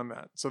agreement on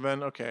that. So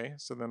then, okay.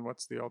 So then,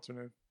 what's the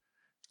alternative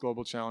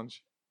global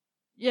challenge?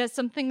 Yeah,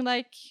 something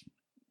like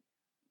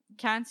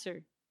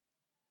cancer.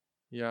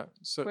 Yeah.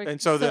 So For-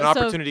 and so so- the so-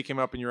 opportunity came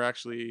up, and you're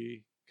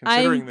actually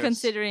considering I'm this.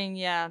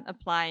 considering,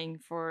 applying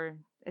for.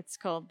 It's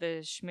called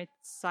the Schmidt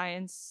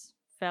Science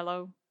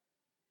Fellow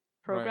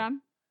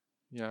program.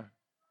 Yeah.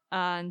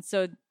 And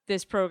so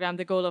this program,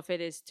 the goal of it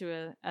is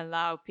to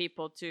allow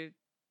people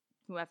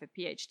who have a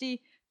PhD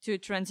to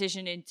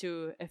transition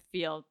into a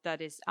field that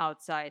is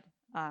outside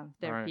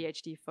their Right.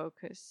 PhD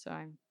focus. So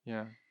I'm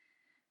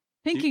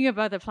thinking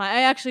about applying.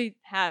 I actually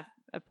have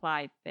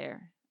applied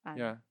there.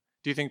 Yeah.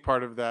 Do you think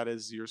part of that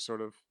is your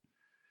sort of,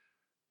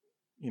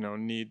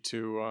 need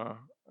to?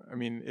 I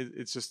mean,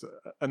 it's just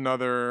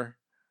another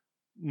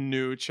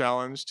new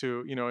challenge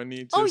to, a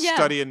need to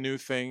study a new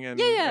thing. And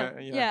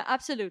Yeah,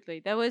 absolutely.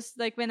 That was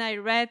like when I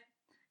read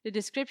the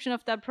description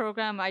of that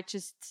program, I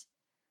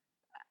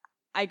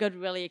got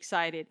really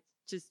excited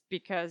just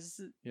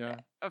because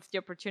of the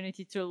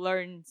opportunity to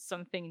learn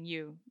something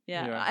new.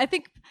 Yeah. I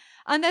think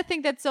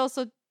that's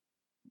also,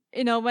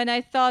 when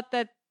I thought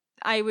that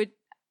I would,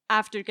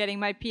 after getting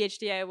my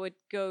PhD, I would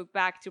go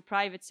back to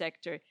private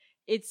sector.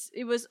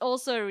 It was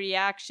also a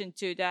reaction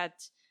to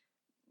that,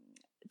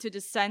 to the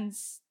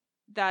sense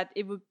that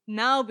it would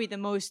now be the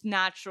most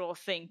natural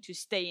thing to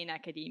stay in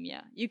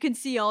academia. You can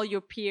see all your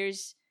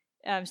peers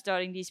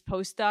starting these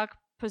postdoc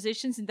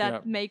positions, and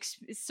that makes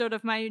sort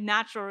of my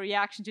natural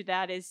reaction to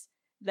that is,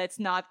 let's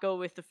not go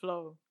with the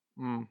flow.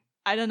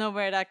 I don't know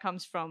where that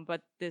comes from,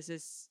 but this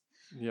is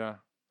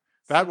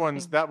that one,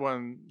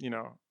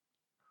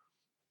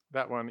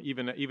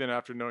 even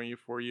after knowing you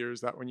 4 years,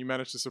 that one you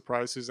managed to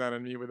surprise Suzanne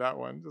and me with that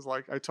one. Just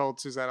like I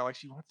told Susanna, like,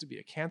 she wants to be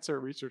a cancer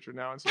researcher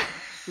now, and so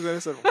Susanna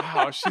said,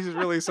 "Wow, she's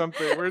really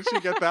something. Where did she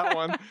get that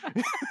one?"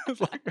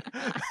 It's like,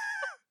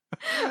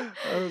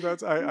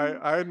 that's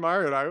I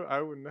admire it.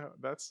 I wouldn't know.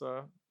 That's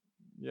I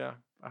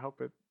hope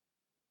it.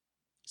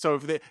 So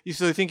if they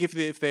think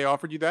if they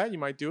offered you that, you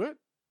might do it.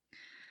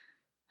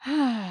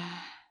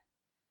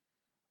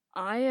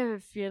 I have a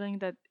feeling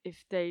that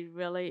if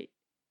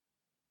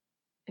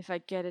I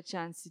get a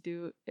chance to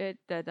do it,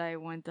 that I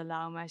won't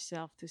allow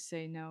myself to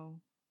say no.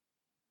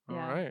 All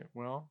right.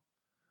 Well,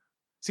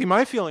 see,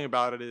 my feeling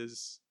about it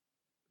is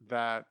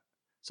that,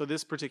 so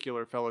this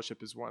particular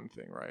fellowship is one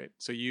thing, right?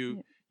 So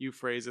you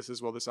phrase this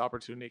as, well, this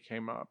opportunity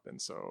came up,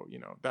 and so,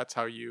 that's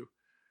how you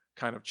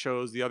kind of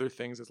chose. The other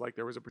things is like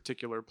there was a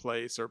particular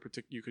place or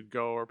you could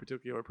go, or a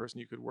particular person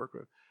you could work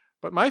with.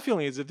 But my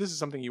feeling is, if this is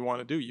something you want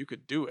to do, you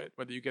could do it,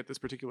 whether you get this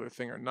particular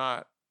thing or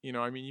not.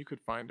 I mean, you could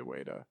find a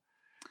way to.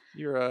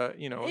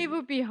 It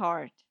would be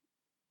hard.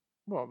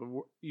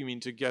 Well, you mean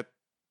to get.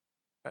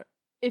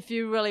 If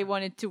you really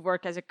wanted to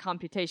work as a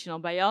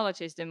computational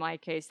biologist, in my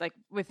case, like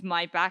with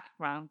my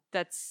background,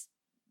 that's.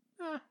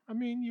 I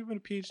mean, you have a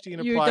PhD in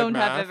applied math. You don't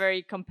have a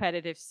very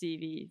competitive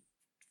CV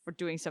for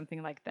doing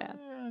something like that.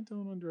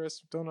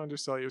 Don't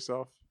undersell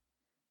yourself.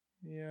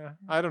 Yeah,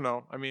 I don't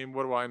know. I mean,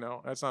 what do I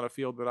know? That's not a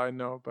field that I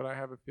know, but I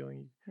have a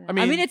feeling. Yeah. I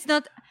mean, it's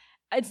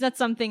not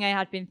something I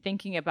had been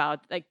thinking about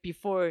like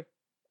before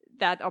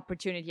that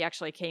opportunity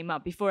actually came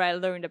up, before I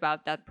learned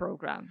about that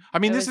program. I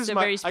mean, It this was is a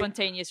very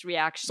spontaneous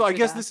reaction. So I to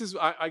guess that. this is.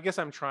 I guess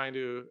I'm trying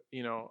to,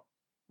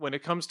 when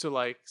it comes to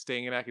like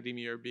staying in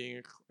academia or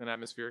being an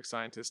atmospheric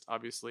scientist,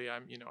 obviously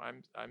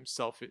I'm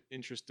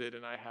self-interested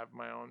and I have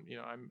my own.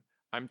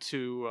 I'm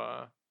too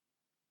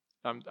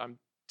I'm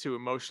too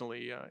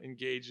emotionally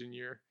engaged in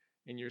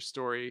your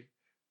story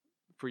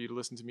for you to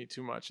listen to me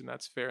too much, and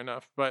that's fair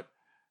enough. But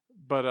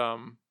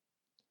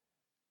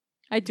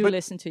I do but-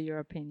 listen to your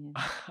opinion.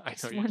 I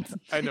Just know you. once.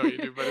 I know you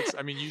do, but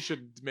I mean, you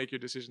should make your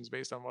decisions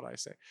based on what I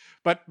say.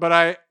 But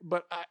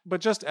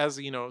just as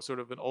sort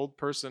of an old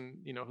person,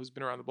 who's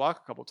been around the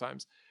block a couple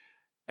times,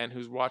 and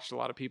who's watched a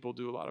lot of people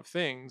do a lot of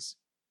things,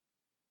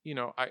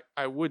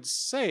 I would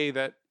say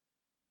that,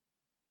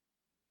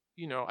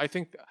 I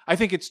think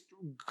it's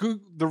good.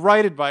 The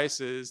right advice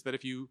is that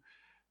if you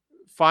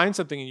find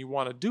something and you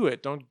want to do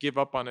it, don't give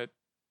up on it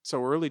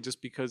so early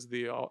just because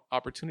the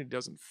opportunity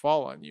doesn't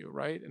fall on you,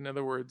 right? In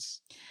other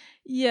words,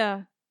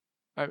 Yeah.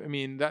 I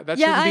mean that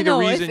shouldn't be the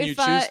reason you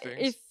choose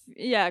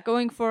things.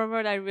 Going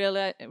forward, I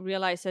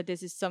realize that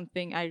this is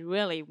something I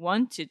really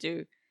want to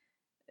do,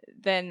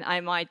 then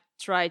I might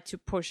try to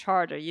push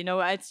harder.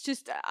 It's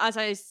just as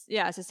I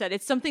said,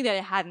 it's something that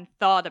I hadn't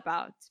thought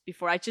about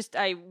before.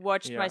 I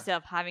watched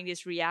myself having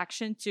this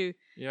reaction to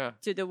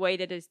the way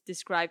that it's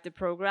described the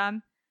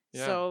program.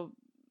 Yeah. So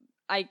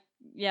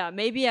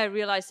maybe I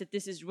realized that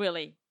this is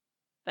really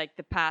like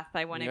the path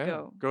I want to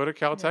go. Go to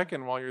Caltech,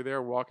 and while you're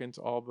there, walk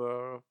into all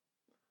the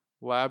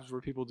labs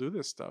where people do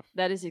this stuff.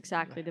 That is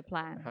exactly the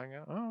plan. Hang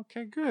out. Oh,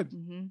 okay, good.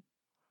 Mm-hmm.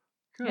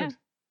 Good. Yeah.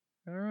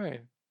 All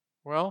right.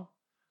 Well,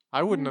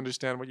 I wouldn't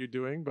understand what you're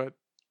doing,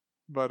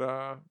 but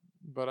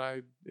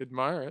I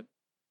admire it.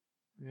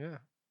 Yeah.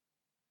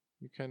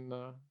 You can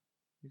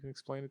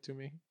explain it to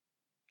me.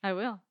 I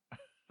will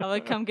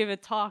come give a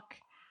talk.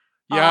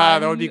 Yeah,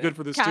 that would be good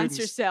for the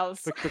cancer students.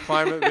 cells.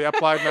 The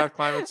applied math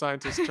climate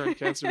scientist turned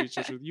cancer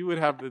researcher. You would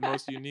have the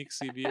most unique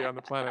CV on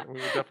the planet. We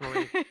would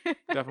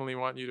definitely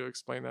want you to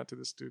explain that to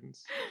the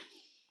students.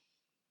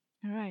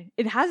 All right.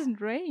 It hasn't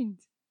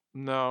rained.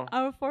 No.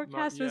 Our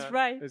forecast was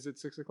right. Is it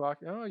 6:00?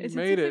 Oh, you Is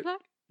made it it. 6:00?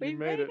 You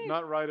made it.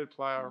 Not right at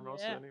Playa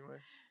Hermosa anyway.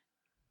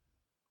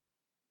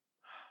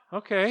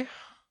 Okay.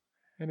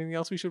 Anything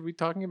else we should be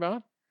talking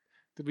about?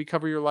 Did we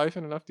cover your life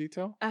in enough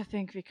detail? I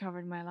think we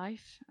covered my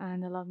life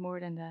and a lot more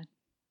than that.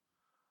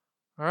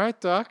 All right,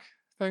 Doc.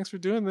 Thanks for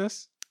doing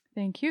this.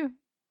 Thank you.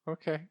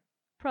 Okay.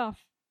 Prof.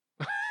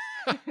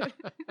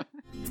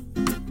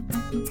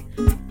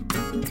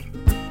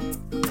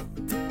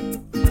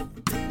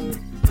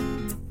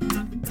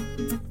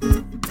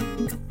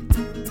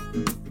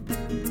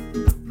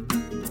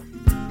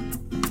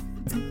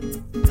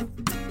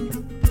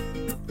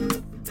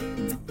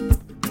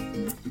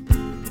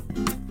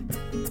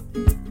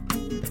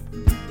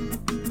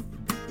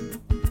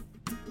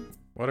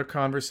 What a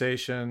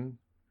conversation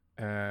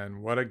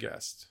and what a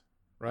guest,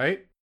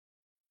 right?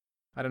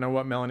 I don't know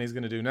what Melanie's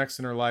going to do next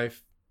in her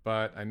life,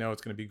 but I know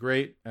it's going to be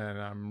great, and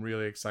I'm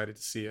really excited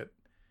to see it.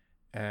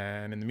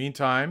 And in the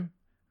meantime,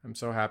 I'm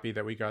so happy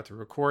that we got to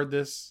record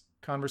this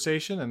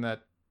conversation and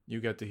that you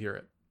get to hear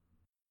it.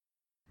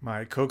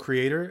 My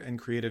co-creator and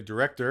creative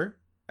director,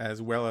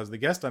 as well as the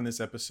guest on this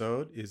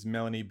episode, is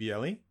Melanie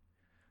Bielli.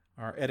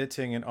 Our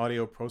editing and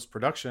audio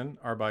post-production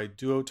are by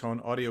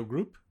Duotone Audio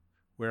Group,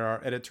 where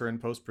our editor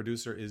and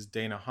post-producer is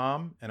Dana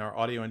Hom, and our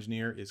audio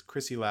engineer is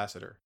Chrissy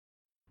Lassiter.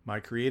 My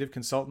creative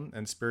consultant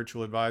and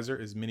spiritual advisor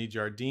is Minnie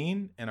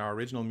Jardine, and our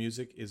original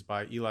music is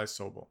by Eli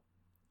Sobel.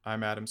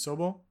 I'm Adam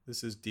Sobel.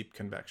 This is Deep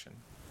Convection.